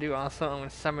wasn't gonna do also. I'm gonna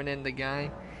summon in the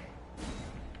guy.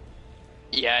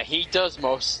 Yeah, he does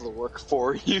most of the work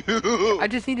for you. I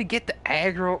just need to get the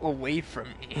aggro away from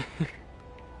me.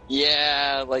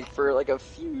 Yeah, like for like a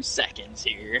few seconds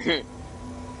here.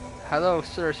 Hello,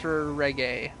 Sorcerer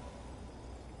Reggae.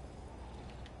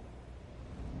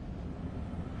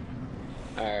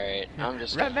 Alright, I'm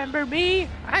just Remember me?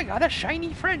 I got a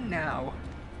shiny friend now.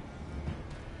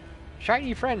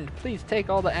 Shiny friend, please take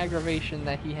all the aggravation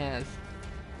that he has.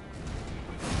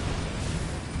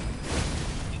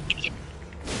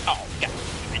 Oh, God.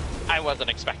 I wasn't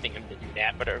expecting him to do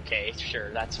that, but okay, sure,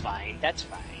 that's fine. That's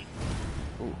fine.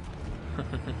 Ooh.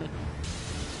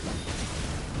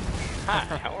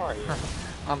 Hi, how are you?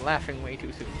 I'm laughing way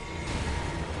too soon.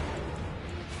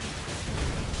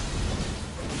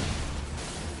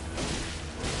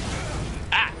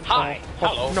 Ah, hi,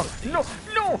 hello.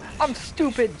 No, I'm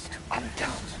stupid. I'm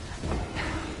dumb.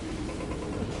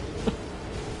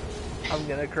 I'm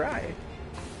gonna cry.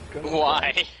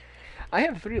 Why? Cry. I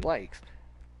have 3 likes,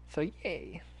 so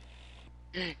yay.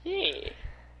 Hey.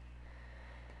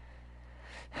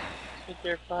 Hey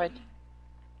there, bud.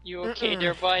 You okay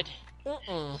there, bud?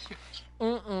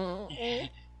 Waluigi.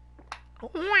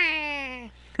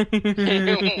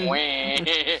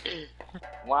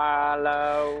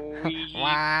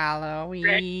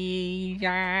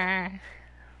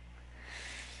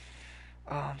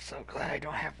 Oh, I'm so glad I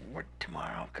don't have work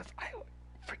tomorrow because I would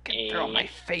freaking throw my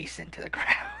face into the crowd.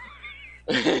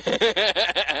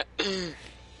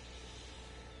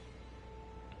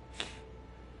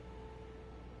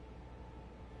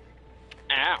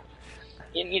 Ow.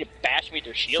 You didn't need to bash me with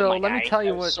your shield, So my let guy. me tell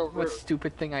you That was so what rude.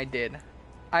 stupid thing I did.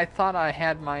 I thought I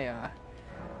had my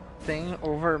thing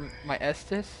over my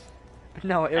Estus.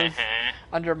 No, it was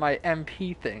under my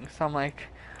MP thing. So I'm like,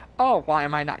 oh, why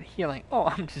am I not healing? Oh,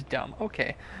 I'm just dumb.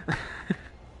 Okay.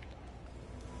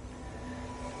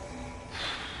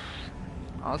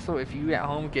 Also, if you at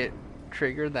home get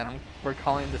triggered that we're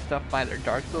calling the stuff by their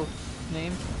Dark Souls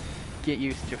name, get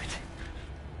used to it.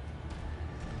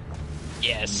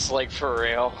 Yes, like for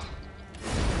real.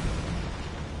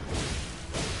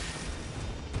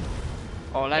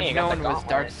 All I've Hey, got the known was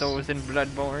Dark gauntlets. Souls and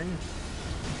Bloodborne.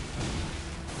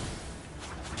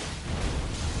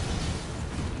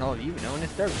 And all you've known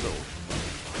is Dark Souls.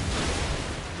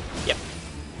 Yep.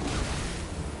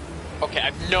 Okay,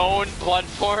 I've known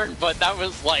Bloodborne, but that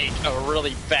was like a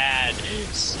really bad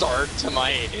start to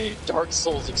my Dark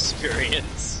Souls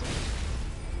experience.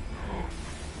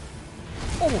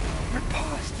 Oh,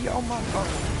 riposte, oh my god.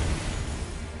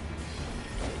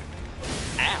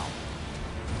 Ow.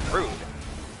 Rude.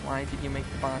 Why did you make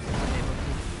the boss unable to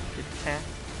get attacked?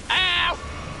 Ow!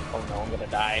 Oh no, I'm gonna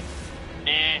die.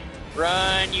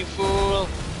 Run, you fool!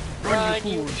 Run,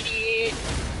 you idiot!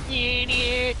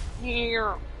 Idiot!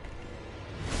 Here.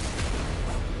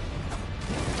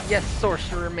 Yes,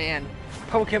 sorcerer man.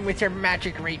 Poke him with your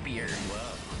magic rapier.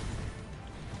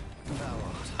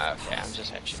 Okay, I'm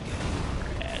just actually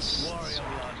getting rest. Warrior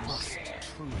blood must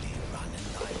truly run in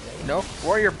thy veins. Nope,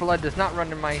 warrior blood does not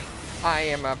run in my... I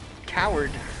am a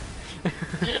coward.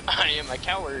 I am a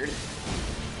coward.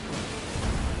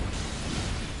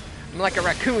 I'm like a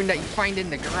raccoon that you find in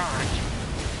the garage.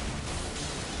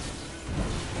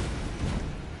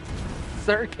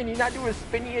 Sir, can you not do a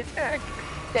spinny attack?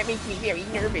 That makes me very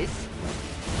nervous.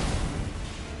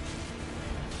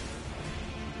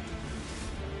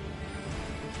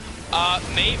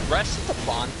 Mate, rest at the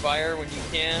bonfire when you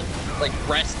can. Like,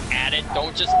 rest at it,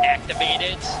 don't just activate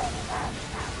it.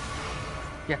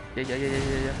 Yeah.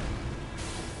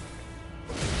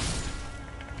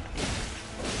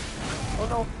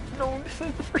 Oh no, this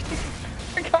is the first thing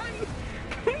I got.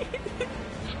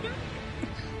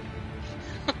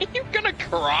 Are you gonna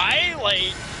cry?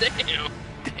 Like, damn.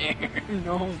 Damn,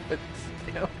 no, but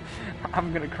still,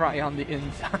 I'm gonna cry on the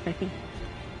inside.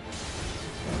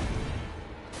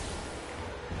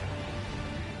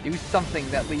 Do something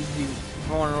that leaves you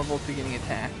vulnerable to getting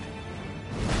attacked.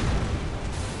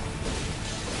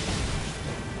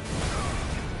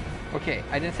 Okay,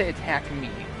 I didn't say attack me.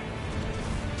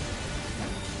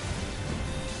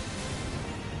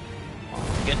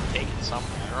 I'm getting taken somewhere.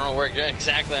 I don't know where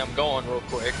exactly I'm going real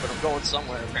quick, but I'm going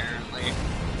somewhere apparently.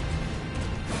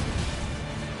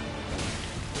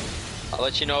 I'll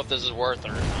let you know if this is worth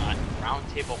it or not. Round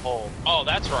table hold. Oh,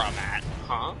 that's where I'm at.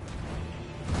 Huh?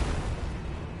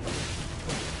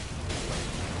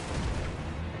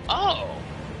 Oh.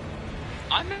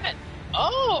 I'm at...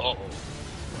 Oh.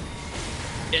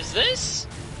 Is this?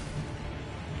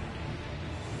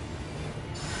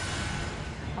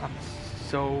 I'm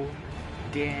so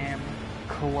damn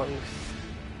close.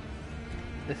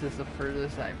 This is the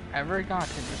furthest I've ever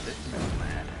gotten with this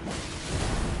nomad.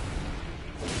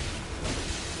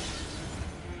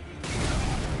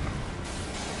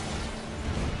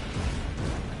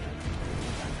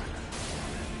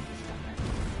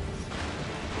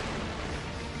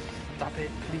 Stop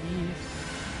it, please.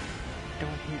 Don't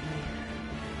hit me.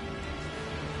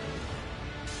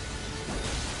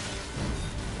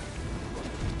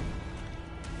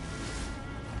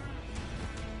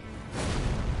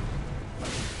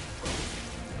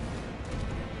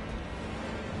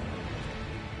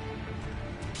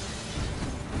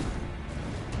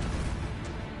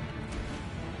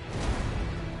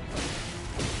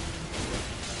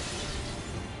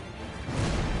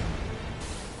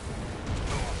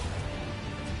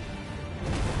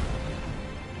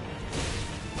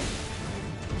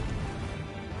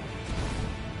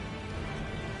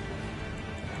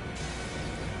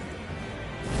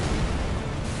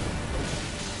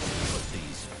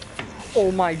 Oh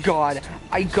my god,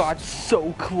 I got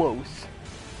so close.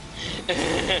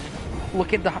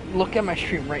 Look at my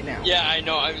stream right now. Yeah, I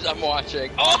know. I'm watching.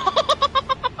 Oh!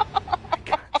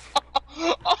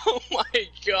 Oh my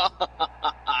god!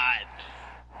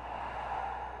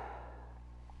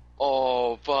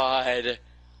 Oh, bud.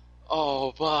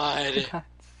 Oh, bud. I got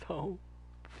so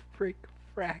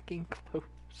fracking close.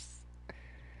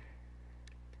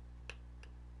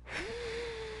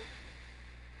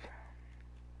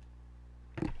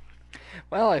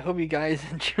 Well, I hope you guys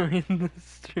enjoyed the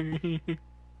stream.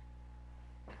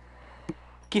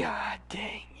 God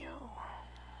dang you.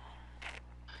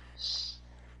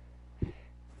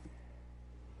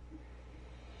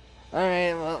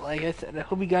 Alright, well, like I said, I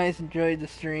hope you guys enjoyed the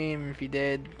stream. If you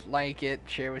did, like it,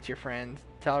 share with your friends,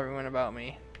 tell everyone about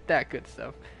me. That good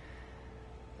stuff.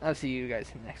 I'll see you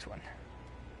guys in the next one.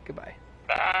 Goodbye.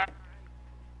 Bye.